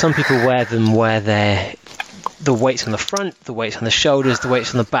some people wear them where the weight's on the front, the weight's on the shoulders, the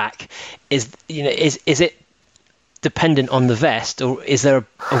weight's on the back. Is it dependent on the vest, or is there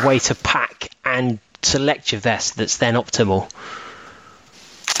a way to pack and select your vest that's then optimal?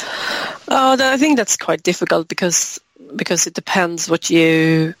 I think that's quite difficult because it depends what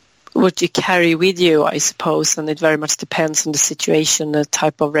you carry with you, I suppose, and it very much depends on the situation, the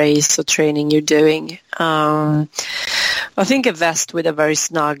type of race or training you're doing. I think a vest with a very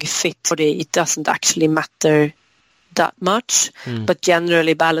snug fit body, it doesn't actually matter that much, but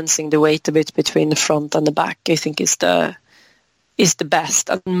generally balancing the weight a bit between the front and the back, I think is the best.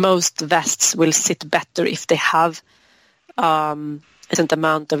 And most vests will sit better if they have a decent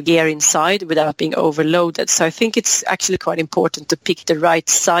amount of gear inside without being overloaded. So I think it's actually quite important to pick the right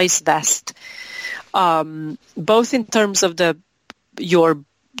size vest, both in terms of the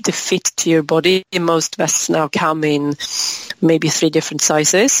fit to your body. Most vests now come in maybe 3 different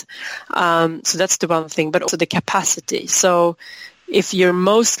sizes, so that's the one thing, but also the capacity. So if you're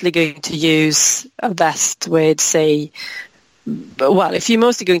mostly going to use a vest with, say, if you're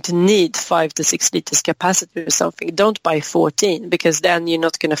mostly going to need 5 to 6 liters capacity or something, don't buy 14, because then you're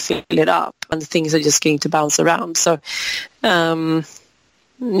not going to fill it up and things are just going to bounce around. So I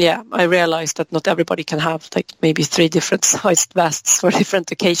realize that not everybody can have like maybe 3 different sized vests for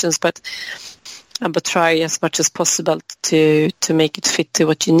different occasions, but but try as much as possible to make it fit to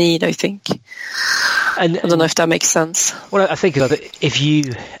what you need, I think. And I don't know if that makes sense. Well, I think that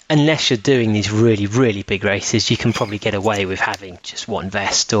unless you're doing these really, really big races, you can probably get away with having just one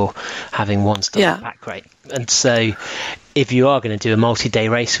vest or having one starter pack crate. And so if you are going to do a multi-day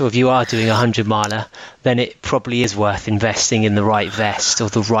race, or if you are doing a 100-miler, then it probably is worth investing in the right vest or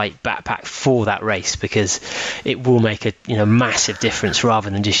the right backpack for that race, because it will make a massive difference rather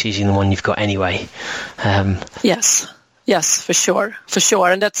than just using the one you've got anyway. Yes, for sure.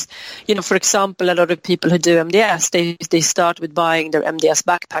 And that's, for example, a lot of people who do MDS, they start with buying their MDS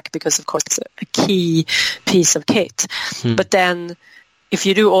backpack because, of course, it's a key piece of kit. But then if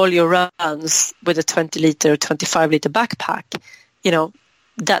you do all your runs with a 20-liter, 25-liter backpack,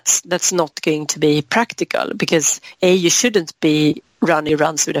 that's not going to be practical, because, you shouldn't be running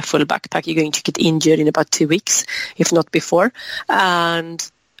runs with a full backpack. You're going to get injured in about 2 weeks, if not before.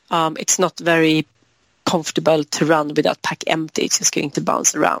 And it's not very comfortable to run with that pack empty. It's just going to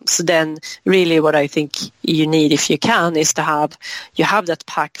bounce around. So then really what I think you need, if you can, is to have that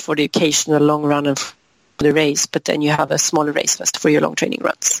pack for the occasional long run and for the race, but then you have a smaller race vest for your long training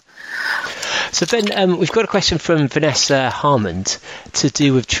runs. So then we've got a question from Vanessa Harmond to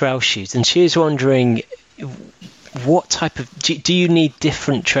do with trail shoes, and she is wondering what type of do you need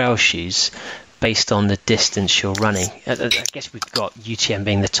different trail shoes based on the distance you're running? I guess we've got UTM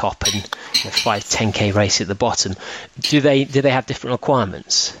being the top and 5-10k race at the bottom. Do they have different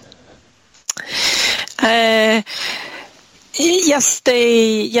requirements? Yes,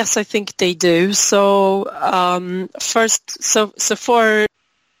 I think they do. So first, so for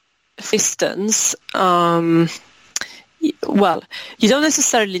distance, well, you don't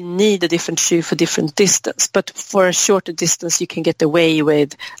necessarily need a different shoe for different distance, but for a shorter distance you can get away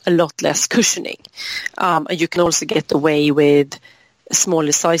with a lot less cushioning. And you can also get away with a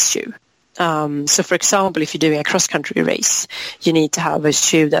smaller size shoe. So for example, if you're doing a cross-country race, you need to have a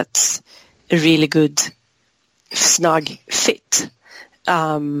shoe that's a really good, snug fit.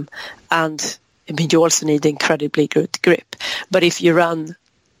 And you also need incredibly good grip. But if you run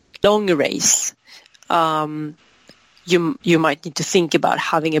long race, you might need to think about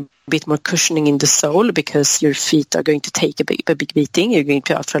having a bit more cushioning in the sole, because your feet are going to take a big beating. You're going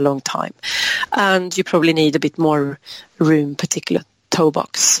to be out for a long time. And you probably need a bit more room, particular toe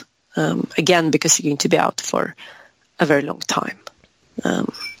box. Again, because you're going to be out for a very long time.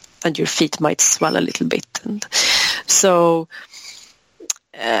 And your feet might swell a little bit. And so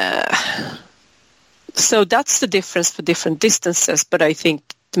that's the difference for different distances. But I think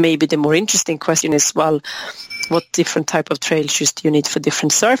maybe the more interesting question is, well, what different type of trail shoes do you need for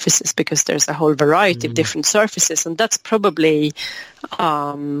different surfaces? Because there's a whole variety of different surfaces, and that's probably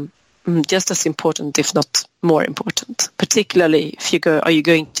just as important, if not more important. Particularly if are you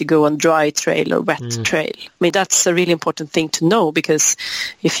going to go on dry trail or wet trail? I mean, that's a really important thing to know, because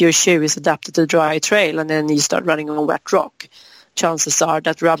if your shoe is adapted to dry trail and then you start running on wet rock, chances are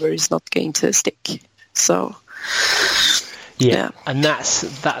that rubber is not going to stick. So. Yeah, and that's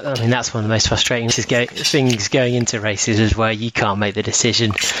one of the most frustrating things going into races, is where you can't make the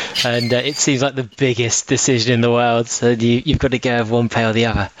decision, and it seems like the biggest decision in the world. So you've got to go with one pay or the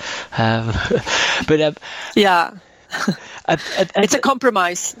other. It's a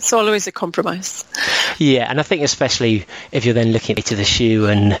compromise. It's always a compromise. Yeah, and I think especially if you're then looking into the shoe,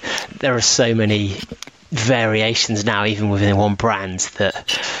 and there are so many variations now, even within one brand,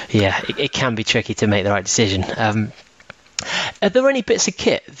 that it can be tricky to make the right decision. Are there any bits of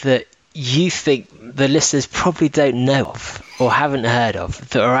kit that you think the listeners probably don't know of or haven't heard of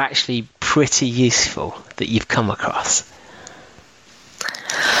that are actually pretty useful that you've come across?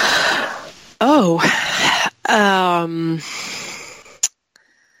 Wow,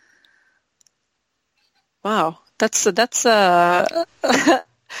 that's a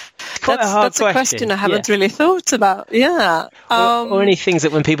question I haven't really thought about. Yeah. Or any things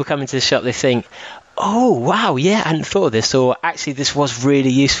that when people come into the shop they think, oh wow, I hadn't thought of this, or actually this was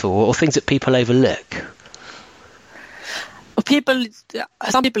really useful, or things that people overlook.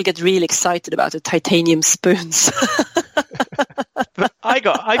 Some people get really excited about the titanium spoons. I've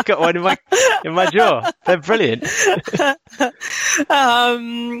got one in my drawer. They're brilliant.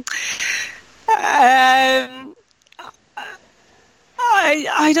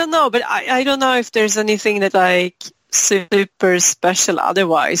 I don't know, but I don't know if there's anything that like super special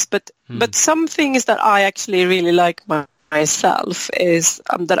otherwise, but some things that I actually really like myself is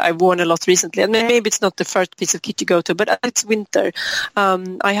that I've worn a lot recently, and maybe it's not the first piece of kit you go to, but it's winter.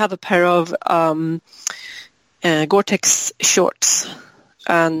 I have a pair of Gore-Tex shorts,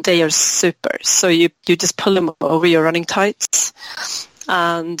 and they are super. So you just pull them over your running tights,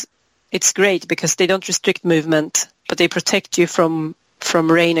 and it's great because they don't restrict movement, but they protect you from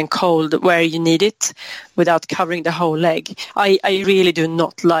rain and cold where you need it without covering the whole leg. I really do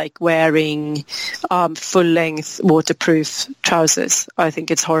not like wearing full-length waterproof trousers. I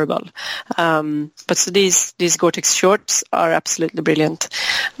think it's horrible. But so these Gore-Tex shorts are absolutely brilliant.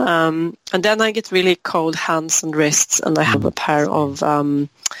 And then I get really cold hands and wrists, and I have a pair of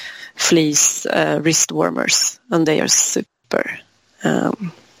fleece wrist warmers, and they are super.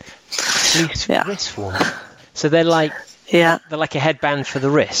 Fleece wrist warmers? So they're like... Yeah, they're like a headband for the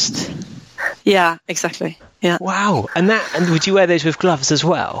wrist. Yeah, exactly. Yeah. Wow. And would you wear those with gloves as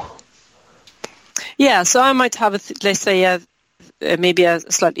well? Yeah. So I might have let's say maybe a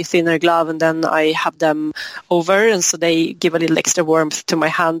slightly thinner glove, and then I have them over, and so they give a little extra warmth to my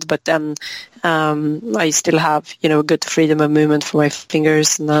hand. But then I still have good freedom of movement for my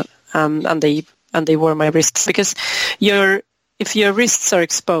fingers, and that, and they warm my wrists, because if your wrists are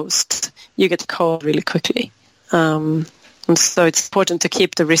exposed, you get cold really quickly. And so it's important to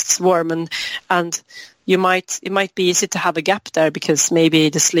keep the wrists warm, and it might be easy to have a gap there because maybe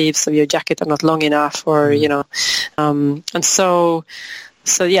the sleeves of your jacket are not long enough, or and so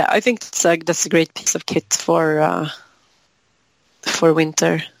yeah, I think that's a great piece of kit for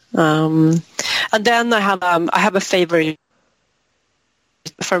winter. And then I have a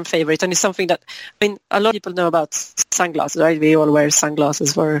firm favorite, and it's something that a lot of people know about sunglasses, right? We all wear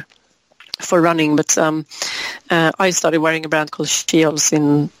sunglasses for running, but I started wearing a brand called Scheels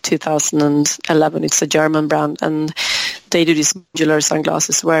in 2011. It's a German brand, and they do these modular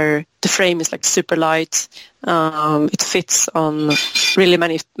sunglasses where the frame is like super light. It fits on really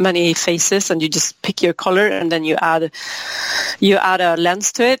many faces, and you just pick your color, and then you add a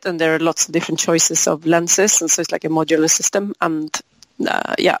lens to it, and there are lots of different choices of lenses, and so it's like a modular system. And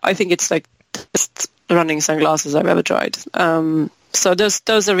I think it's like the best running sunglasses I've ever tried. So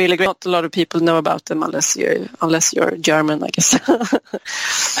those are really great. Not a lot of people know about them unless you're German, I guess.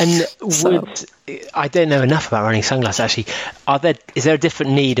 And I don't know enough about running sunglasses actually. Is there a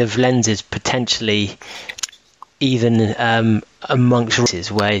different need of lenses potentially, even amongst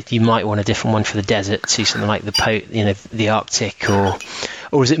races, where you might want a different one for the desert, to something like the Arctic,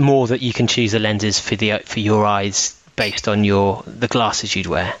 or is it more that you can choose the lenses for your eyes based on the glasses you'd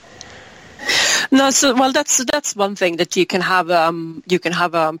wear? No, that's one thing that you can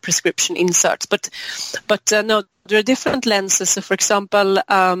have prescription inserts, but no, there are different lenses. So, for example,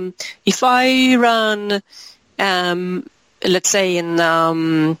 if I run, let's say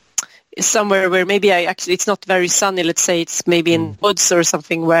in somewhere where maybe it's not very sunny, let's say it's maybe in woods or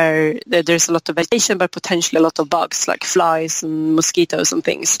something where there's a lot of vegetation but potentially a lot of bugs like flies and mosquitoes and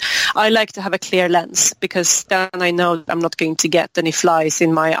things, I like to have a clear lens, because then I know I'm not going to get any flies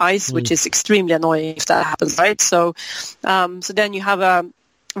in my eyes, which is extremely annoying if that happens, right? So then you have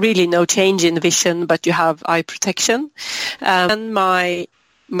really no change in vision, but you have eye protection. And my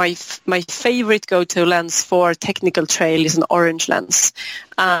favorite go-to lens for technical trail is an orange lens,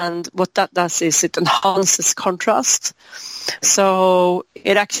 and what that does is it enhances contrast, so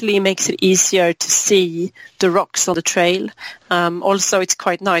it actually makes it easier to see the rocks on the trail. Also, it's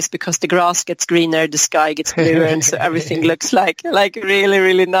quite nice because the grass gets greener, the sky gets bluer, and so everything looks like really,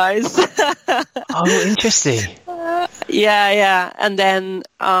 really nice. Oh, interesting. Yeah, and then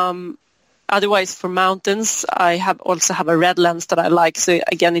otherwise, for mountains, I also have a red lens that I like. So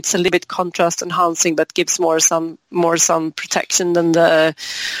again, it's a little bit contrast enhancing, but gives more sun protection than the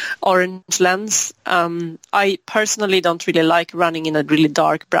orange lens. I personally don't really like running in a really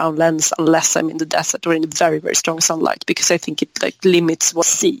dark brown lens unless I'm in the desert or in very, very strong sunlight, because I think it limits what I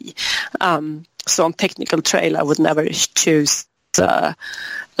see. So on technical trail, I would never choose a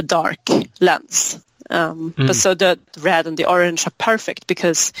dark lens. But so the red and the orange are perfect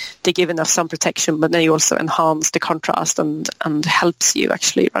because they give enough sun protection, but then you also enhance the contrast and helps you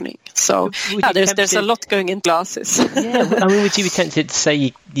actually running. So there's a lot going in glasses. Yeah, would you be tempted to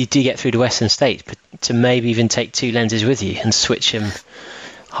say you do get through the Western States, but to maybe even take two lenses with you and switch them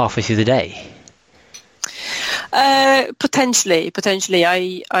halfway through the day? Potentially,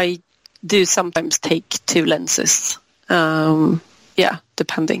 I do sometimes take two lenses.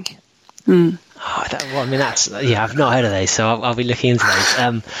 Depending. Oh, I've not heard of those, so I'll be looking into those.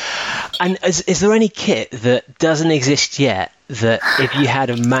 And is there any kit that doesn't exist yet that if you had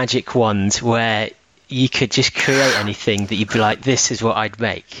a magic wand where you could just create anything that you'd be like, this is what I'd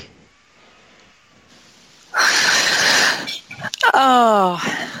make?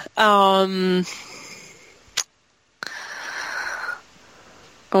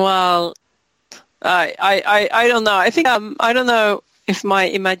 Well, I don't know. I think I don't know if my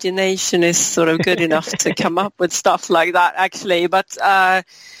imagination is sort of good enough to come up with stuff like that, actually. But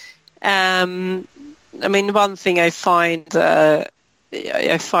I mean, one thing I find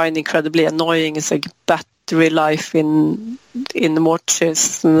incredibly annoying is like battery life in the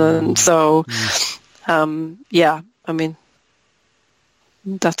watches, and so yeah, I mean,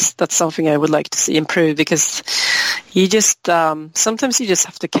 that's something I would like to see improve, because you just sometimes you just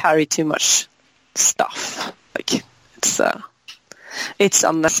have to carry too much stuff. Like it's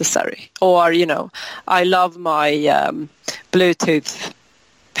unnecessary. Or, you know, I love my Bluetooth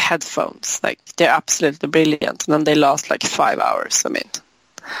headphones. Like, they're absolutely brilliant, and then they last like 5 hours. I mean,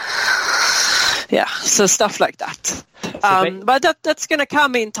 yeah, so stuff like that. But that's going to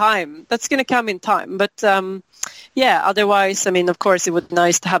come in time. But yeah, otherwise, I mean, of course, it would be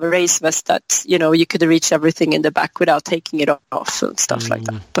nice to have a race vest that, you know, you could reach everything in the back without taking it off and stuff like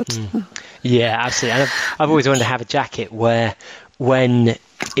that. But yeah, absolutely. And I've always wanted to have a jacket where, when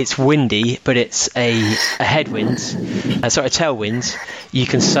it's windy, but it's a headwind, tailwind, you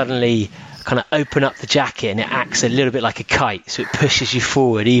can suddenly kind of open up the jacket and it acts a little bit like a kite, so it pushes you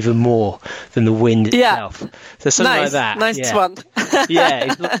forward even more than the wind itself. So something like that. Nice one.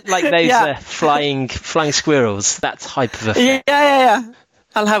 Yeah, it's like those flying squirrels, that type of effect. Yeah.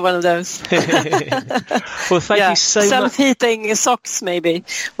 I'll have one of those. Well, thank you so much. Self-heating socks maybe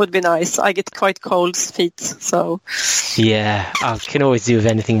would be nice. I get quite cold feet, so... Yeah, I can always do with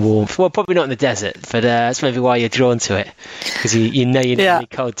anything warm. Well, probably not in the desert, but that's maybe why you're drawn to it, because you know you're not really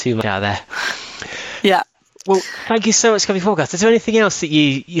cold too much out there. Yeah. Well, thank you so much for coming on the podcast. Is there anything else that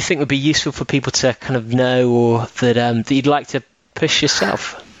you think would be useful for people to kind of know, or that you'd like to push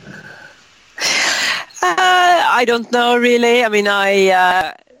yourself? I don't know really. I mean, no,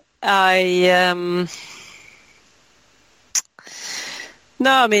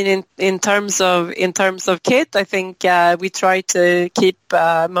 I mean, in terms of kit, I think we try to keep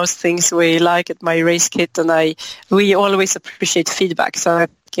most things we like at my race kit, and we always appreciate feedback. So,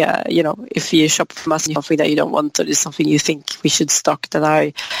 you know, if you shop from us something that you don't want, or is something you think we should stock, then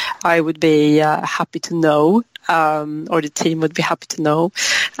I would be happy to know, or the team would be happy to know.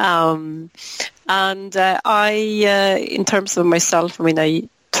 And in terms of myself, I mean, I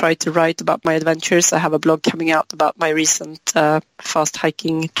try to write about my adventures. I have a blog coming out about my recent fast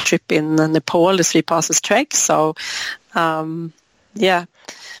hiking trip in Nepal, the 3 Passes trek. So, yeah,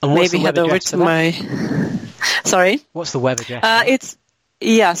 maybe head over to my... Sorry? What's the web address?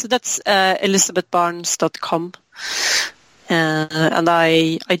 So that's elisabetbarnes.com. And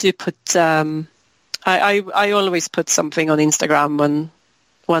I do put... I always put something on Instagram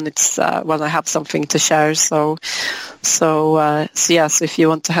when I have something to share. So if you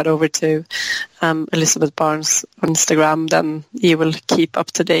want to head over to Elisabet Barnes on Instagram, then you will keep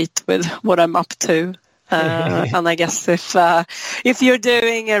up to date with what I'm up to. And I guess if you're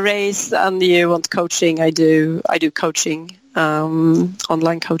doing a race and you want coaching, I do coaching,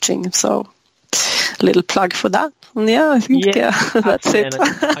 online coaching. So a little plug for that. And I think that's it.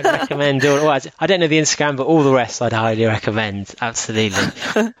 I'd recommend I don't know the Instagram, but all the rest I'd highly recommend. Absolutely.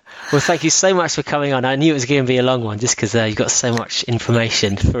 Well, thank you so much for coming on. I knew it was going to be a long one just because you've got so much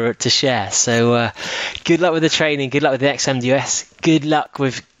information to share. So good luck with the training. Good luck with the XMDS. Good luck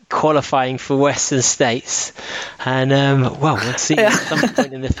with qualifying for Western States. And, we'll see you at some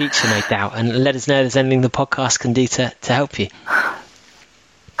point in the future, no doubt. And let us know if there's anything the podcast can do to help you.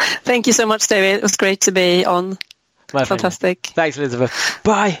 Thank you so much, David. It was great to be on. My Fantastic. Friend. Thanks, Elizabeth.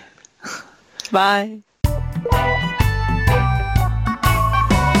 Bye. Bye.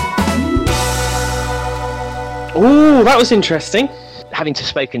 Oh, that was interesting. Having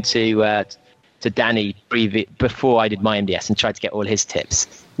spoken to Danny before I did my MDS and tried to get all his tips.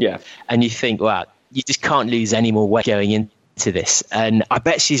 Yeah. And you think, wow, you just can't lose any more weight going into this. And I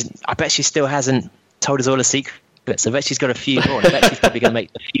bet she still hasn't told us all the secrets. I bet she's got a few more. I bet she's probably going to make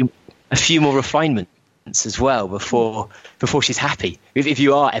a few more refinements as well before she's happy, if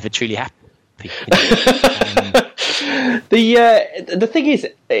you are ever truly happy. The thing is,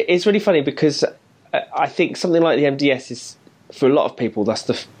 it's really funny because I think something like the MDS is, for a lot of people,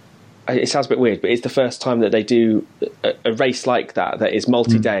 it sounds a bit weird, but it's the first time that they do a race like that is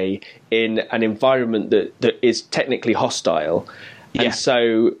multi-day in an environment that is technically hostile. Yeah. And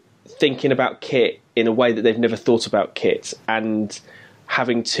so thinking about kit in a way that they've never thought about kit, and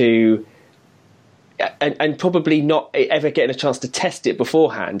having to... And probably not ever getting a chance to test it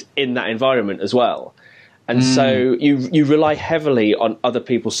beforehand in that environment as well. And so you rely heavily on other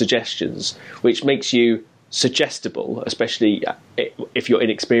people's suggestions, which makes you suggestible, especially if you're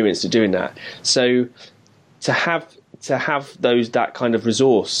inexperienced at doing that. So to have that kind of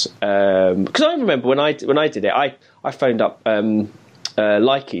resource, because I remember when I did it, I phoned up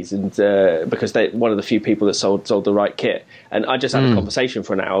Likey's, and because they're one of the few people that sold the right kit. And I just had a conversation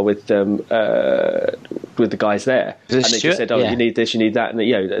for an hour with the guys there, and they just said, "Oh, you need this, you need that,"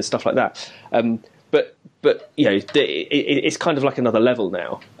 and stuff like that. But it's kind of like another level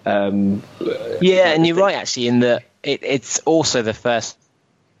now. And you're right actually in that it's also the first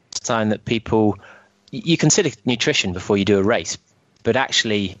time that you consider nutrition before you do a race, but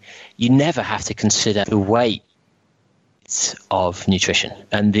actually you never have to consider the weight of nutrition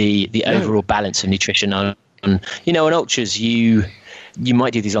and the overall balance of nutrition on ultras. You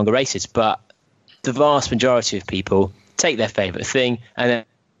might do these longer races, but the vast majority of people take their favorite thing and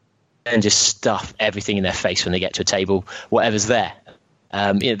just stuff everything in their face when they get to a table, whatever's there.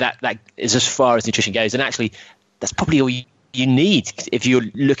 That is as far as nutrition goes, and actually that's probably all you need if you're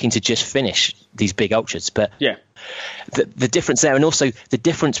looking to just finish these big ultras. But the difference there, and also the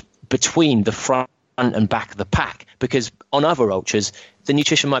difference between the front and back of the pack, because on other ultras the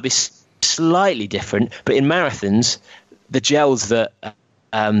nutrition might be slightly different, but in marathons the gels that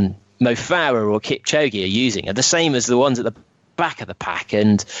Mo Farah or Kipchoge are using are the same as the ones at the back of the pack,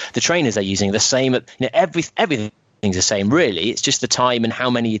 and the trainers are using the same. Everything's the same really, it's just the time and how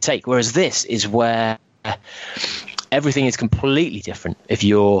many you take, whereas this is where everything is completely different if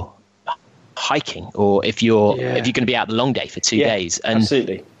you're hiking or if you're going to be out the long day for 2 days. And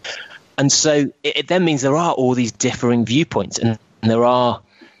absolutely. And so it then means there are all these differing viewpoints, and there are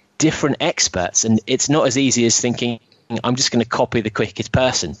different experts, and it's not as easy as thinking I'm just going to copy the quickest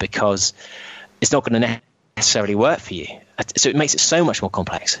person, because it's not going to necessarily work for you. So it makes it so much more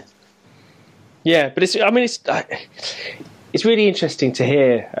complex. Yeah, but it's really interesting to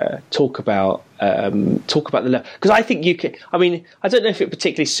hear talk about the level, because I think you can. I mean, I don't know if it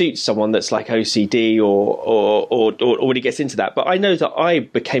particularly suits someone that's like OCD or when he gets into that, but I know that I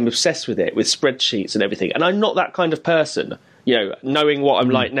became obsessed with it, with spreadsheets and everything, and I'm not that kind of person. Knowing what I'm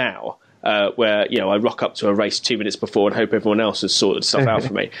like now, where I rock up to a race 2 minutes before and hope everyone else has sorted stuff out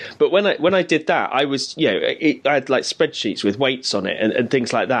for me. But when I did that, I was I had like spreadsheets with weights on it and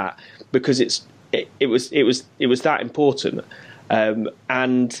things like that, because it was that important.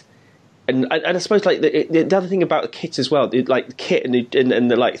 And I suppose like the other thing about the kit as well, like the kit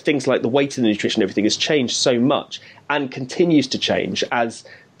and the like things like the weight and the nutrition, everything has changed so much and continues to change as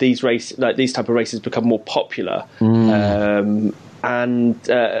these type of races become more popular. But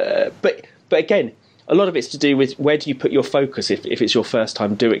again, a lot of it's to do with where do you put your focus if it's your first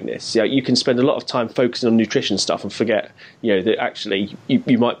time doing this. You can spend a lot of time focusing on nutrition stuff and forget that actually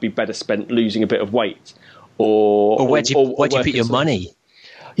you might be better spent losing a bit of weight or where do you put your money.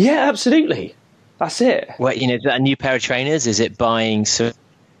 Yeah, absolutely, that's it. Well, a new pair of trainers, is it buying some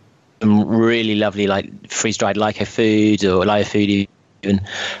really lovely like freeze-dried Lyco food or Lyo food even,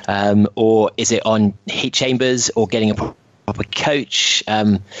 or is it on heat chambers or getting a proper coach,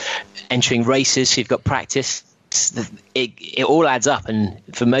 entering races so you've got practice? It all adds up, and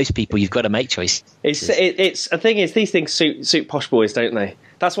for most people you've got to make choices. It's the thing is, these things suit posh boys, don't they?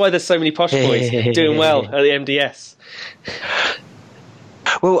 That's why there's so many posh boys doing well at the MDS.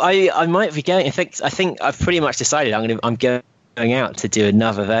 Well, I might be going. I think I've pretty much decided I'm going out to do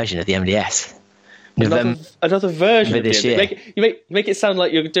another version of the MDS. Another version of this year. You make it sound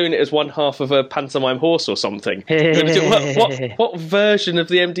like you're doing it as one half of a pantomime horse or something. What version of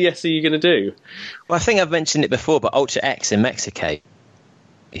the MDS are you going to do? Well, I think I've mentioned it before, but Ultra X in Mexico.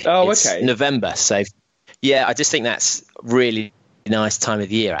 It's okay. November, so yeah, I just think that's really nice time of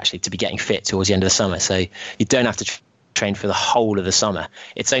the year actually to be getting fit towards the end of the summer. So you don't have to train for the whole of the summer.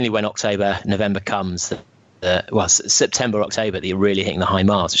 It's only when October, November comes, September, October, that you're really hitting the high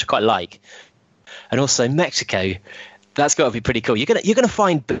miles, which I quite like. And also Mexico, that's got to be pretty cool. You're gonna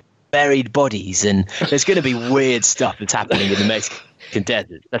find buried bodies, and there's going to be weird stuff that's happening in the Mexican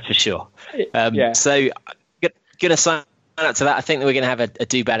desert. That's for sure. So gonna sign up to that. I think that we're going to have a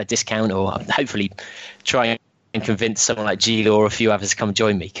do better discount, or hopefully try and convince someone like Gila or a few others to come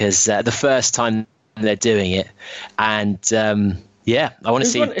join me, because the first time they're doing it, and I want to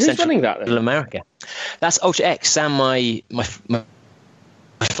see who's running that then? America. That's Ultra X. Sam, my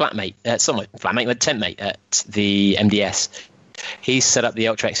flatmate, my tent mate at the MDS. He's set up the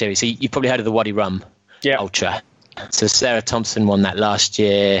Ultra X series. So you've probably heard of the Wadi Rum Ultra. So Sarah Thompson won that last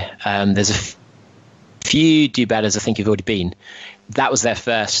year. There's a few do-betters I think you've already been. That was their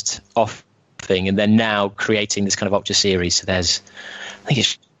first off thing, and they're now creating this kind of Ultra series. So there's, I think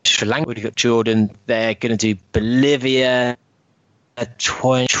it's Sri Lanka, we've got Jordan. They're going to do Bolivia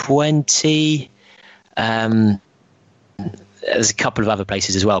 2020. There's a couple of other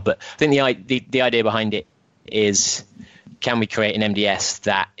places as well, but I think the idea behind it is, can we create an MDS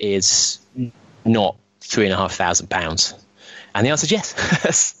that is not £3,500 And the answer is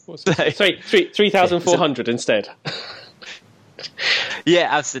yes. So, 3,400 instead. Yeah,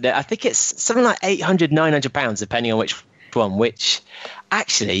 absolutely. I think it's something like 800, 900 pounds, depending on which one, which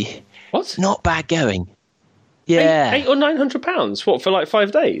actually, what? Not bad going. Yeah. Eight or 900 pounds? What, for like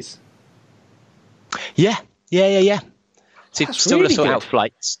 5 days? Yeah. So you've still got to sort good. out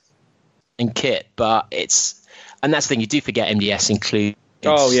flights and kit, but and that's the thing, you do forget MDS includes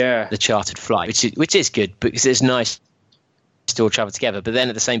the chartered flight, which is good because it's nice to all travel together. But then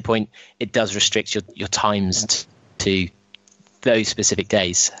at the same point, it does restrict your times to those specific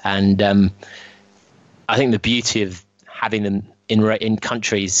days. And I think the beauty of having them in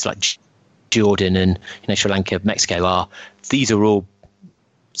countries like Jordan and Sri Lanka, Mexico these are all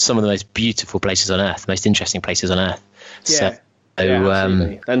some of the most beautiful places on earth, most interesting places on earth. Yeah.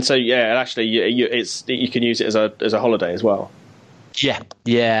 Absolutely. And so actually you can use it as a holiday as well. Yeah,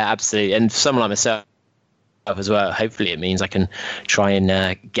 absolutely. And for someone like myself as well, hopefully it means I can try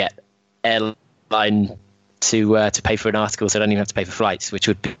and get airline to pay for an article, so I don't even have to pay for flights, which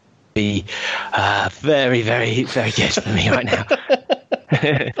would be very, very, very good for me right now.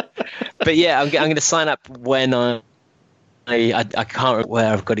 But yeah, I'm going to sign up when I can't remember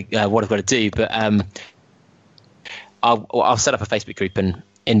where I've got to, what I've got to do, but I'll set up a Facebook group and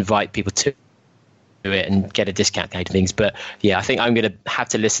invite people to it and get a discount code and things. But yeah, I think I'm going to have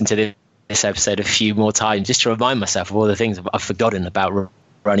to listen to this episode a few more times just to remind myself of all the things I've forgotten about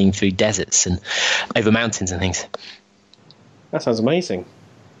running through deserts and over mountains and things. That sounds amazing.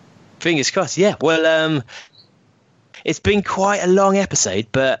 Fingers crossed. Yeah. Well, it's been quite a long episode,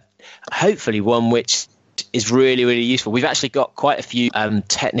 but hopefully one which is really, really useful. We've actually got quite a few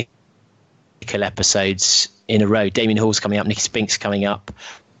technical episodes in a row. Damien Hall's coming up, Nicky Spink's coming up,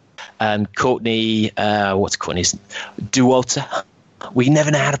 Courtney, what's Courtney's? Duwalter. We never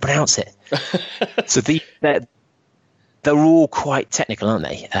know how to pronounce it. So they're all quite technical, aren't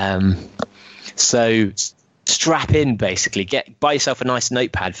they? So strap in, basically. Buy yourself a nice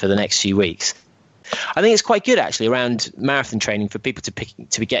notepad for the next few weeks. I think it's quite good, actually, around marathon training for people to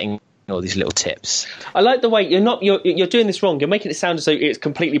be getting all these little tips. I like the way you're doing this wrong. You're making it sound as though it's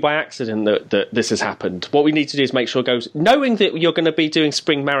completely by accident that this has happened. What we need to do is make sure knowing that you're going to be doing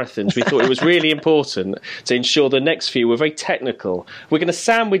spring marathons, we thought it was really important to ensure the next few were very technical. We're going to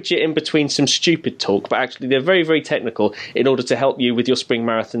sandwich it in between some stupid talk, but actually they're very, very technical in order to help you with your spring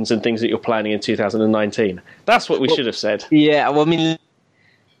marathons and things that you're planning in 2019. That's what we should have said. Yeah, well, I mean,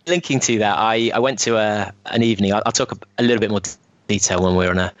 linking to that, I went to an evening. I'll talk a little bit more detail when we're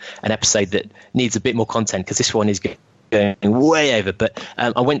on an episode that needs a bit more content, because this one is going way over. But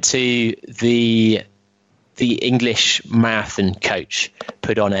I went to the English marathon coach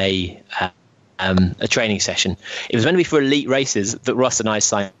put on a training session. It was meant to be for elite races that Ross and I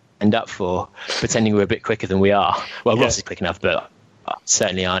signed up for, pretending we're a bit quicker than we are. Well, yeah. Ross is quick enough, but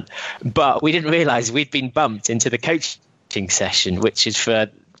certainly aren't. But we didn't realise we'd been bumped into the coaching session, which is for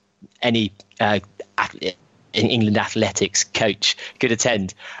any England athletics coach could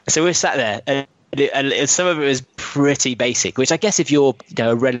attend. So we were sat there, and some of it was pretty basic, which I guess if you're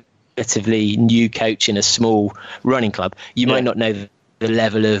a relatively new coach in a small running club, you might not know the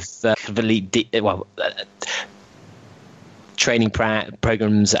level of elite training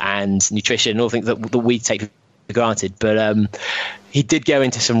programs and nutrition and all things that we take for granted. But he did go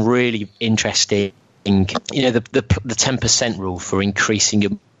into some really interesting, the 10% rule for increasing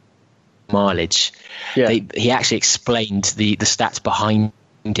your mileage. He actually explained the stats behind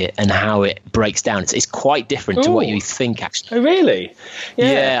it and how it breaks down. It's quite different to what you think, actually. Oh, really?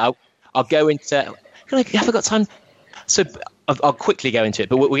 Yeah. I'll go into. Have I got time? So I'll quickly go into it,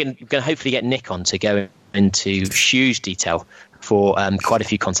 but we're going to hopefully get Nick on to go into huge detail for quite a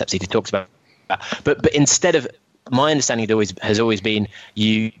few concepts he talks about. But instead of, my understanding has always been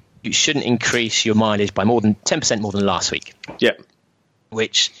you shouldn't increase your mileage by more than 10% more than last week. Yeah.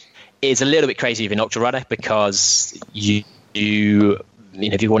 Which is a little bit crazy if you're an ultra runner, because if you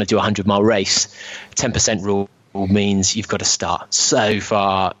want to do a 100-mile race, 10% rule means you've got to start so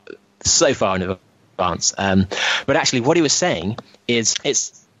far in advance. But actually, what he was saying is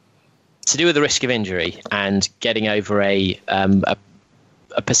it's to do with the risk of injury and getting over a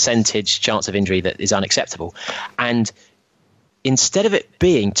percentage chance of injury that is unacceptable. And instead of it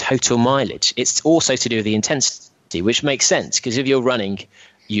being total mileage, it's also to do with the intensity, which makes sense, because if you're running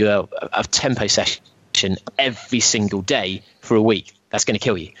a tempo session every single day for a week, that's going to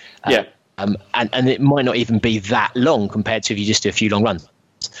kill you. And it might not even be that long compared to if you just do a few long runs.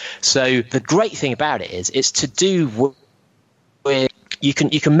 So the great thing about it is it's to do with you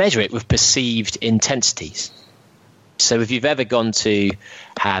can measure it with perceived intensities. So if you've ever gone to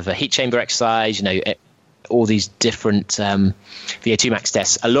have a heat chamber exercise, all these different VO2 max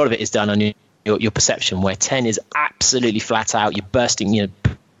tests, a lot of it is done on your perception, where 10 is absolutely flat out. You're bursting your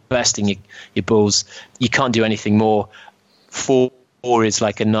balls. You can't do anything more. 4 is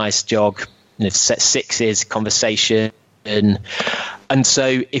like a nice jog. 6 is conversation. And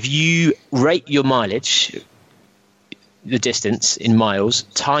so if you rate your mileage, the distance in miles,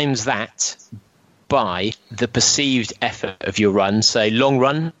 times that by the perceived effort of your run. So long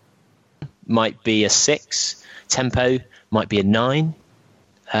run might be a 6, tempo might be a 9.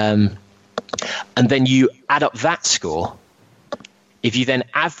 And then you add up that score. If you then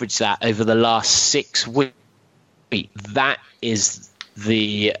average that over the last 6 weeks, that is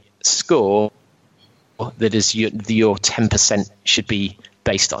the score that is your 10% should be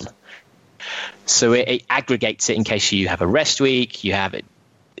based on. So it aggregates it in case you have a rest week, you have it,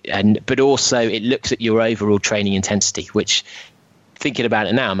 but also it looks at your overall training intensity, which, thinking about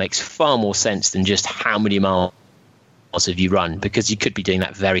it now, makes far more sense than just how many miles have you run, because you could be doing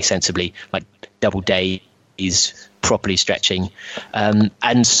that very sensibly, like double days, properly stretching.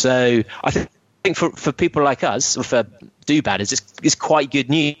 And so I think for people like us, or for do-badders, it's quite good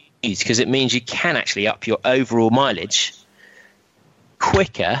news, because it means you can actually up your overall mileage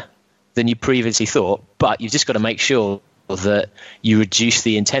quicker than you previously thought, but you've just got to make sure that you reduce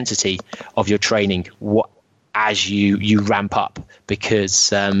the intensity of your training as you ramp up,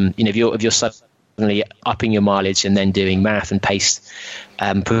 because if you're suddenly upping your mileage and then doing marathon paced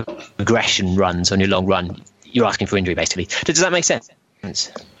progression runs on your long run, you're asking for injury, basically. Does that make sense?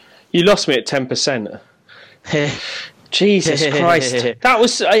 You lost me at 10%. Jesus Christ! That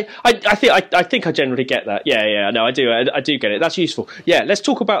was I think I generally get that. Yeah. No, I do get it. That's useful. Yeah, let's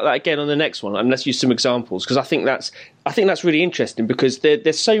talk about that again on the next one, and let's use some examples, because I think that's really interesting, because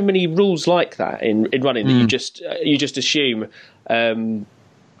there's so many rules like that in running that you just assume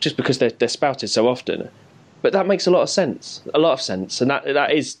just because they're spouted so often. But that makes a lot of sense, and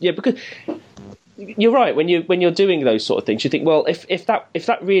that is because. You're right. When you're doing those sort of things, you think, well, if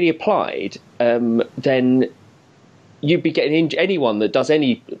that really applied, then you'd be getting injured. Anyone that does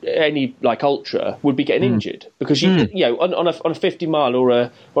any like ultra would be getting injured, because on a 50 mile or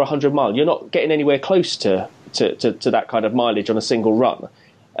a 100 mile, you're not getting anywhere close to that kind of mileage on a single run,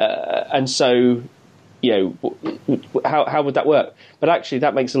 and so how would that work? But actually,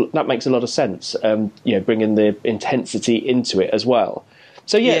 that makes a lot of sense. Bringing the intensity into it as well.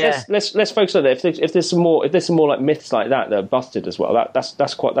 So let's focus on that. If there's some more like myths like that are busted as well,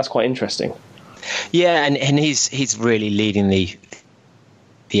 that's quite interesting. Yeah, and he's really leading the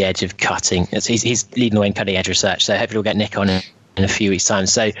edge of cutting. He's leading the way in cutting edge research. So hopefully we'll get Nick on in a few weeks' time.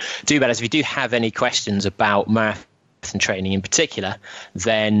 So do better. If you do have any questions about marathon training in particular,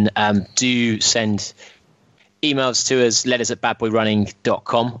 then do send emails to us, letters at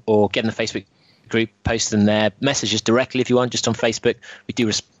badboyrunning.com, or get in the Facebook group, post them there, message us directly if you want, just on Facebook. We do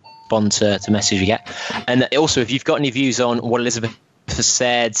respond to messages we get. And also, if you've got any views on what Elisabet has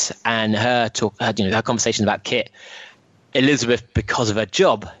said and her conversation about kit, Elisabet, because of her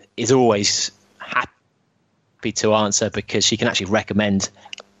job, is always happy to answer, because she can actually recommend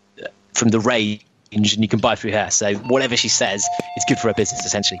from the range and you can buy through her. So whatever she says, it's good for her business,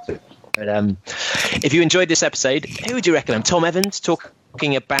 essentially. But if you enjoyed this episode, who would you recommend? Tom Evans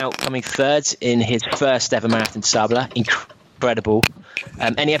talking about coming third in his first ever Marathon des Sables. Incredible.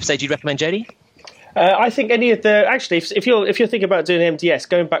 Any episode you'd recommend, Jody? I think any of the if you're thinking about doing MDS,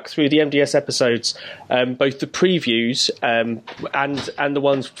 going back through the MDS episodes, both the previews and the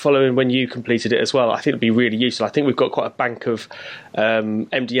ones following when you completed it as well, I think it'd be really useful. I think we've got quite a bank of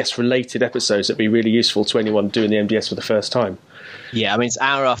MDS related episodes that'd be really useful to anyone doing the MDS for the first time. Yeah, I mean, it's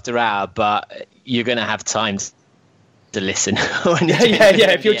hour after hour, but you're going to have time to listen.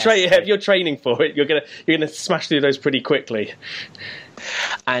 If you're training for it, you're gonna smash through those pretty quickly.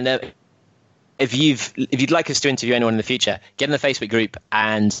 And if you'd like us to interview anyone in the future, get in the Facebook group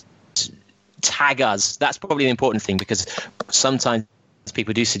and tag us. That's probably the important thing, because sometimes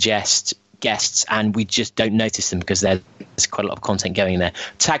people do suggest guests and we just don't notice them because there's quite a lot of content going in there.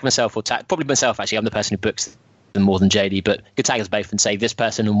 Tag myself, or probably myself, actually. I'm the person who books them more than JD, but you could tag us both and say this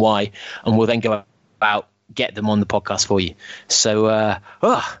person and why, and we'll then go about get them on the podcast for you. So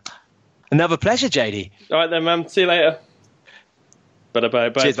another pleasure, JD. All right then, man. See you later. Bye.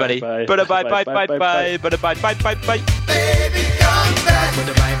 Cheers, buddy. Bye. Baby, come back. Bye.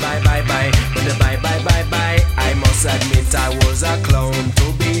 I must admit I was a clown.